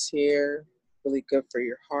quartz here, really good for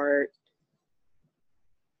your heart,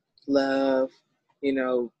 love. You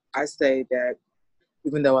know, I say that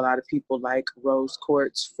even though a lot of people like rose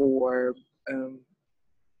quartz for um,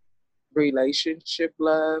 relationship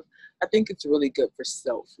love, I think it's really good for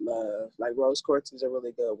self-love. Like rose quartz is a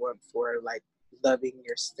really good one for like loving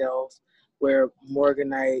yourself, where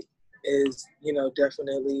morganite is, you know,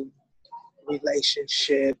 definitely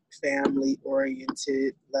relationship, family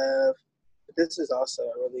oriented love. But this is also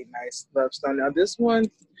a really nice love stone. Now this one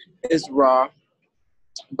is raw,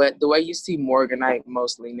 but the way you see morganite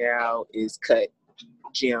mostly now is cut,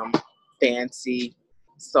 gem, fancy,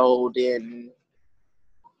 sold in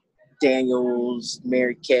Daniels,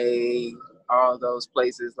 Mary Kay, all those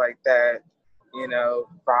places like that. You know,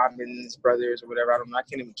 Rodman's Brothers or whatever. I don't know. I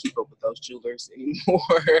can't even keep up with those jewelers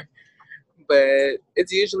anymore. But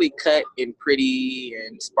it's usually cut and pretty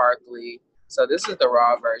and sparkly. So this is the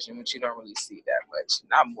raw version, which you don't really see that much.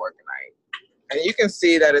 Not morganite. And you can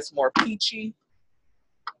see that it's more peachy.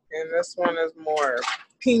 And this one is more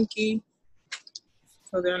pinky.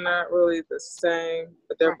 So they're not really the same,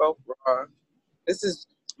 but they're both raw. This is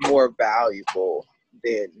more valuable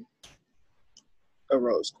than a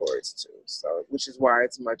rose quartz too. So, which is why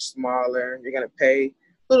it's much smaller. You're gonna pay a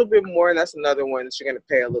little bit more, and that's another one that you're gonna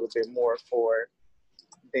pay a little bit more for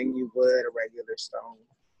than you would a regular stone,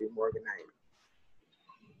 the morganite.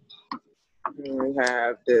 And we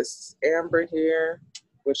have this amber here,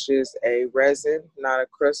 which is a resin, not a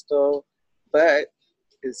crystal, but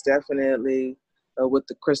it's definitely with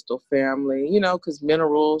the crystal family, you know, because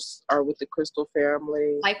minerals are with the crystal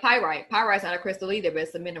family. Like pyrite. Pyrite's not a crystal either, but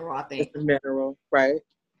it's a mineral, I think. It's a mineral, right?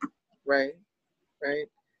 Right.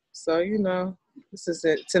 So, you know, it's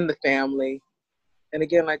in the family. And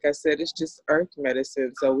again, like I said, it's just earth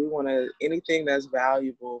medicine. So we want to, anything that's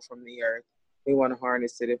valuable from the earth, we want to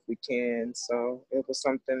harness it if we can. So it was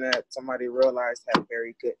something that somebody realized had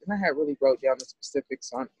very good. And I had really wrote down the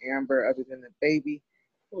specifics on amber other than the baby.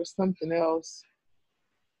 It was something else.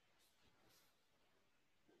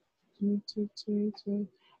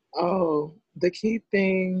 Oh, the key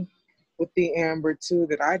thing with the amber too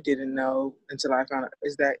that I didn't know until I found out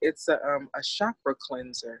is that it's a chakra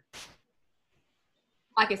cleanser.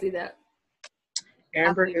 I can see that.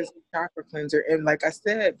 Amber is a chakra cleanser, and like I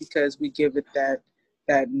said, because we give it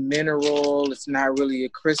that mineral, it's not really a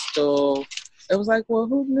crystal. It was like, well,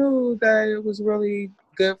 who knew that it was really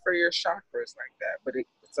good for your chakras like that? But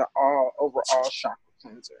it's an overall chakra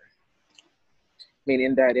cleanser,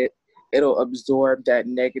 meaning that it'll absorb that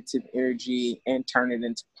negative energy and turn it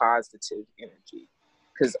into positive energy.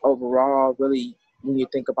 Because overall, really, when you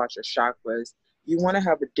think about your chakras, you want to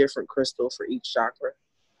have a different crystal for each chakra.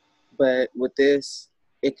 But with this,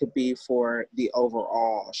 it could be for the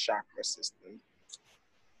overall chakra system.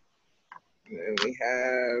 And then we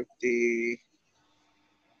have the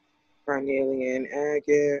carnelian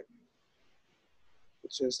agate,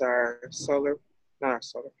 which is not our solar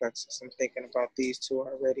plexus. I'm thinking about these two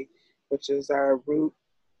already, which is our root,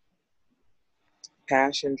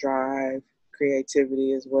 passion, drive,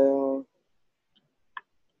 creativity as well.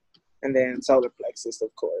 And then solar plexus,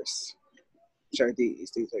 of course, which are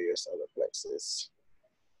these. These are your solar plexus.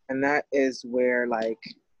 And that is where, like,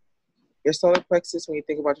 your solar plexus, when you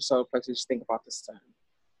think about your solar plexus, just think about the sun.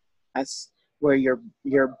 That's where your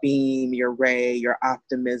beam, your ray, your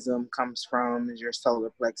optimism comes from, is your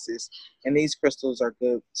solar plexus. And these crystals are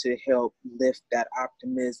good to help lift that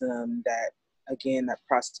optimism, that, again, that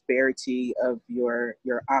prosperity of your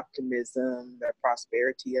optimism, that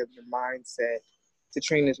prosperity of your mindset.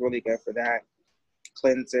 Citrine is really good for that.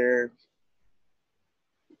 Cleanser.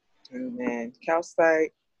 And then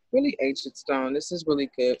calcite, really ancient stone. This is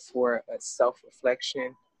really good for a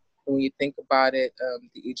self-reflection. And when you think about it,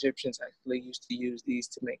 the Egyptians actually used to use these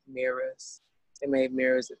to make mirrors. They made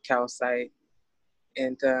mirrors of calcite.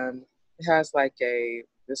 And it has like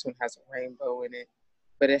this one has a rainbow in it,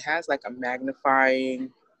 but it has like a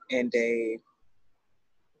magnifying and the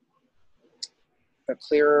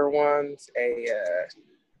clearer ones, a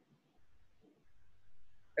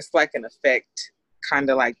it's like an effect, kind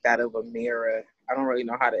of like that of a mirror. I don't really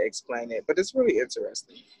know how to explain it, but it's really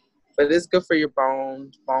interesting. But it's good for your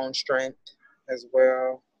bone strength as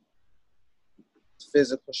well,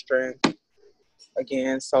 physical strength.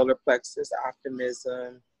 Again, solar plexus,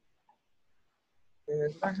 optimism.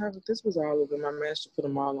 And I have this was all of them. I managed to put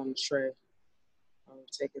them all on the tray. I was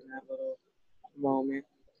taking that little moment.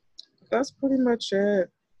 That's pretty much it.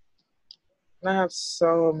 And I have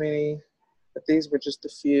so many, but these were just a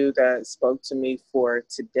few that spoke to me for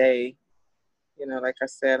today. You know, like I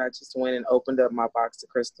said, I just went and opened up my box of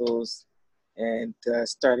crystals and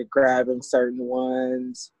started grabbing certain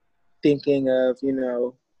ones, thinking of, you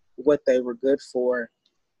know, what they were good for.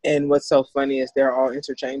 And what's so funny is they're all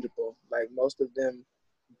interchangeable. Like most of them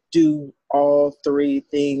do all three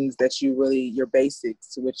things that you really, your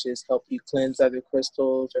basics, which is help you cleanse other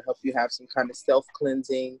crystals or help you have some kind of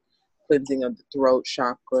self-cleansing, cleansing of the throat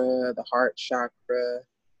chakra, the heart chakra,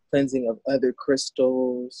 cleansing of other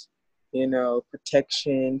crystals, you know,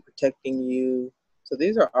 protecting you. So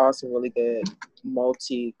these are all some really good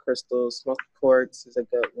multi-crystals. Smoky quartz is a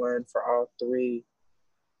good one for all three.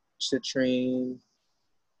 Citrine,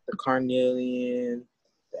 the carnelian,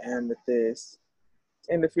 the amethyst.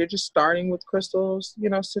 And if you're just starting with crystals, you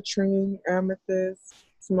know, citrine, amethyst,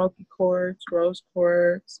 smoky quartz, rose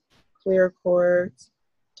quartz, clear quartz,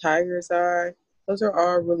 tiger's eye, those are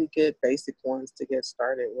all really good basic ones to get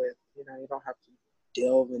started with. You know, you don't have to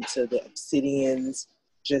delve into the obsidians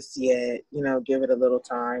just yet. You know, give it a little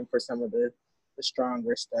time for some of the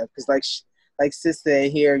stronger stuff. Because like sis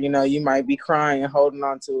said here, you know, you might be crying holding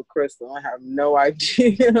on to a crystal. I have no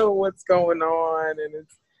idea what's going on. And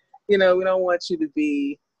it's, you know, we don't want you to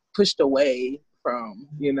be pushed away from,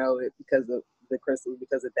 you know, it because of the crystals,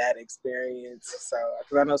 because of that experience. So,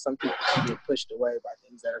 because I know some people can get pushed away by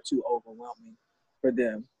things that are too overwhelming for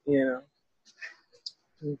them, you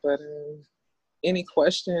know. But any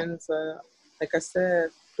questions, like I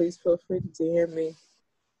said, please feel free to DM me.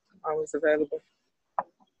 I'm always available.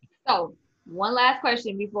 So, one last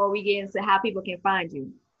question before we get into how people can find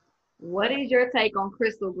you. What is your take on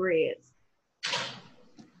crystal grids?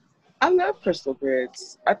 I love crystal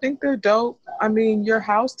grids. I think they're dope. I mean, your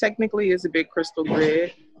house technically is a big crystal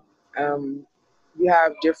grid. You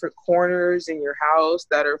have different corners in your house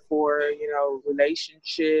that are for, you know,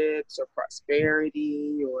 relationships or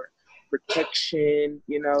prosperity or protection,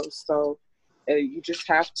 you know. So you just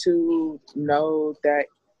have to know that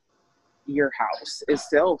your house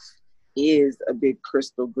itself is a big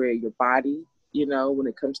crystal grid. Your body, you know, when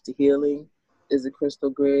it comes to healing, is a crystal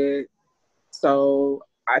grid. So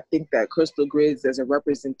I think that crystal grids as a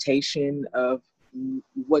representation of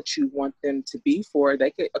what you want them to be for.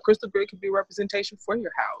 A crystal grid could be a representation for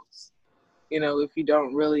your house. You know, if you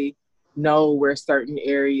don't really know where certain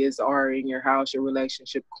areas are in your house, your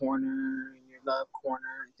relationship corner, your love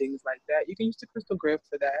corner, and things like that, you can use the crystal grid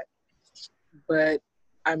for that. But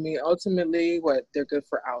I mean, ultimately, they're good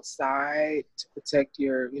for outside to protect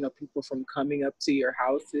your, you know, people from coming up to your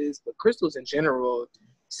houses. But crystals in general,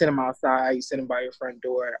 sit them outside, you sit them by your front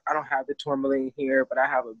door. I don't have the tourmaline here, but I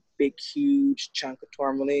have a big, huge chunk of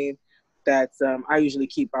tourmaline that's I usually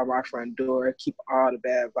keep by my front door, keep all the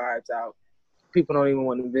bad vibes out. People don't even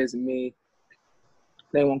want to visit me.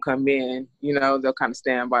 They won't come in, you know, they'll kind of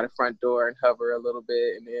stand by the front door and hover a little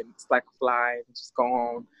bit, and then it's like a fly and just go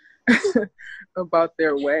on about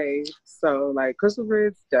their way. So like crystal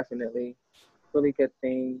grids, definitely really good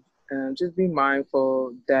thing. Just be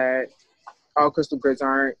mindful that all crystal grids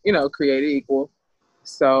aren't, you know, created equal.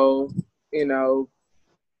 So, you know,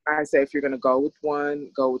 I say if you're going to go with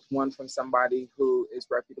one from somebody who is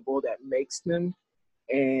reputable that makes them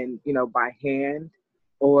and, you know, by hand.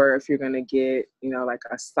 Or if you're going to get, you know, like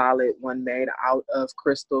a solid one made out of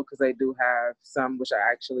crystal, because they do have some, which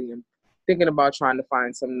I actually am thinking about trying to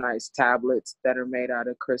find some nice tablets that are made out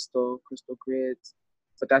of crystal grids.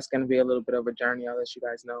 But that's going to be a little bit of a journey. I'll let you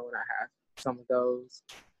guys know when I have some of those.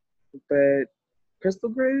 But crystal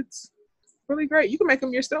grids, really great. You can make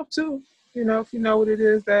them yourself too. You know, if you know what it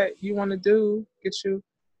is that you want to do, get you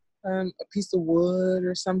a piece of wood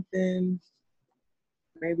or something,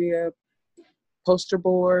 maybe a poster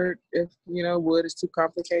board if, you know, wood is too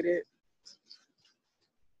complicated.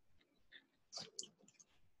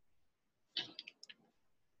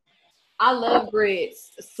 I love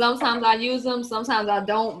grids. Sometimes I use them, sometimes I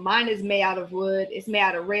don't. Mine is made out of wood. It's made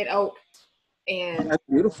out of red oak. And that's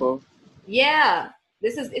beautiful. Yeah,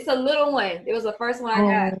 it's a little one. It was the first one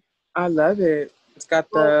I got. I love it. It's got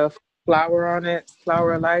the flower on it,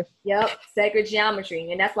 flower of life. Yep, sacred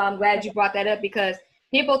geometry. And that's why I'm glad you brought that up, because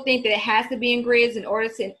people think that it has to be in grids in order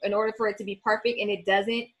for it to be perfect, and it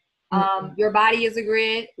doesn't. Your body is a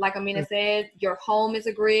grid, like Amina said. Your home is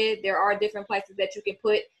a grid. There are different places that you can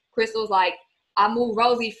put crystals. Like I moved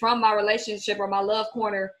Rosie from my relationship or my love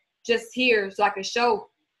corner just here so I can show,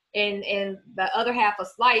 and the other half of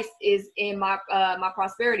Slice is in my my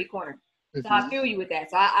prosperity corner. So I feel you with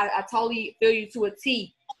that. So I totally feel you to a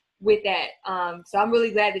T with that. So I'm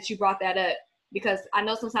really glad that you brought that up, because I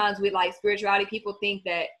know sometimes with like spirituality, people think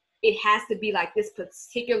that it has to be like this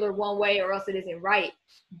particular one way or else it isn't right.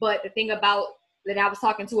 But the thing about that, I was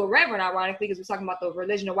talking to a reverend, ironically, because we're talking about the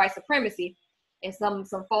religion of white supremacy and some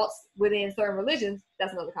faults within certain religions.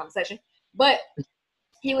 That's another conversation. But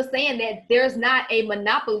he was saying that there's not a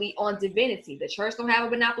monopoly on divinity. The church don't have a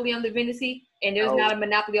monopoly on divinity, and there's not a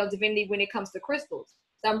monopoly on divinity when it comes to crystals.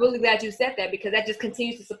 So I'm really glad you said that, because that just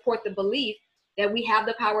continues to support the belief that we have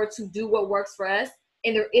the power to do what works for us,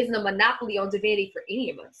 and there isn't a monopoly on divinity for any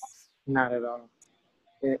of us. Not at all.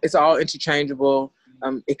 It's all interchangeable.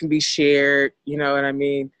 It can be shared. You know what I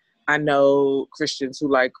mean? I know Christians who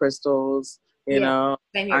like crystals. You know,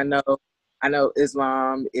 I know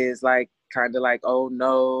Islam is like kind of like, oh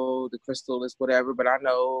no, the crystal is whatever. But I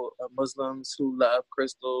know Muslims who love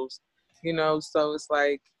crystals. You know, so it's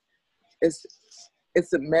like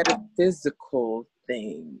it's a metaphysical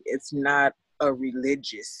thing. It's not a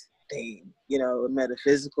religious thing. You know,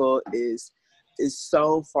 metaphysical is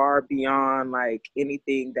so far beyond like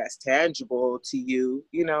anything that's tangible to you.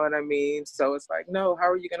 You know what I mean? So it's like, no, how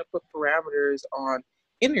are you going to put parameters on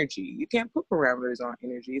energy? You can't put parameters on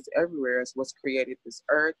energy. It's everywhere. It's what's created this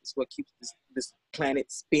earth. It's what keeps this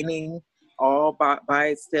planet spinning all by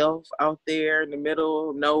itself out there in the middle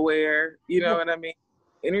of nowhere. You know what I mean?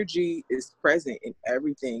 Energy is present in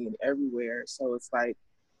everything and everywhere. So it's like,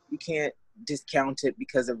 you can't discount it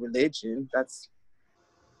because of religion. That's,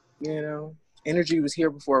 you know, energy was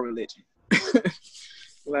here before religion.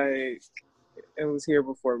 Like, it was here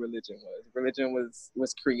before religion was. Religion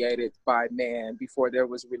was created by man. Before there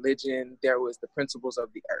was religion, there was the principles of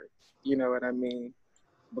the earth. You know what I mean?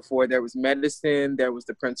 Before there was medicine, there was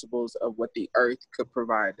the principles of what the earth could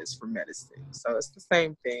provide us for medicine. So it's the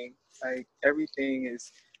same thing. Like, everything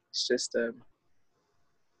is just a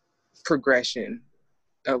progression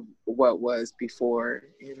of what was before,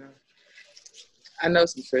 you know. I know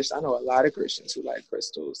a lot of Christians who like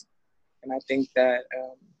crystals. And I think that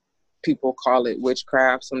people call it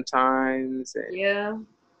witchcraft sometimes and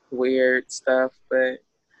weird stuff, but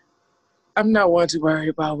I'm not one to worry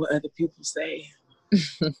about what other people say.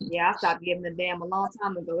 I stopped giving a damn a long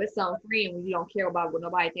time ago. It's so freeing when you don't care about what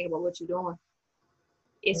nobody think about what you're doing.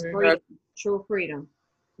 It's freedom, true freedom.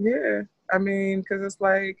 Yeah, I mean, because it's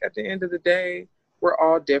like, at the end of the day, we're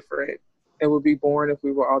all different. It would be boring if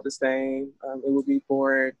we were all the same. It would be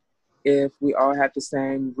boring if we all had the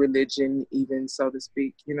same religion, even, so to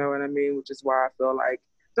speak. You know what I mean? Which is why I feel like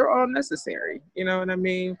they're all necessary. You know what I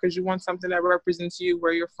mean? Because you want something that represents you,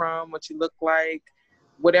 where you're from, what you look like,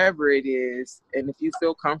 whatever it is. And if you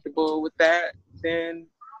feel comfortable with that, then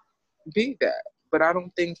be that. But I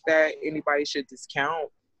don't think that anybody should discount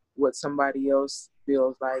what somebody else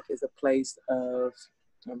feels like is a place of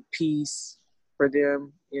peace for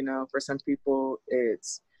them. You know, for some people,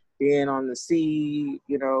 it's being on the sea,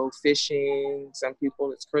 you know, fishing. Some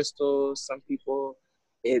people, it's crystals. Some people,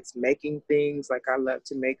 it's making things. Like, I love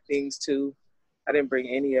to make things too. I didn't bring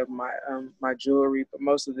any of my my jewelry, but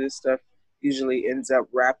most of this stuff usually ends up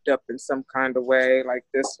wrapped up in some kind of way, like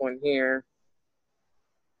this one here.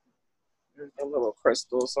 A little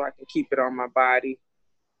crystal, so I can keep it on my body.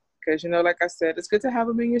 Because, you know, like I said, it's good to have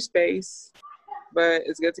them in your space, but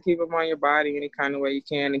it's good to keep them on your body any kind of way you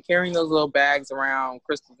can. And carrying those little bags around,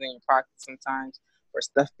 crystals in your pocket sometimes, or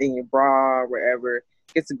stuffed in your bra or wherever,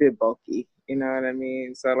 gets a bit bulky. You know what I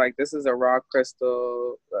mean? So, like, this is a raw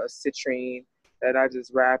crystal, citrine, that I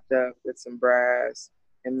just wrapped up with some brass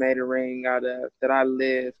and made a ring out of, that I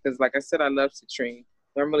live. Because, like I said, I love citrine.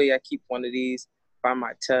 Normally, I keep one of these by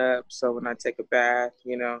my tub, so when I take a bath,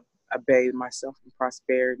 you know, I bathe myself in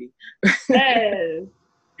prosperity. Yes.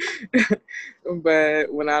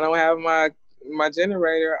 But when I don't have my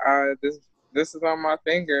generator, this is on my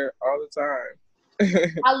finger all the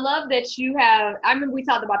time. I love that you have. I remember we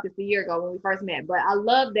talked about this a year ago when we first met, but I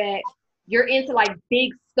love that you're into like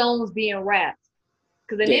big stones being wrapped.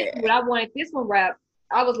 Because initially, when I wanted this one wrapped,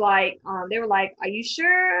 I was like, they were like, "Are you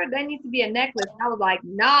sure that needs to be a necklace?" And I was like,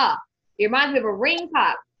 "Nah, it reminds me of a ring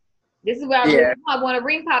pop. This is what I really want. I want a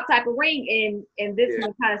ring pop type of ring." And this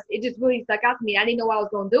one kind of, it just really stuck out to me. I didn't know what I was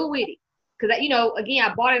gonna do with it, because, you know, again,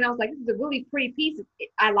 I bought it and I was like, this is a really pretty piece.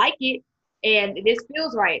 I like it, and this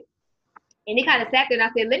feels right. And it kind of sat there, and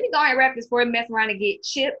I said, let me go ahead and wrap this for it, mess around and get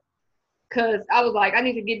chipped. because I was like, I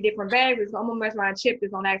need to get different bags. So I'm gonna mess around and chip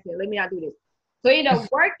this on accident. Let me not do this. So it ended up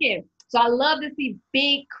working. So I love to see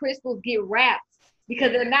big crystals get wrapped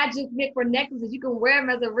because they're not just meant for necklaces. You can wear them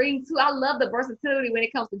as a ring too. I love the versatility when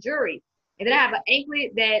it comes to jewelry. And then I have an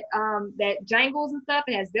anklet that that jangles and stuff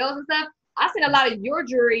and has bells and stuff. I seen a lot of your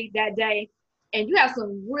jewelry that day, and you have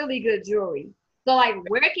some really good jewelry. So like,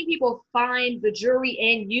 where can people find the jewelry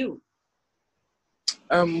and you?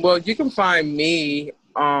 Well, you can find me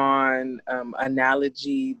on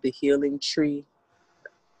Analogy the Healing Tree.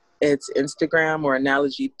 It's Instagram, or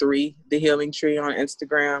Analogy 3 the Healing Tree on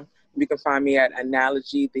Instagram. You can find me at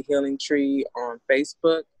Analogy the Healing Tree on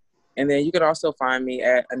Facebook. And then you can also find me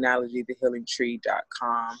at analogythehealingtree.com.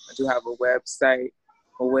 I do have a website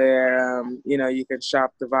where you can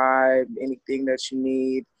shop the vibe, anything that you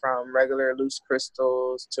need, from regular loose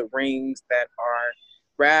crystals to rings that are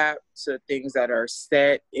wrapped to things that are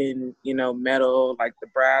set in metal, like the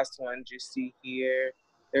brass ones you see here.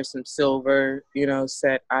 There's some silver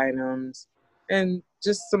set items, and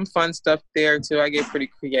just some fun stuff there too. I get pretty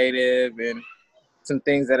creative, and some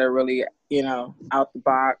things that are really out the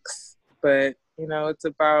box, but it's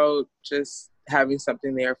about just having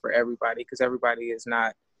something there for everybody, because everybody is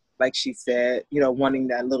not, like she said, wanting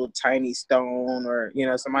that little tiny stone, or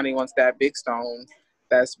somebody wants that big stone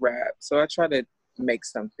that's wrapped. So I try to make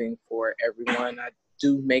something for everyone. I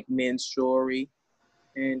do make men's jewelry,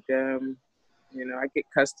 and I get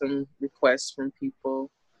custom requests from people,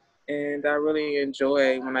 and I really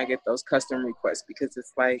enjoy when I get those custom requests, because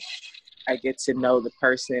it's like I get to know the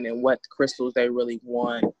person and what crystals they really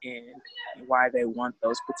want and why they want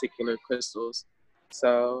those particular crystals.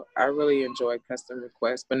 So I really enjoy custom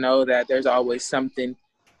requests, but know that there's always something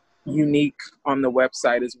unique on the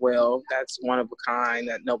website as well. That's one of a kind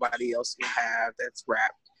that nobody else will have, that's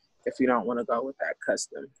wrapped, if you don't want to go with that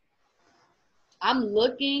custom. I'm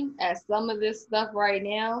looking at some of this stuff right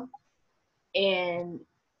now, and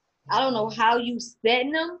I don't know how you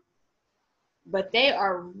setting them, but they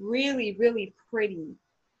are really, really pretty.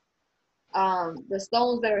 The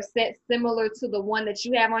stones that are set similar to the one that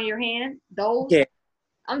you have on your hand, those, Yeah.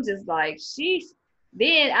 I'm just like, sheesh.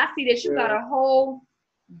 Then I see that you got a whole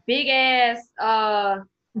big ass, I'm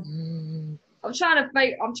trying to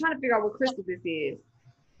figure out what crystal this is.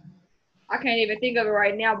 I can't even think of it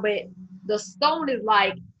right now, but the stone is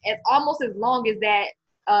like almost as long as that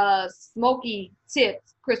smoky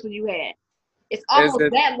tipped crystal you had. It's almost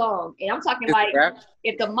that long, and I'm talking like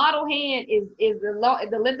if the model hand is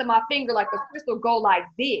the length of my finger, like the crystal go like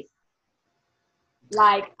this.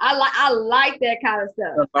 Like I like that kind of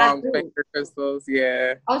stuff. The long finger crystals,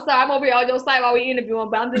 yeah. I'm sorry, I'm over here on your site while we interviewing,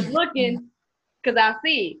 but I'm just looking because I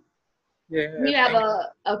see. Yeah. You have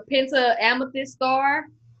a penta amethyst star.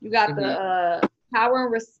 You got the power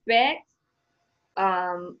and respect.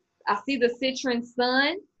 I see the citron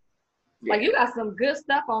sun. Yeah. Like, you got some good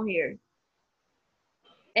stuff on here.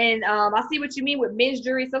 And I see what you mean with men's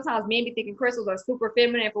jewelry. Sometimes men be thinking crystals are super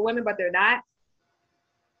feminine for women, but they're not.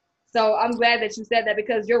 So I'm glad that you said that,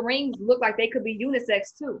 because your rings look like they could be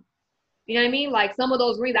unisex too. You know what I mean? Like, some of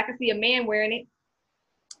those rings, I can see a man wearing it.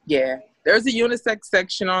 Yeah, there's a unisex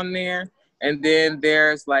section on there. And then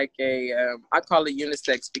there's like I call it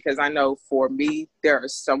unisex because I know for me, there are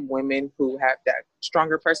some women who have that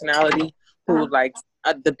stronger personality who like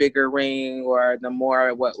the bigger ring, or the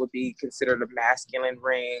more what would be considered a masculine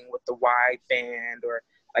ring with the wide band, or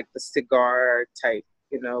like the cigar type,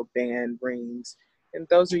 band rings. And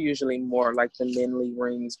those are usually more like the manly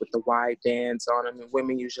rings with the wide bands on them. And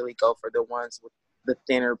women usually go for the ones with the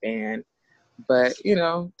thinner band. But,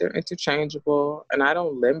 they're interchangeable, and I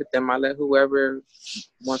don't limit them. I let whoever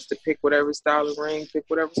wants to pick whatever style of ring,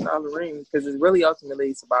 because it's really ultimately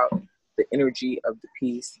it's about the energy of the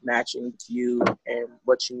piece matching with you and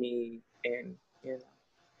what you need. And,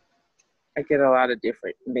 I get a lot of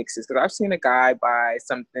different mixes, because I've seen a guy buy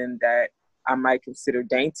something that I might consider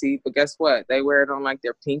dainty, but guess what? They wear it on like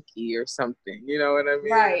their pinky or something. You know what I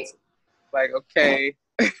mean? Right. It's like, okay,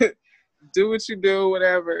 do what you do,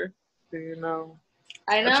 whatever. Ain't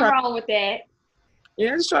nothing wrong with that.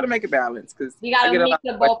 Yeah, I just try to make it balanced, because you gotta mix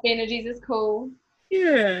up both energies. It's cool.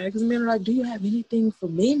 Yeah, because men are like, "Do you have anything for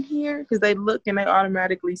men here?" Because they look and they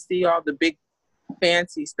automatically see all the big,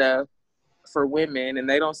 fancy stuff for women, and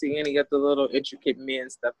they don't see any of the little intricate men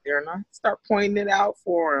stuff there. And I start pointing it out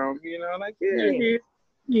for them. Like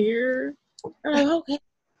here. I'm like, okay,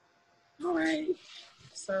 all right.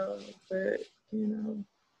 So, but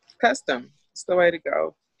custom. It's the way to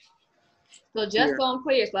go. So just so I'm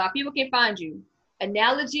clear, so how people can find you,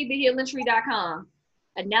 analogythehealingtree.com,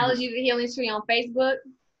 Analogy the Healing Tree on Facebook,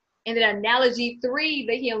 and then Analogy 3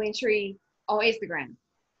 the Healing Tree on Instagram.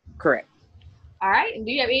 Correct. All right. And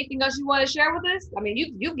do you have anything else you want to share with us? I mean,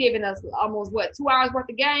 you've given us almost 2 hours worth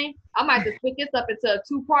of game. I might have to split this up into a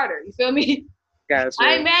 2-parter. You feel me? Gotcha.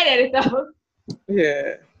 I ain't mad at it though.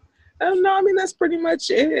 Yeah. No, I mean, that's pretty much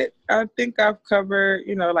it. I think I've covered,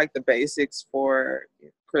 like the basics for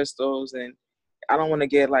crystals, and I don't want to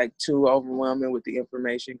get like too overwhelming with the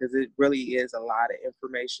information because it really is a lot of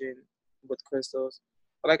information with crystals.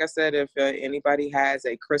 But like I said, if anybody has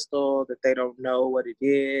a crystal that they don't know what it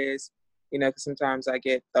is, because sometimes I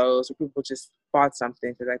get those where people just bought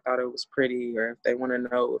something because I thought it was pretty, or if they want to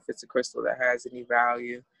know if it's a crystal that has any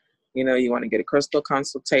value, you want to get a crystal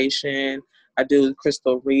consultation. I do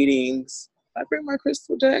crystal readings. I bring my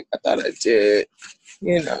crystal deck. I thought I did.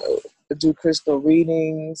 I do crystal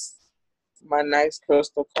readings. My nice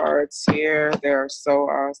crystal cards here. They are so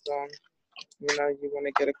awesome. You want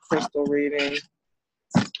to get a crystal reading,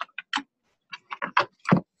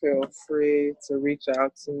 feel free to reach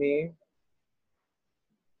out to me.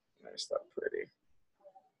 They're so pretty.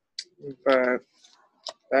 But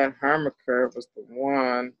that Hermit curve was the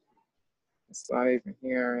one. It's not even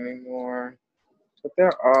here anymore. But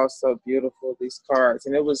they're all so beautiful, these cards.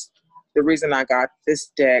 And it was the reason I got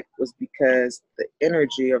this deck was because the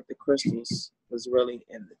energy of the crystals was really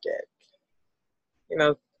in the deck.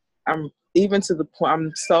 I'm even to the point,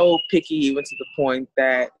 I'm so picky even to the point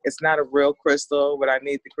that it's not a real crystal, but I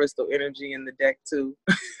need the crystal energy in the deck too.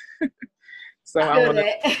 So I want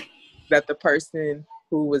that the person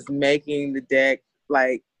who was making the deck,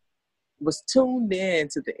 was tuned in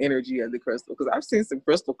to the energy of the crystal. Because I've seen some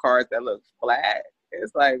crystal cards that look flat.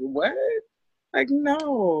 It's like, what?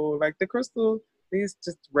 No. The crystal, these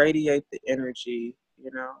just radiate the energy,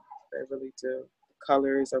 They really do. The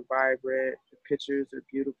colors are vibrant. The pictures are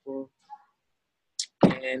beautiful.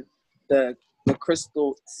 And the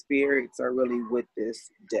crystal spirits are really with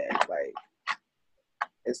this deck.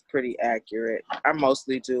 It's pretty accurate. I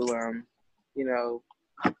mostly do,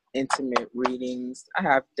 intimate readings. I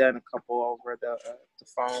have done a couple over the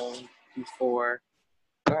phone before,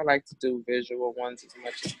 but I like to do visual ones as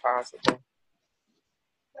much as possible.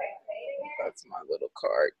 That's my little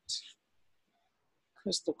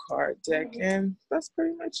crystal card deck, and that's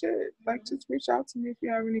pretty much it. Just reach out to me if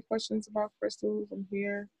you have any questions about crystals. I'm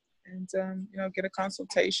here, and get a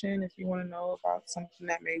consultation if you want to know about something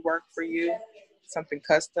that may work for you. Something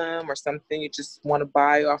custom or something you just want to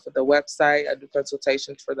buy off of the website. I do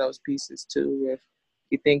consultations for those pieces too. If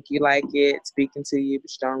you think you like it, speaking to you,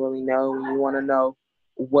 but you don't really know, and you want to know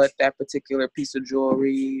what that particular piece of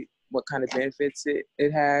jewelry, what kind of benefits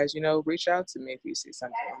it has, reach out to me if you see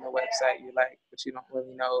something on the website you like, but you don't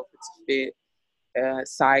really know if it's a fit.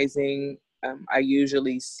 Sizing, I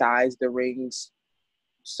usually size the rings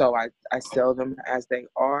so I sell them as they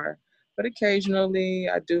are. But occasionally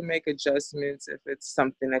I do make adjustments if it's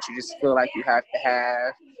something that you just feel like you have to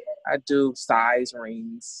have. I do size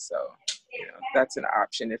rings, so that's an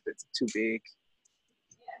option if it's too big.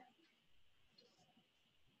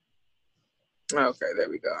 Okay, there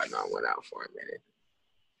we go. I know I went out for a minute.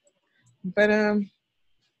 But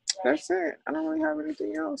that's it. I don't really have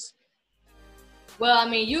anything else. Well, I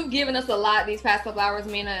mean, you've given us a lot these past couple hours,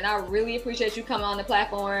 Mina, and I really appreciate you coming on the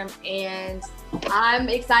platform. And I'm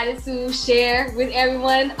excited to share with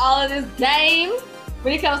everyone all of this game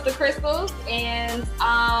when it comes to crystals. And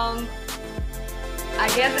I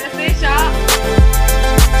guess that's it,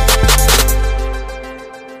 y'all.